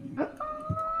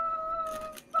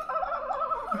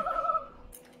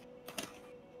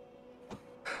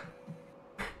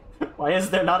 Why is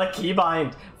there not a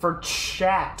keybind for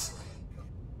chat?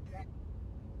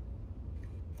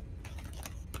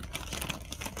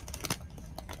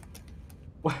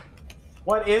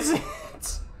 What is it?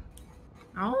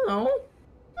 I don't know.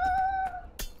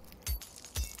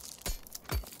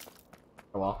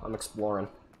 Oh well, I'm exploring.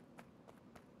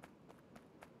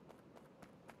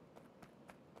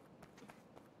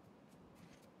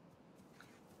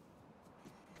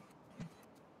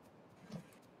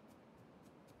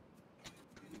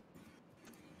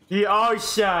 The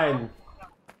ocean!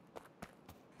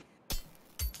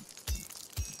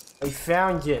 I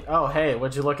found it! Oh hey,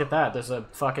 would you look at that? There's a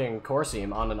fucking core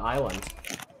seam on an island.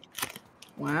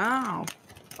 Wow.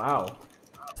 Wow.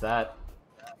 That...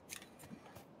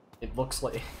 It looks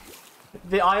like...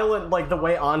 The island, like, the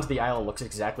way onto the island looks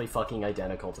exactly fucking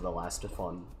identical to the last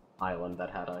fun island that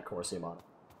had a core seam on it.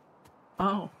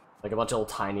 Oh. Like a bunch of little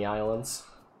tiny islands.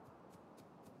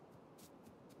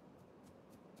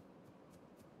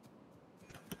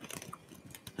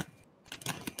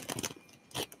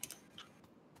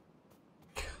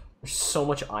 There's so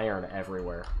much iron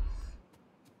everywhere.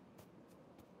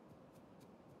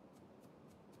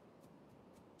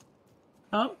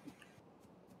 Oh.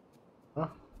 Huh?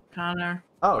 Connor.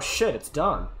 Oh shit, it's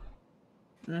done.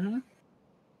 Mm-hmm.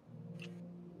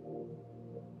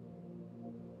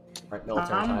 Right,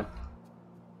 military time.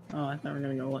 Oh, I thought we were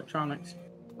gonna go electronics.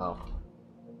 Oh.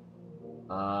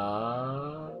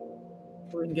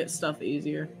 We can get stuff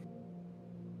easier.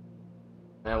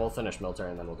 And we'll finish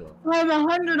military and then we'll do it. I have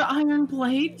 100 iron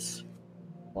plates.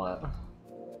 What?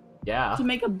 Yeah. To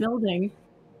make a building.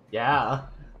 Yeah.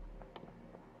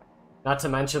 Not to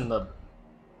mention the...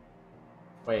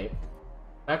 Wait.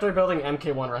 Factory building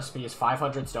MK1 recipe is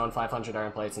 500 stone, 500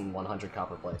 iron plates, and 100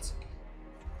 copper plates.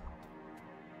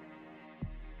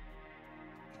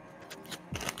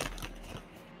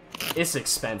 It's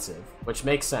expensive, which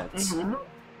makes sense. Mm-hmm.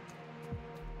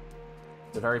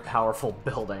 It's a very powerful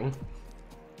building.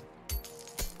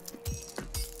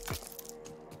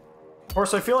 Of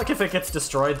course, I feel like if it gets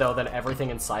destroyed, though, then everything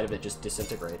inside of it just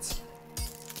disintegrates.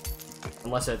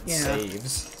 Unless it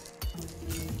saves.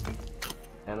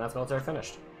 And that's military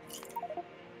finished.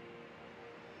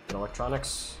 And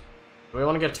electronics. Do we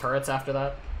want to get turrets after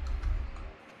that?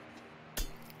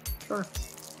 Sure.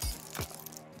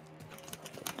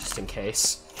 Just in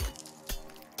case.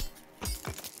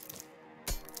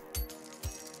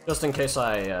 Just in case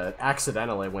I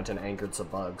accidentally went and angered some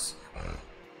bugs.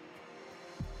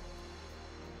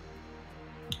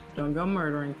 Don't go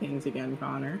murdering things again,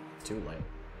 Connor. Too late.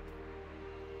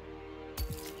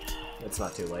 It's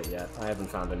not too late yet. I haven't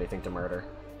found anything to murder.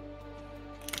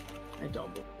 I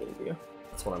don't believe you.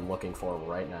 That's what I'm looking for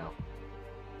right now.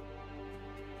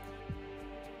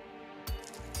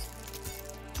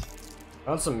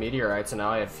 Found some meteorites and now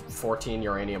I have 14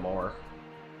 uranium ore.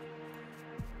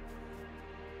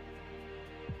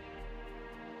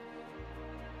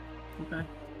 Okay.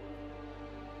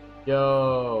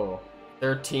 Yo!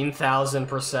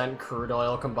 13,000% crude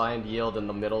oil combined yield in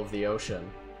the middle of the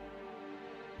ocean.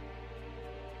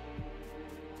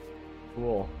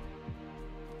 Cool.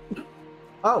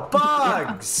 Oh,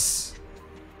 bugs!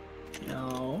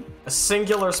 No. A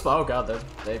singular oh god,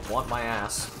 they want my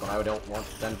ass, but I don't want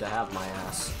them to have my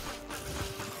ass.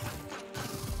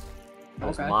 That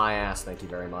was my ass, thank you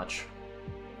very much.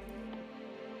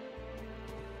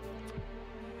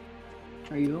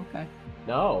 Are you okay?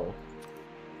 No.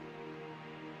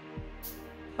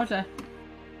 Okay.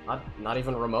 Not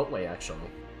even remotely, actually.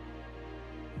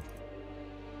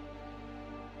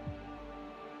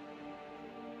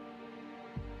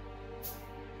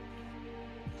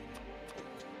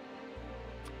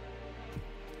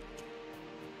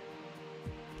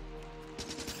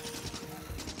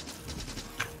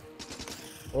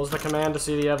 What was the command to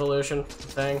see the evolution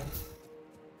thing?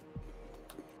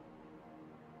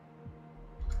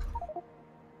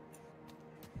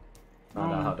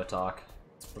 Found out how to talk.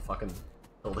 It's the fucking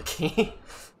tilde key.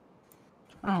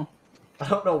 Oh. I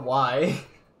don't know why.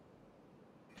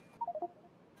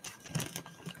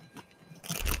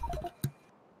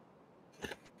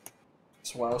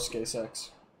 Swowski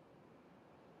sex.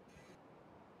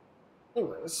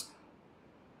 Anyways.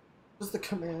 What's the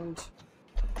command?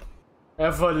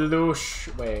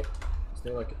 Evolution. Wait. Is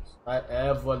there like a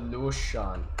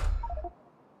evolution?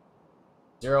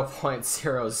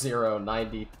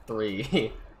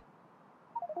 0.0093.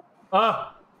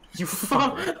 Ah! You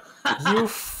fucker. You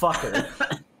fucker.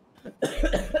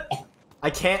 I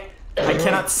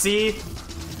cannot see.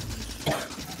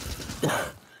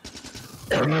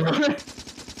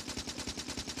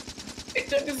 It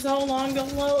took so long to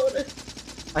load.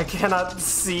 I cannot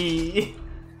see.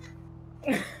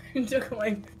 It took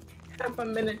like half a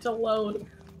minute to load.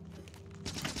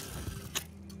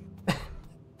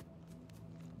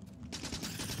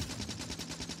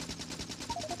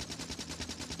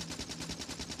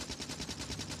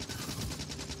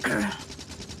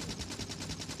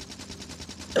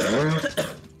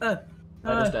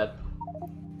 Lighter's dead.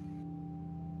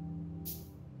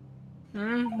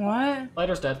 What?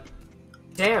 Lighter's dead.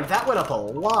 Damn, that went up a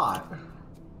lot.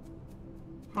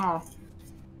 Oh.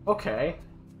 Okay.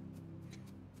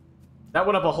 That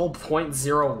went up a whole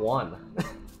 0.01.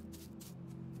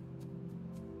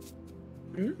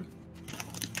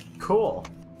 Cool.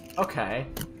 Okay.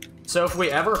 So if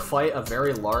we ever fight a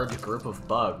very large group of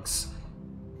bugs,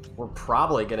 we're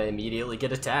probably gonna immediately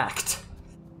get attacked.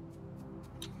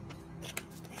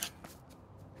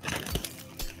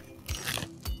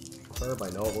 Herb, I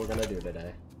know what we're gonna do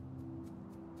today.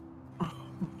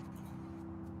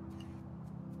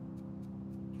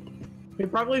 We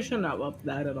probably shouldn't have upped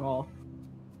that at all.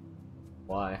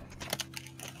 Why?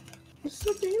 It's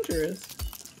so dangerous.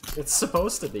 It's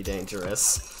supposed to be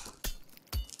dangerous.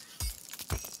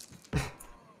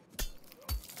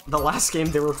 The last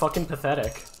game, they were fucking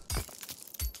pathetic.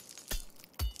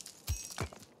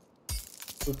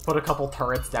 We put a couple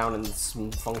turrets down in some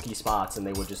funky spots and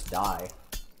they would just die.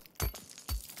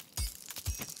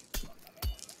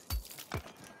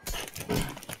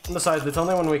 Besides, it's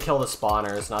only when we kill the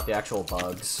spawners, not the actual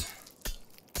bugs.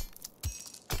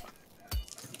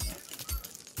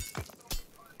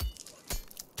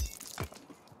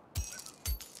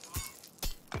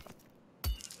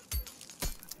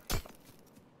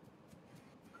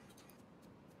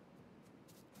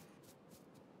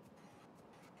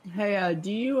 Hey,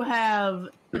 do you have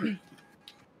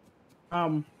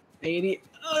 80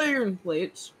 iron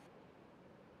plates?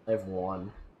 I have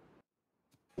one.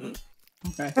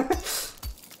 Okay.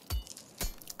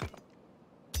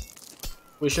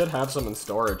 We should have some in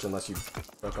storage unless you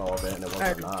took all of it and it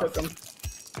wasn't enough. Took them.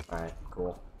 Alright,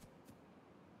 cool.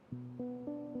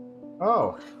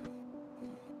 Oh!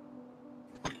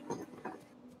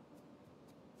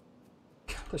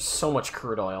 God, there's so much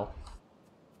crude oil.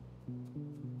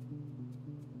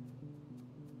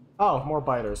 Oh, more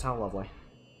biters, how lovely.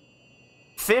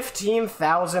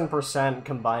 15,000%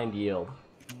 combined yield.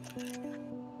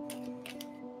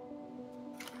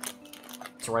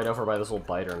 It's right over by this little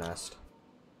biter nest.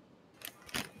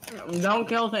 Don't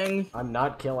kill things. I'm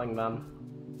not killing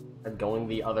them. I'm going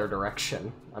the other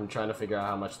direction. I'm trying to figure out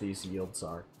how much these yields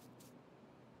are.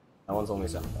 That one's only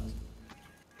 7,000.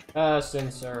 S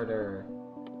inserter.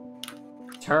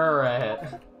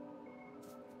 Turret.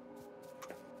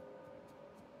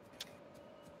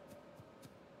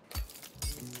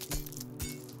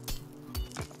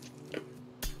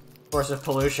 Of course, if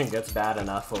pollution gets bad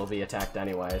enough, we'll be attacked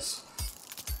anyways.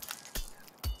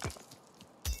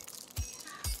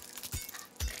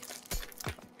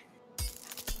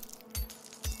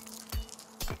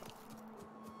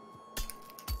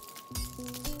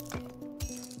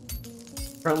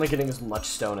 Currently getting as much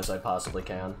stone as I possibly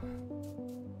can.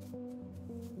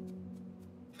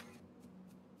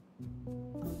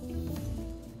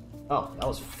 Oh, that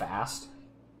was fast.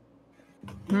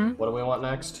 What do we want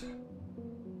next?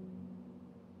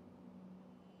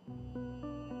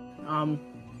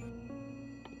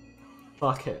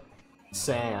 Bucket.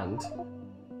 Sand.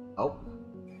 Oh.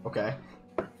 Okay.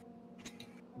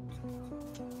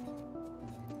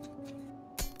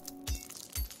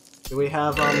 Do we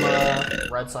have,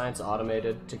 red science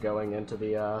automated to going into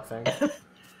the, thing?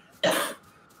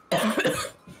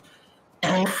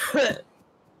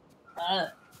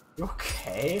 You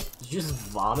okay? Did you just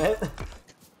vomit?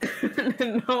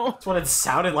 No. That's what it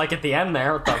sounded like at the end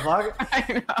there, what the fuck?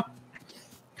 I know.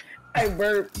 I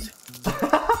burped.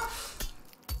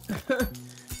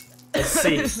 Let's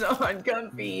see. It's so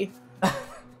uncomfy.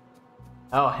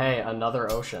 Oh, hey,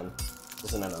 another ocean.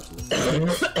 This isn't an ocean.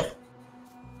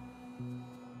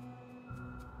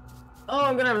 Oh,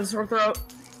 I'm gonna have a sore throat.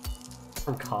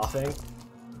 From coughing?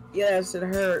 Yes, it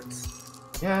hurts.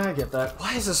 Yeah, I get that.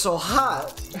 Why is it so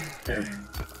hot?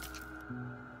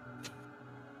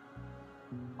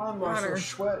 I'm not so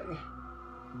sweaty.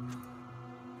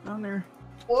 Down there.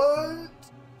 What?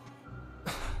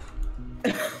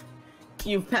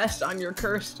 You've passed on your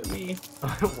curse to me.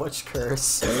 Which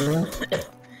curse?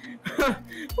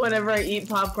 Whenever I eat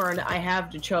popcorn, I have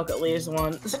to choke at least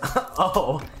once.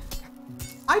 Oh.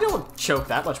 I don't choke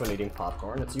that much when eating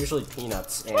popcorn. It's usually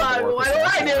peanuts and Why do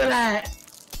I do that?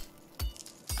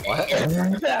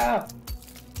 What?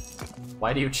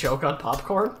 Why do you choke on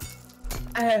popcorn?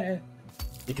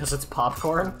 Because it's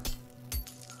popcorn?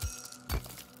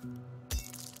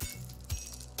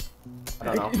 I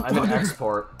don't know. I'm an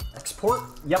export. Export?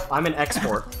 Yep, I'm an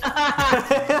export. I've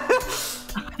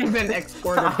been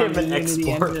exported from the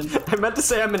Unity engine. I meant to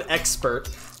say I'm an expert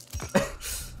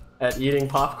at eating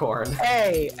popcorn.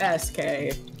 ASK.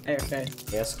 Okay.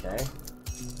 ASK?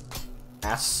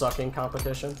 Ass-sucking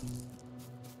competition?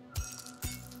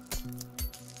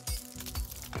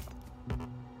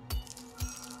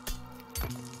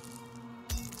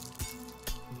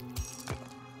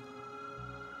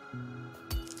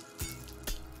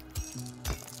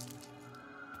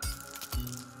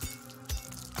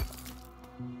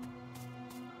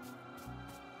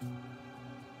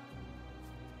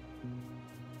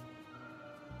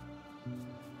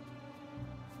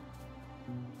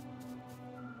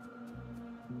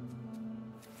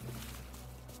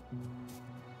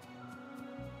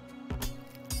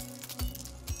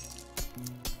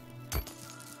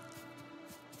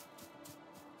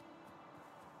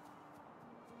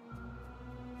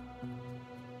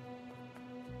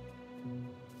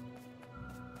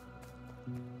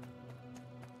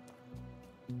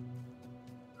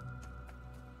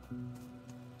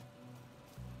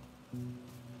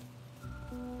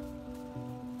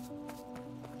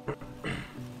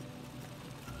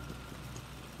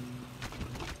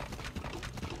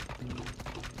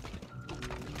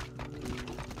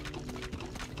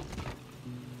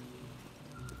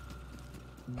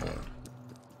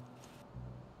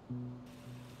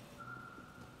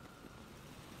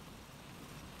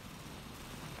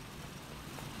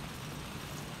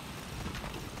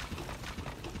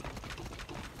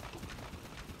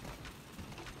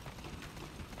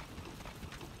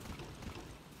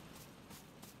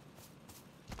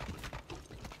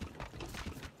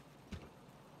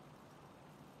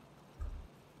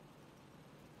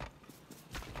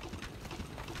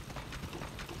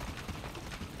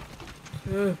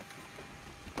 Ugh.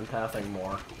 I'm pathing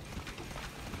more.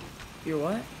 You're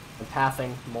what? I'm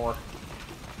pathing more.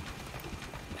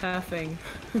 Pathing.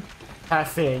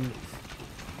 Pathing.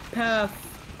 Path.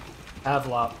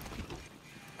 Pavlov.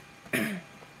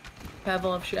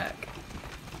 Pavlov Shack.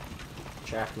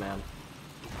 Shack man.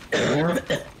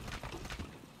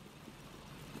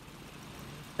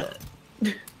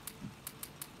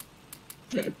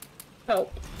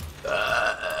 Help.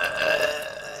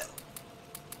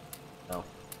 No.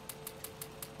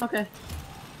 Okay.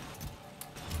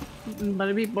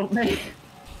 Bada beep boop me.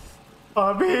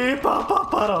 Beep bop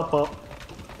bop bop bop.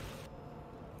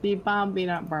 Beep bop beep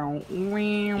up bro.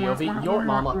 POV, your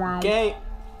mama gay.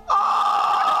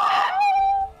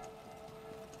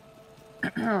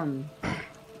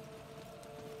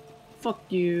 Fuck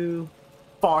you.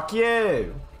 Fuck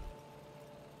you.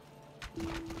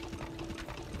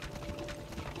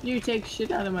 You take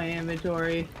shit out of my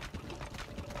inventory.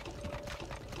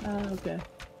 Okay.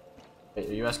 Wait,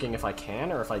 are you asking if I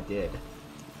can or if I did?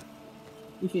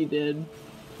 If you did.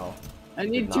 Oh. I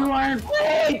need 2 iron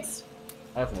plates!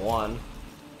 I have 1.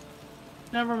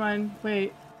 Never mind.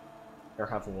 Wait. Or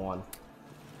have 1.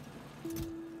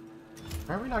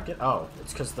 Why are we not getting? Oh,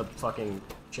 it's because the fucking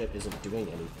ship isn't doing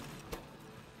anything.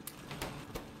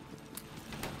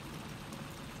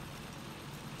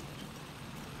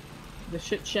 The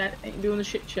shit chat ain't doing the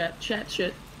shit chat. Chat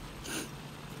shit.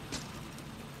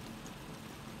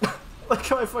 Like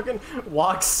how I fucking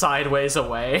walk sideways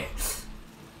away.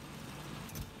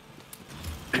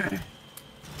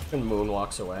 And Moon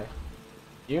walks away.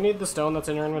 Do you need the stone that's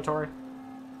in your inventory?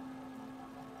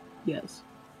 Yes.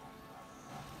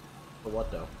 For what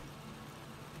though?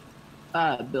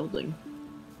 Building.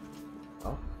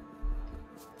 Oh.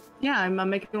 Yeah, I'm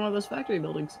making one of those factory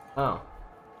buildings. Oh.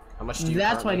 How much do you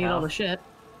That's why I currently need have? all the shit.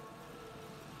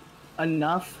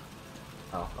 Enough.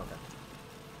 Oh, okay.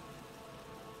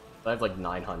 I have like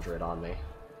 900 on me.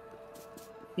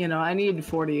 You know, I need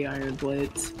 40 iron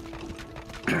plates.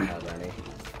 I don't have any.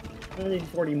 I need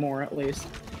 40 more at least.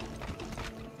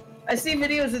 I see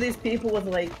videos of these people with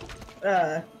like,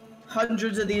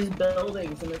 hundreds of these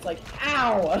buildings, and it's like,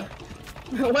 ow!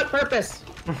 What purpose?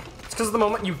 It's because the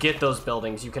moment you get those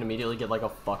buildings, you can immediately get like a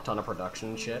fuck ton of production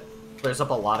and shit. Clears up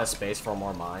a lot of space for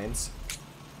more mines.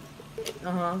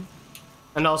 Uh-huh.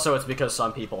 And also it's because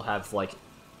some people have like,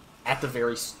 at the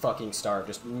very fucking start,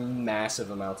 just massive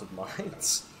amounts of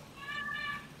mines.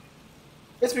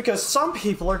 It's because some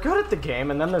people are good at the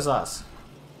game, and then there's us.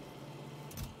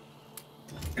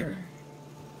 You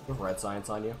have red science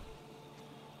on you?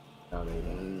 No, no, you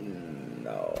don't.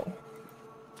 No.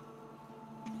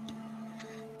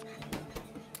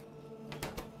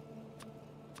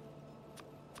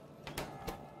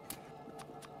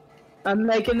 I'm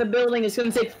making the building. It's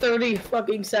gonna take 30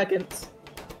 fucking seconds.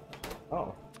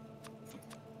 Oh.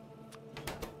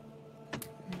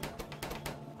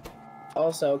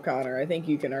 Also, Connor, I think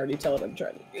you can already tell what I'm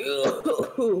trying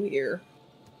to do here.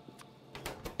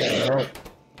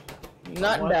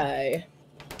 Not What? die.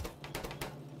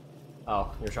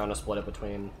 Oh, you're trying to split it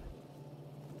between...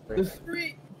 The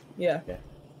 3. Yeah. Okay.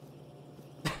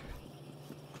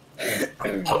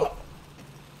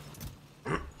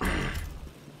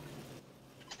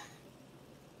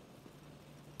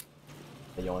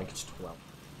 The yoink is 12.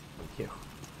 Thank you.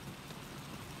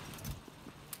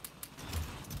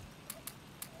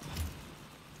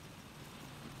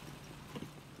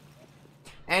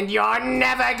 And you're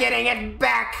never getting it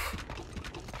back!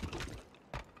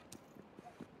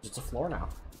 It's a floor now.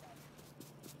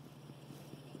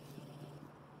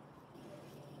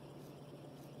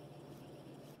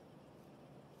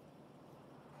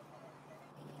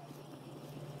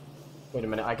 Wait a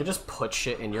minute, I could just put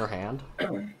shit in your hand?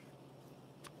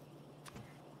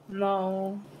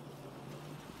 No.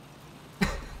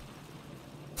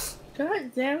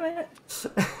 God damn it.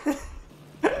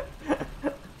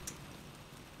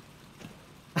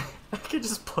 I could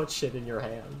just put shit in your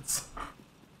hands.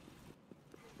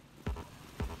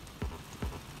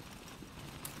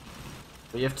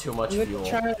 We have too much fuel.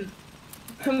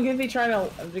 I'm gonna be trying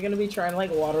to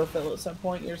like water fill at some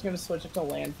point. You're just gonna switch it to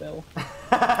landfill.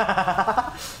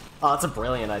 Oh, that's a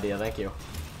brilliant idea, thank you.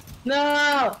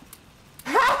 No!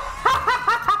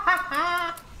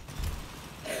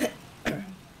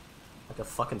 Like a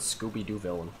fucking Scooby-Doo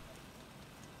villain.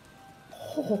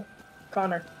 Oh,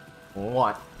 Connor,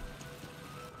 What?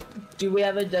 do we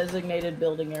have a designated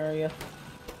building area?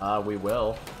 We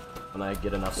will. When I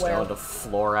get enough Where? stone to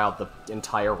floor out the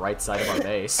entire right side of our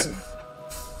base.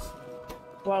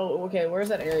 Well, okay, where's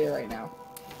that area right now?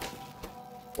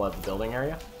 What, the building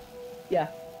area? Yeah.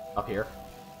 Up here.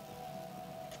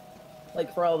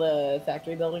 Like for all the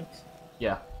factory buildings?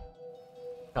 Yeah.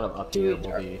 Kind of up here Dude,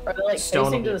 will be... are they like stone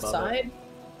facing will be to the above it. side?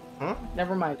 Hmm?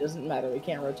 Never mind, doesn't matter. We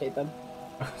can't rotate them.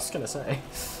 I was gonna say.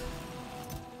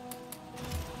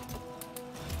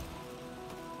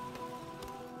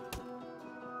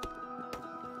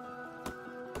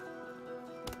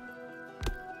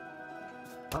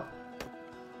 Oh.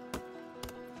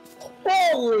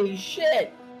 Holy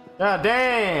shit! God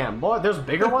damn! Boy, there's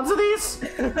bigger ones of these?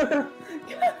 God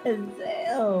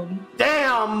damn!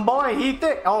 Damn, boy, he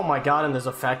thick! Oh my god, and there's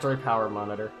a factory power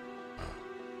monitor.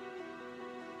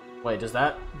 Wait, does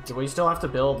that... do we still have to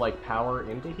build, like, power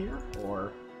into here?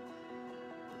 Or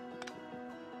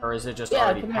is it just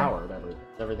already powered?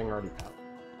 Everything already powered?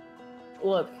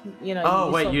 Look, you know...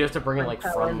 Oh, wait, you have to bring it, like,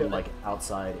 power from, into like, it.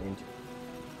 outside into...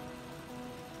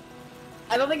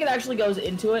 I don't think it actually goes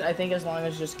into it. I think as long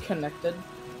as it's just connected.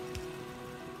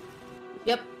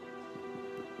 Yep.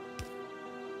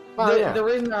 Oh, yeah. The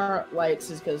reason there aren't lights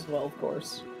is because, well, of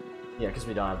course. Yeah, because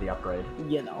we don't have the upgrade.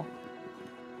 You know.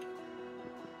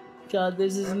 God,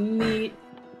 this is neat.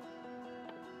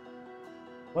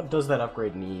 What does that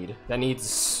upgrade need? That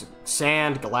needs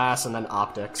sand, glass, and then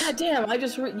optics. God damn, I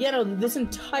just this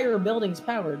entire building's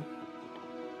powered.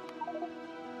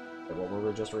 Okay, what were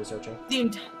we just researching?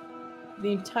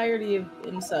 The entirety of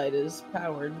inside is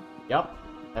powered. Yep.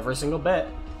 Every single bit.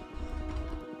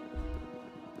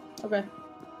 Okay.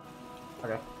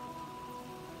 Okay.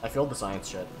 I filled the science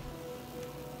shit.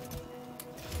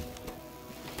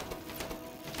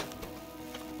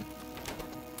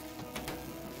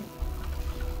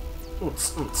 Now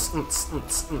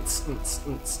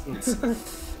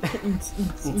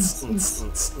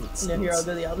here, I'll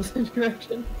go the opposite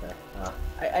direction.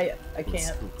 I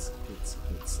can't.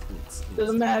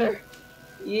 Doesn't matter.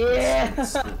 Yeah!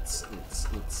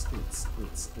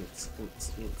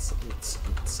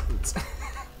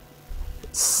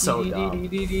 So dumb.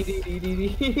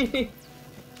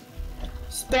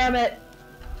 Spam it!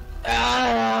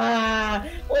 Ah!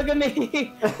 Look at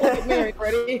me! Look at me, are you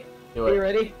ready? Do Are it. you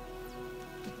ready?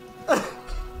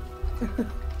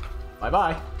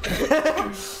 Bye-bye.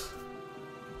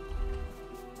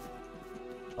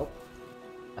 Oh.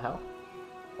 The hell?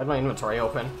 I had my inventory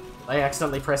open. Did I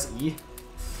accidentally press E?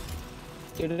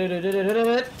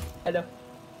 Hello.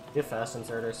 We have fast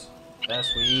inserters.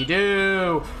 Yes, we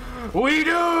do! We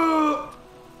do!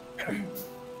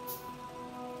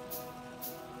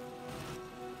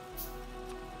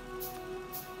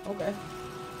 Okay.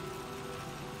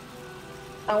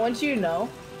 I want you to know,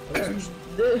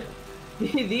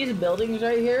 these buildings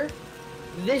right here,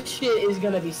 this shit is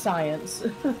gonna be science.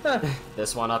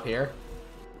 This one up here?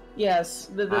 Yes,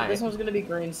 this Alright. one's gonna be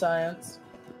green science.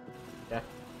 Okay.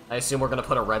 I assume we're gonna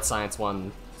put a red science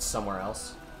one somewhere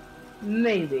else.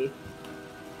 Maybe.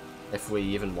 If we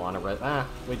even want a red...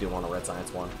 we do want a red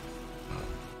science one.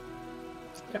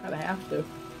 Kinda have to.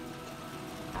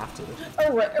 Have to.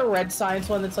 A red science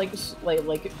one that's like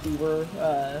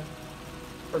Uber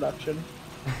production.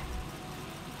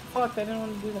 Fuck! I didn't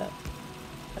want to do that.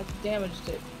 I damaged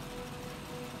it.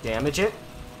 Damage it?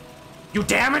 You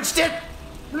damaged it?!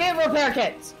 We have repair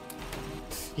kits.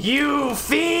 You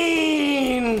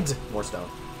fiend! More stone.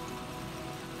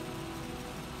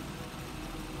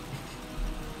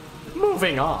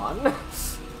 Moving on.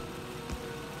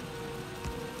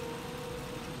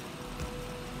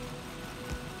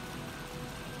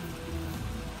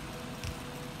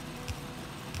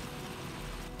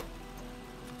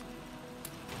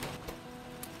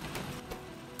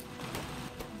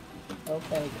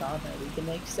 Okay, Connor, we can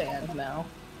make sand now.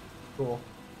 Cool.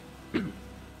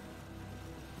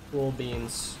 Cool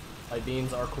beans. My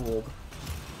beans are cooled.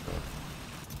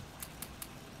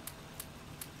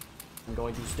 I'm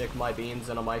going to stick my beans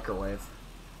in a microwave.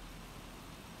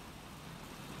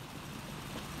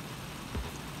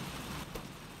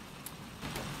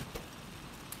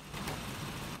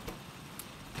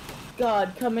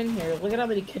 God, come in here. Look at how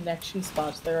many connection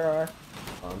spots there are.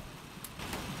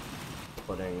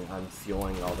 I'm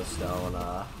fueling all the stone,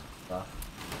 stuff.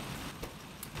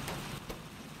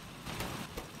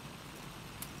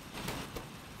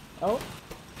 Oh.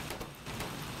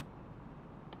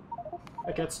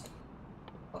 Hi, kids.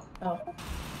 Oh.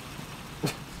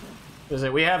 Is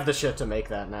it? We have the shit to make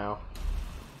that now.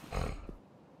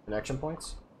 Connection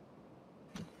points?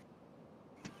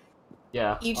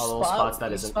 Yeah, Each all those spots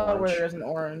that each isn't spot orange. where there's an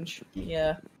orange.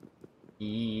 Yeah.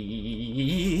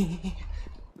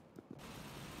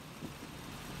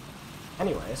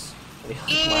 Anyways, let me look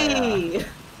at Eee!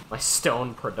 my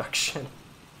stone production.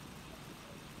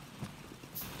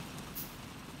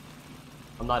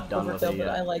 I'm not done with it Overkill, but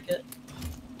I yet. like it.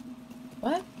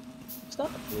 What?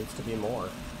 Stop. Needs to be more.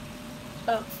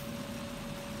 Stop.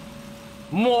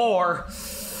 More!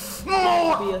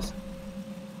 More!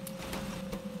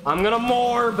 I'm gonna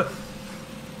morb!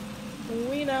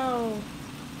 We know.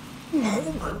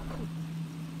 I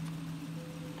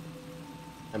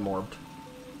morbed.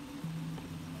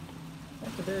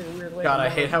 That's a very weird way. God, I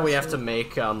hate how we have to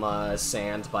make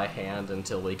sand by hand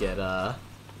until we get the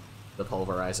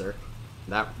pulverizer.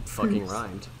 That fucking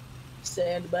rhymed.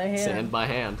 Sand by hand. Sand by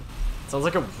hand. Sounds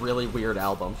like a really weird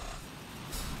album.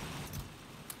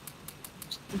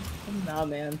 Nah,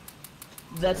 man.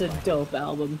 That's a dope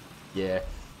album. Yeah.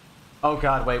 Oh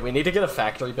god, wait, we need to get a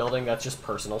factory building that's just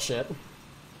personal shit.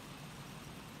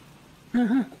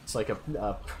 It's like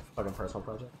a fucking personal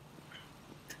project.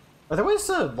 Are there ways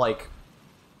to, like...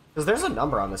 Because there's a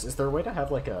number on this. Is there a way to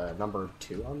have, like, a number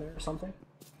 2 on there or something?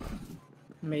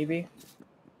 Maybe.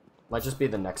 Might just be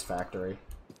the next factory.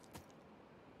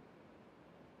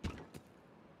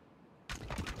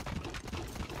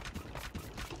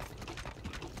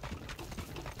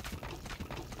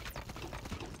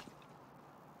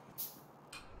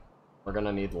 We're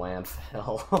gonna need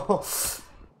landfill.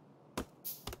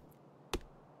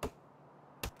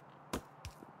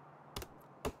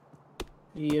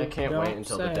 I can't wait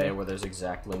until the day where there's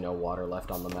exactly no water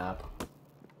left on the map.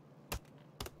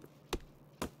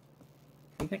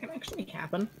 Think that can actually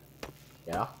happen?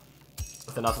 Yeah.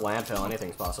 With enough landfill,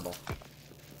 anything's possible.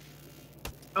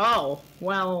 Oh,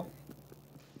 well...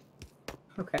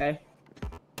 Okay.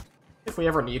 If we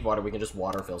ever need water, we can just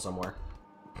water fill somewhere.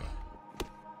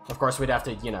 Of course, we'd have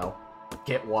to, you know,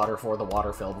 get water for the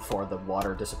water fill before the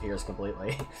water disappears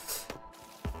completely.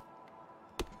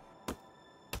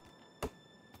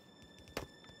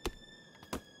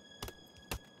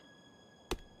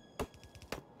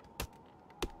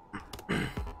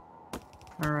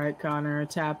 Alright, Connor,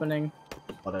 it's happening.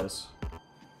 What is?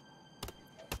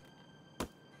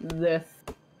 This.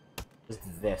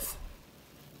 Just this.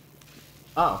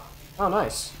 Oh. Oh,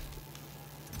 nice.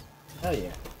 Hell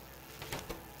yeah.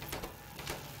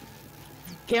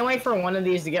 Can't wait for one of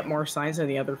these to get more science than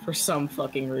the other for some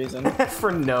fucking reason.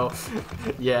 For no...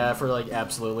 Yeah, for, like,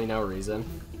 absolutely no reason.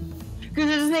 Because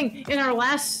there's the thing, in our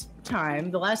last time,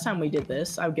 the last time we did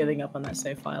this, I'm giving up on that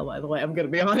save file, by the way, I'm gonna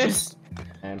be honest.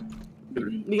 And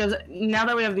Because now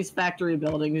that we have these factory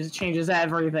buildings, it changes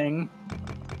everything.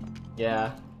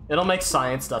 yeah. It'll make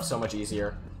science stuff so much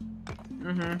easier.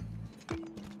 Mm-hmm.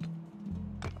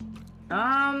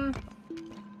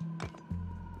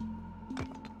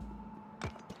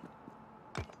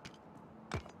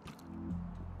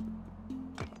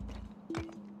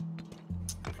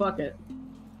 Fuck it.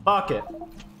 Fuck it.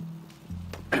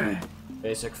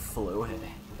 Basic fluid.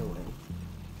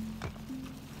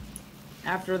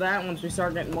 After that, once we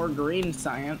start getting more green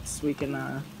science, we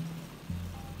can,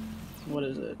 what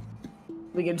is it?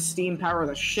 We can steam power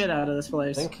the shit out of this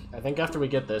place. I think after we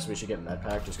get this, we should get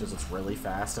medpack just because it's really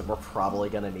fast and we're probably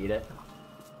gonna need it.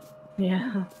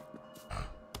 Yeah.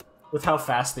 With how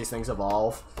fast these things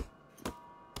evolve.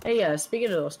 Hey, speaking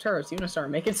of those turrets, you wanna start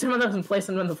making some of those and place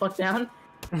them the fuck down?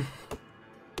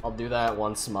 I'll do that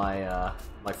once my,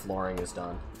 my flooring is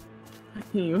done.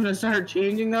 You wanna start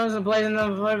changing those and placing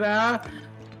them the fuck down?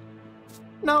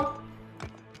 No.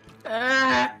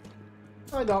 I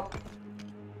don't.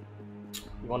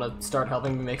 You wanna start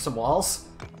helping me make some walls?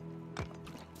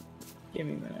 Give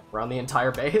me a minute. Around the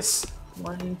entire base?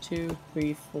 1, 2,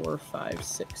 3, 4, 5,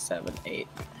 6, 7, 8.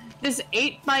 This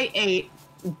 8x8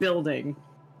 building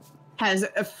has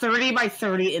a 30 by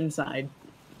 30 inside.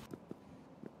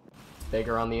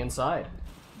 Bigger on the inside.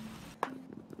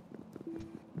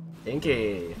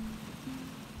 Dinky.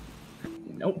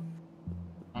 Nope.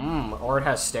 Or it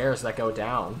has stairs that go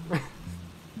down.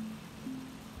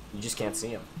 You just can't see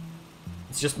them.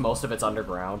 It's just most of it's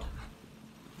underground.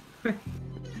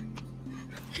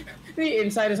 The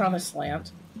inside is on a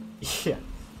slant. Yeah.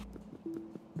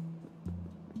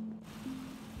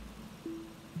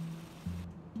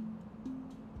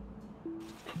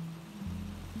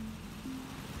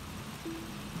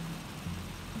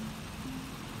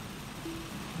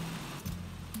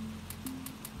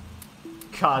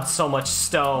 God, so much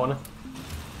stone.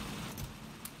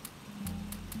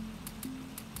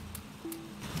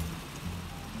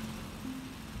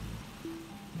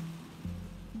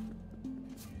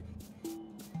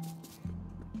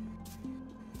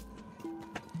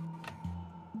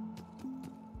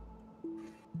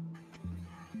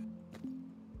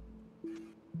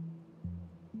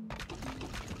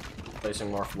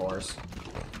 Placing more floors.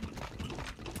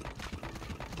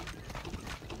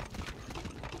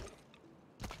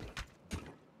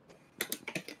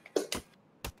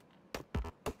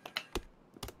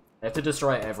 I have to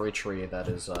destroy every tree that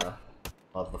is,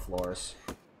 above the floors.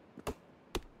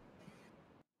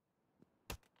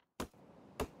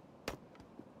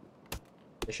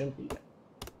 They shouldn't be.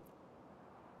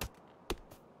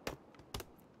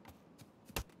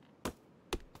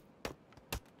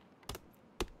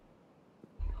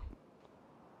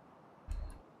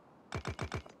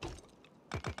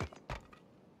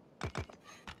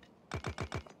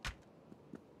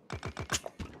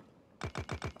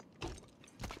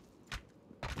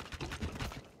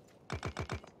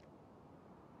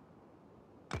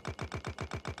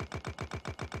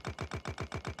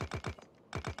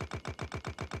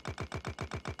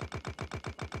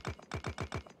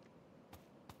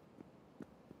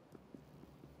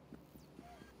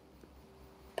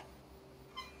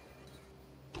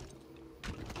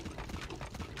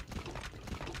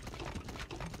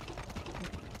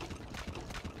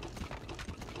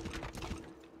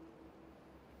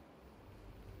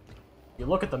 If you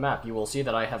look at the map, you will see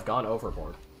that I have gone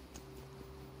overboard.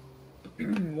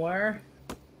 Where?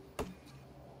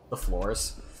 The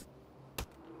floors.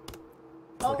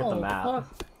 Look at the map.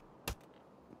 Fuck.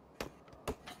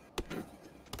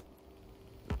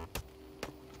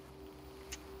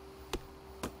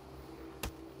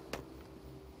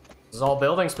 This is all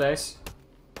building space.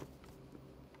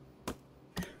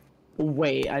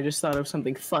 Wait, I just thought of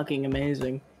something fucking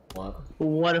amazing. What?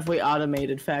 What if we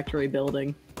automated factory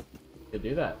building? Could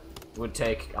do that. It would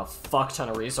take a fuck ton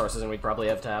of resources, and we'd probably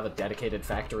have to have a dedicated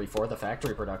factory for the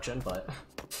factory production, but...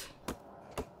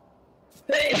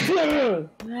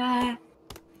 What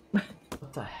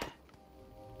the heck?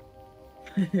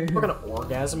 We're gonna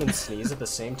orgasm and sneeze at the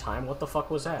same time? What the fuck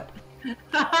was that?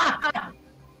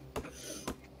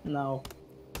 No.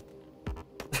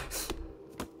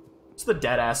 It's the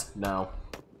dead ass. No.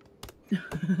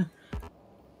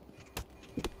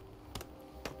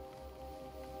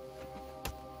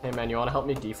 Hey man, you wanna help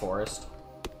me deforest?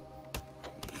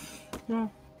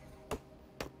 No.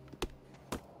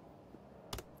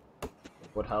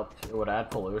 Would help. It would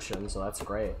add pollution, so that's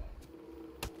great.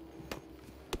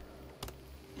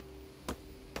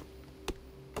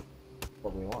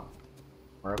 What we want.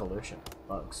 More evolution.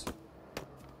 Bugs.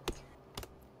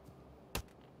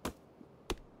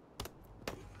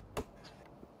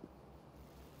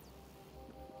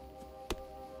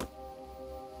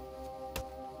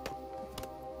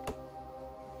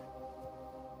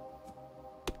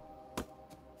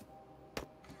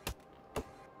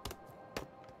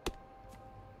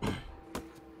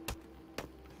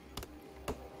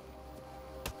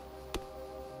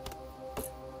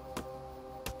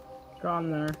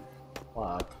 Gone there.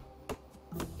 What?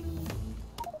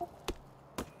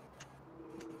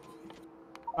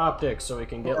 Optics, so we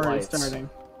can get Already lights. starting.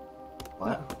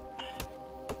 What?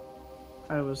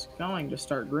 I was going to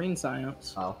start green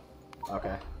science. Oh.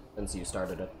 Okay. Since you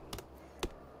started it.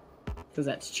 Because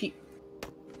that's cheap.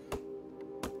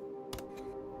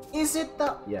 Is it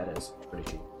though? Yeah, it is.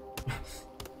 Pretty cheap.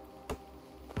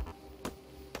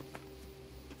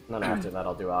 And then after that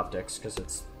I'll do optics, because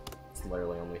it's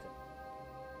literally only...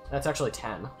 That's actually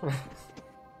 10.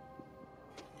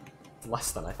 It's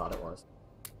less than I thought it was.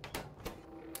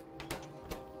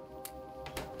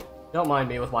 Don't mind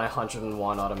me with my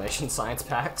 101 automation science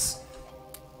packs.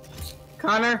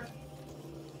 Connor,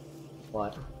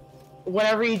 What?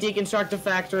 whenever you deconstruct a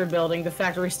factory building, the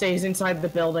factory stays inside the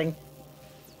building.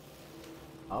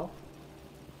 Oh?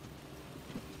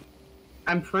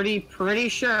 I'm pretty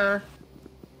sure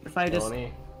if I just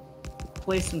Melanie?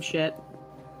 place some shit.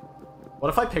 What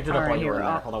if I picked it up Alright, while you were here, in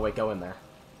there? I'll- Hold on, wait, go in there.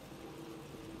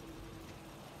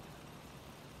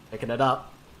 Picking it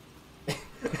up.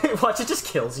 Watch, it just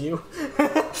kills you.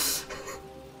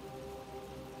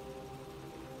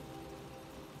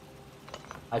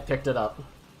 I picked it up.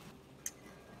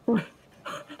 Are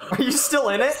you still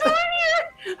in it?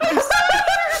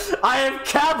 I have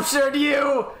captured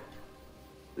you!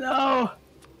 No!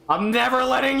 I'm never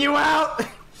letting you out!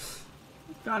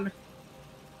 Connor.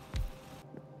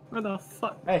 Where the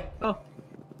fuck? Hey. Oh.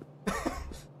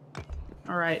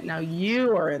 Alright, now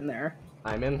you are in there.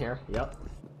 I'm in here, yep.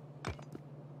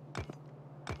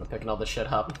 I'm picking all this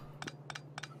shit up.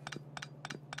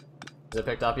 Is it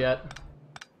picked up yet?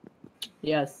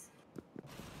 Yes.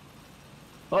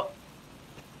 Oh.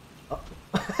 Oh.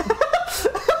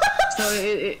 So,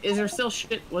 is there still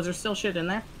shit? Was there still shit in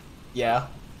there? Yeah.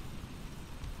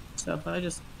 So if I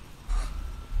just...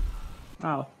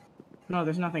 Oh. No,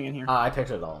 there's nothing in here. I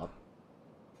picked it all up.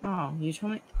 Oh, you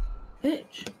told me...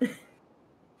 Bitch.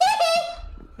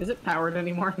 Is it powered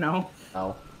anymore? No.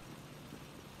 No.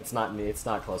 It's not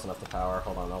close enough to power.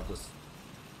 Hold on, I'll just...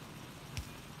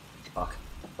 Fuck.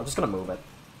 I'm just gonna move it.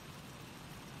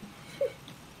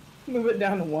 Move it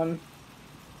down to 1.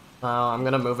 I'm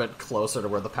gonna move it closer to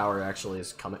where the power actually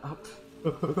is coming up.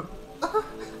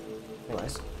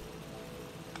 Anyways.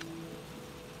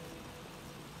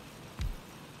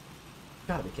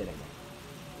 Gotta be kidding me.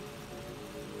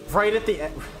 Right at the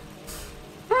end.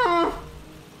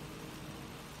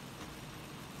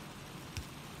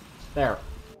 There.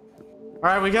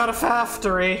 Alright, we got a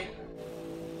factory.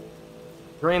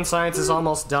 Green science is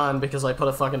almost done because I put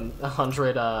a fucking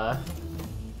 100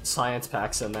 science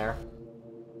packs in there.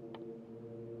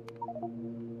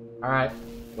 Alright,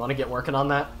 you wanna get working on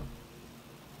that?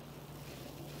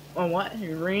 On what?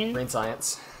 Green? Green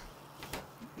science.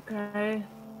 Okay.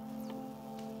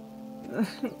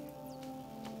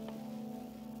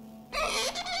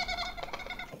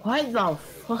 What the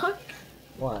fuck?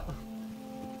 What?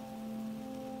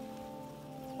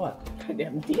 What?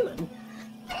 Goddamn demon.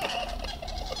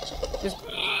 Just.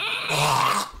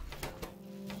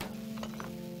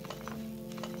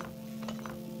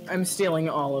 I'm stealing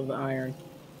all of the iron.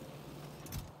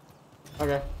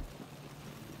 Okay.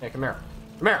 Hey, come here.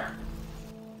 Come here!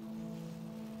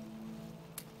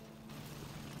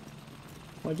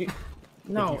 What'd you...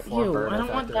 No, pt4 you. burner I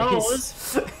don't want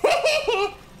factories. those.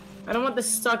 I don't want the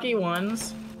sucky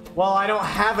ones. Well, I don't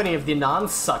have any of the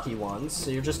non-sucky ones, so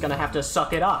you're just gonna have to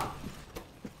suck it up.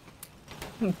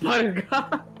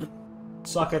 Buttercup.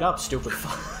 Suck it up, stupid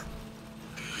fuck.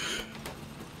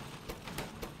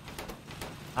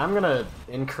 I'm gonna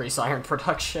increase iron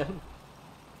production.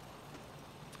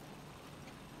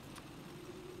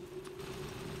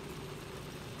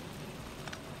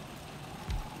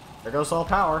 There goes all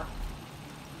power.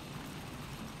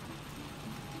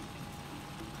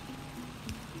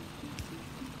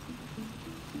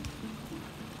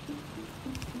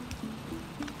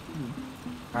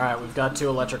 Alright, we've got 2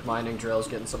 electric mining drills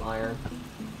getting some iron.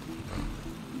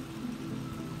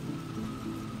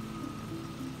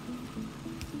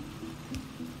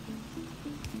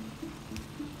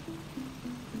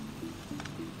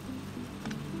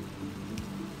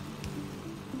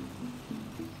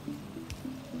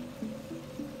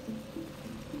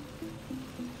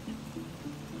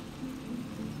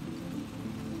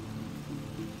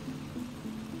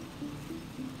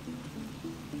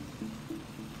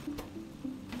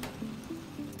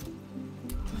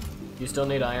 You still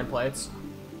need iron plates?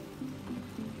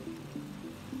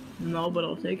 No, but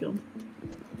I'll take them.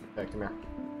 Okay, come here.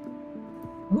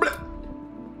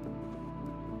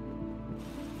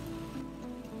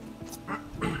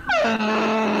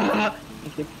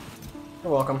 Thank you.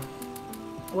 You're welcome.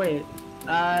 Wait,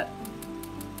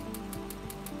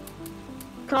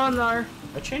 Kondar.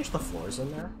 I changed the floors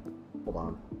in there. Hold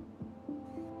on.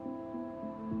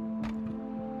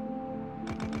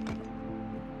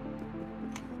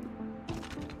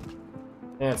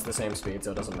 Yeah, it's the same speed,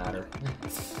 so it doesn't matter.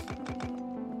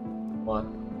 What?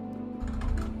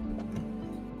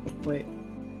 Wait.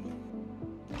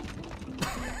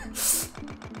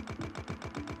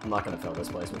 I'm not gonna fill this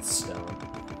place with stone.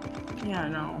 Yeah,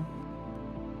 no.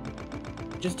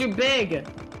 Just do big.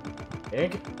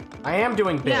 Big? I am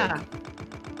doing big. Yeah.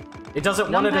 It does it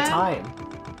one at a time.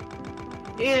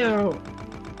 Ew.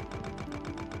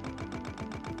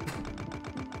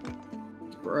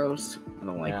 Gross. I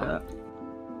don't like that.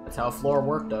 That's how a floor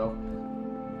worked, though.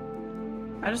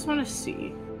 I just want to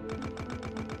see.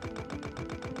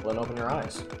 Well, then open your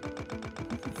eyes.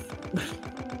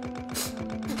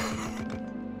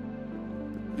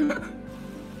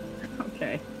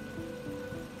 Okay.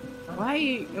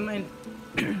 Why am I...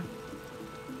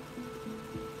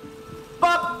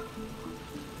 Bop!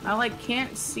 I, like,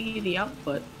 can't see the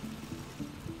output.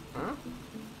 Huh?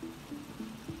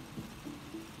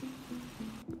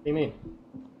 What do you mean?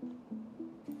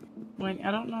 Like,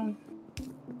 I don't know.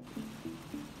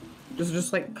 Does it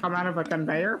just, like, come out of a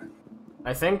conveyor?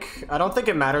 I don't think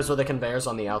it matters where the conveyors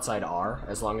on the outside are,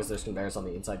 as long as there's conveyors on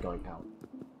the inside going out.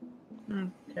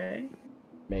 Okay.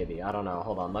 Maybe, I don't know.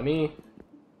 Hold on, let me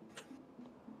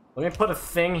put a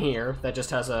thing here that just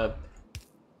has a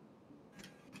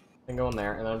thing going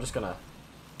there, and then I'm just gonna...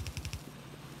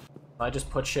 I just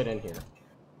put shit in here.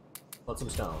 Put some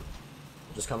stone.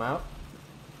 Just come out?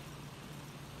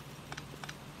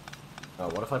 Oh,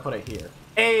 what if I put it here?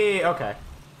 Hey, okay.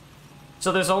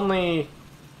 So there's only...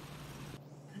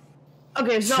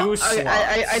 Okay, so two okay,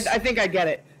 slots. I think I get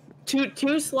it.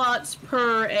 Two slots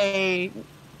per a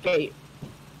gate.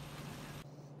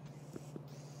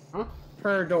 Huh?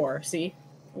 Per door. See,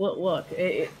 look.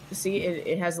 See,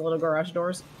 it has the little garage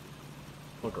doors.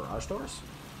 Little garage doors?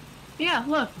 Yeah,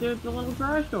 look, the little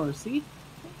garage doors. See?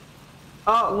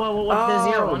 Oh, What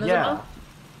the 0 1 is yeah. above?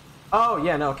 Oh,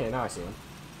 yeah. No, okay, now I see them.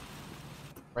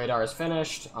 Radar is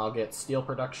finished. I'll get steel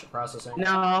production processing.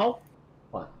 No.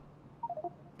 What?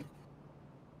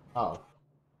 Oh.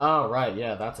 Oh, right,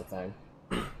 yeah, that's a thing.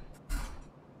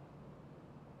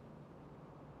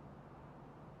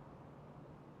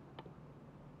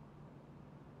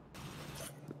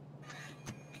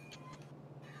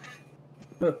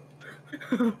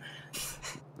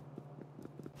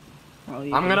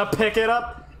 I'm gonna pick it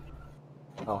up!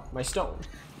 Oh, my stone.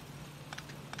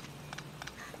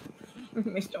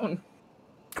 My stone.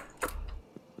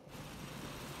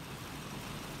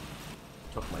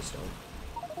 Took my stone.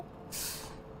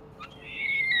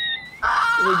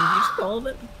 Wait, did you stall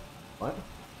it? What?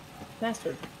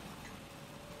 Bastard.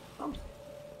 Oh.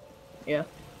 Yeah.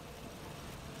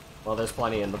 Well, there's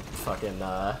plenty in the fucking,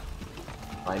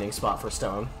 mining spot for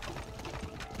stone.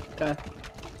 Okay.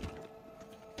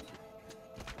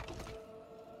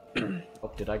 Oh,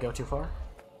 did I go too far? I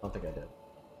don't think I did.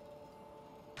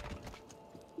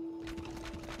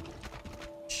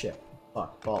 Shit.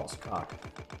 Fuck. Balls. Cock.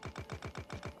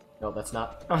 No, that's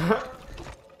not.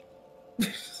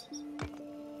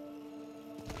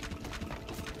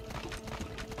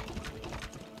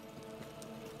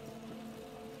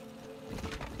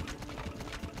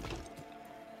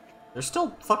 There's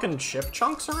still fucking ship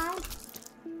chunks around?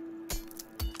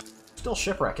 Still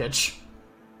shipwreckage.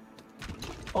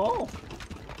 Oh.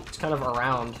 It's kind of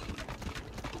around.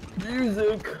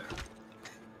 Music.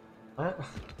 What?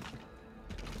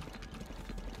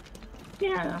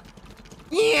 Yeah.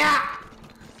 Yeah!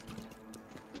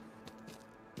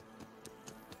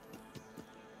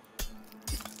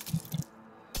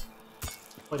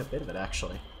 Quite a bit of it,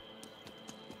 actually.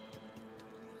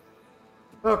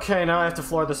 Okay, now I have to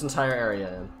floor this entire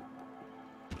area in.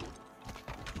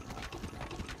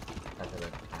 I don't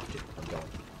have to. I'm going.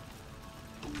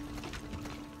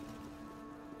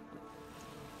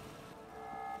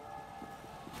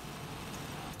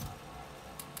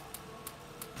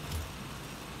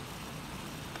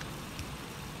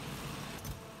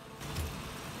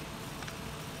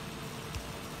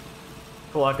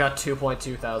 Cool, I've got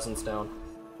 2.2 thousand stone.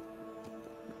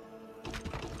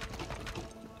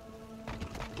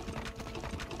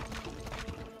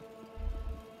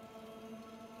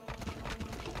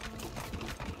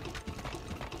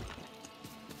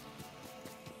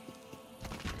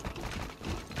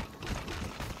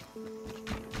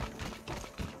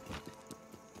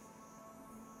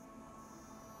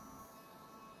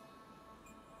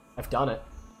 I've done it.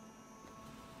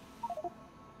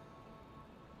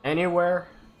 Anywhere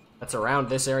that's around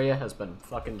this area has been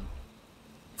fucking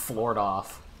floored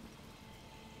off.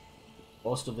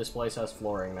 Most of this place has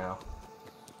flooring now.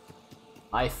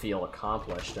 I feel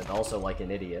accomplished and also like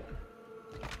an idiot.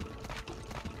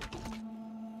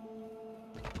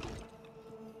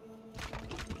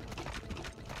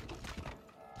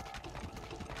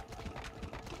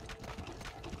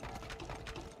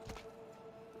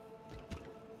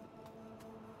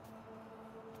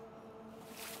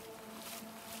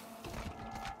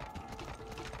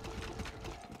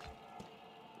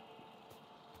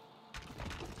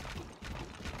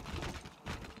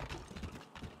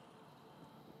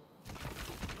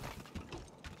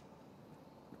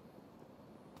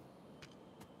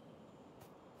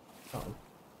 Oh,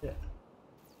 yeah.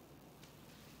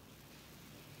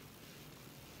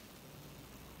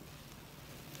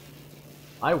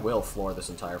 I will floor this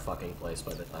entire fucking place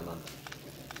by the time I'm done.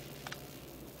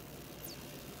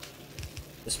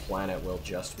 This planet will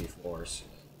just be floors.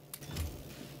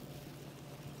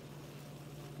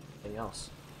 Anything else?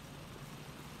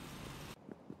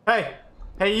 Hey!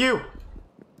 Hey, you!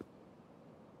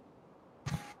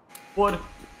 Wood.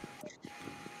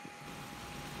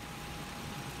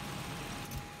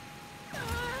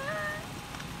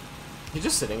 You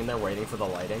just sitting in there waiting for the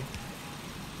lighting?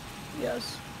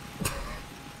 Yes.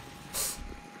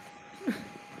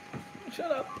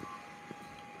 Shut up.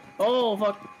 Oh,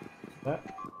 fuck. What?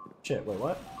 Shit, wait,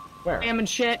 what? Where? Damn and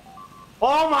shit.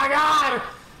 Oh my god!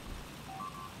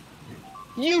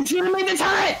 You drew me the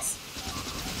turrets!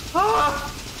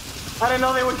 Ah! I didn't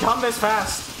know they would come this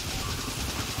fast.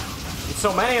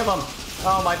 So many of them.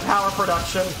 Oh, my power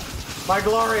production. My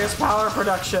glorious power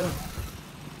production.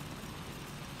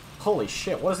 Holy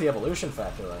shit, what is the evolution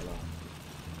factor right now?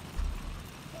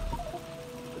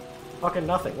 Fucking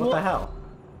nothing. What the hell?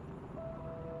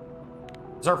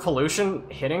 Is our pollution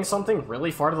hitting something really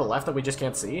far to the left that we just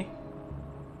can't see?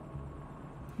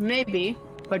 Maybe,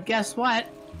 but guess what,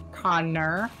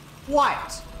 Connor?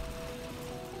 What?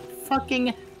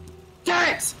 Fucking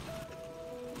turrets!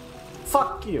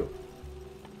 Fuck you.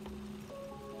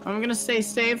 I'm gonna stay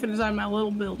safe inside my little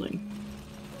building.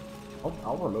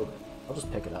 I'll remove it. I'll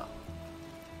just pick it up.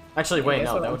 Actually, wait,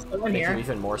 no, that Still would in make here. you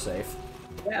even more safe.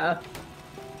 Yeah.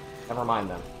 Never mind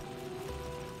then.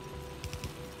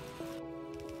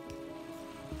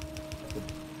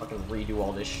 Fucking redo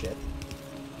all this shit.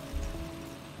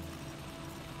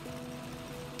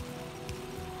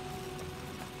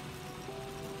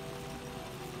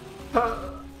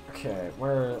 Okay,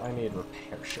 where I need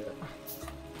repair shit.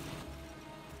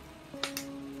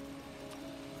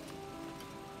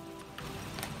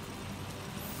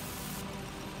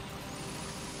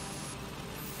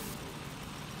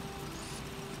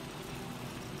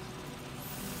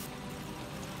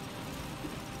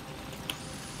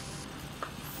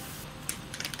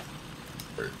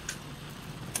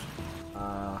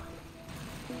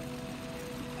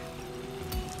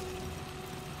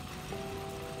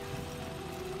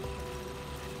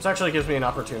 This actually gives me an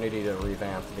opportunity to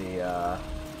revamp the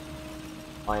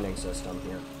mining system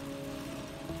here.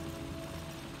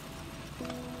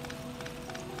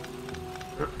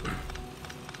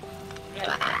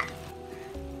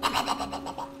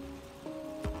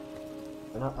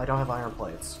 I don't have iron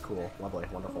plates. Cool, lovely,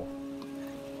 wonderful.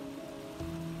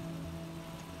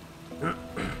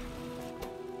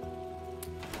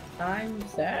 I'm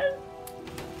sad.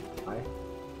 Hi.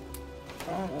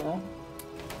 I don't know.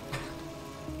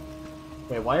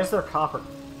 Wait, why is there copper?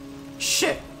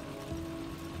 Shit!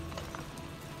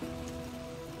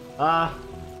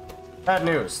 Bad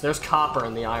news. There's copper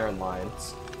in the iron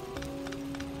lines.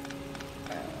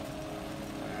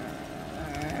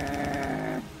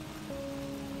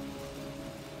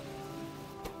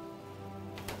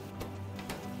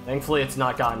 Thankfully, it's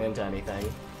not gotten into anything.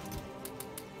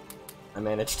 I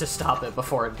managed to stop it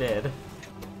before it did.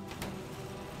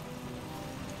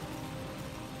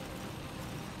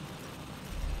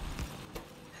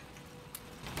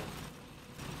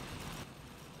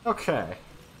 Okay.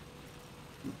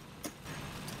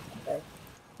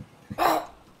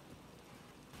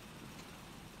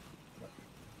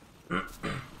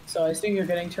 So I assume you're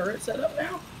getting turret set up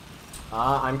now?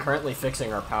 I'm currently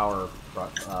fixing our power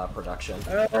production.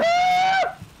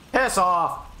 Piss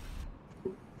off!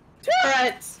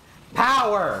 Turrets!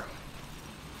 Power!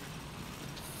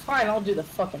 Fine, I'll do the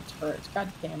fucking turrets.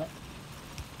 God damn it.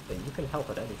 Hey, you can help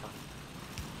at any time.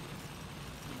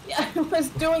 Yeah, I was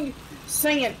doing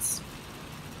science.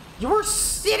 You were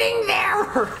sitting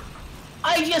there!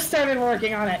 I just started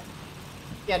working on it.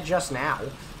 Yeah, just now.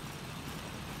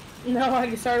 No,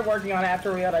 I started working on it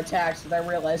after we got attacked, and I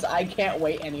realized I can't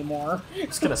wait anymore. I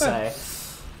was gonna say.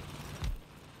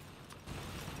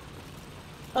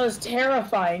 That was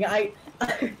terrifying. I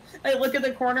look at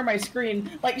the corner of my screen,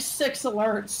 like 6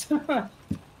 alerts.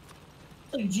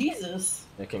 Like, Jesus.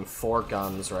 Making 4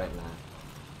 guns right now.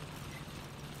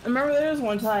 I remember there was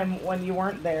one time when you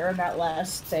weren't there in that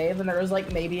last save, and there was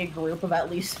like maybe a group of at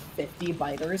least 50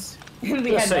 biters. And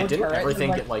we had no didn't turrets. everything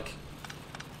and, get like...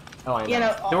 Oh, I know. You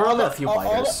know, there were only a few all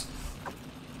biters.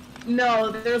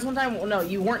 No, there was one time. No,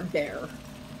 you weren't there.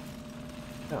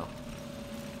 No.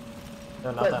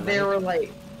 No, not But that there many. were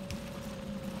like.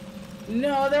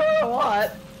 No, there were a lot.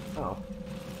 Oh.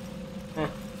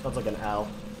 Sounds like an L.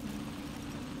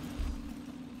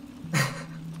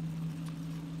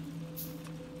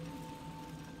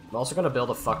 I'm also gonna build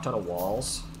a fuck ton of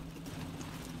walls.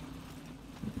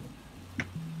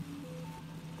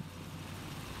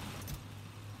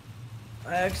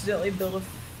 I accidentally built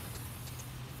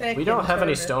a. We don't have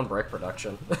any turret. stone brick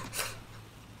production.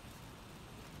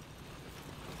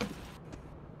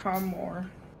 Come more.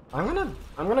 I'm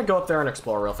gonna go up there and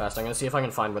explore real fast. I'm gonna see if I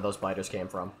can find where those biters came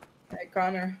from. Hey,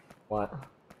 Connor. What?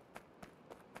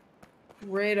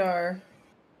 Radar.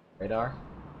 Radar?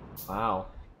 Wow.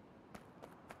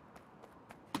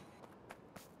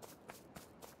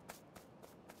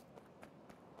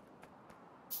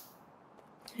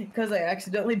 Because I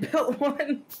accidentally built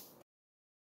one.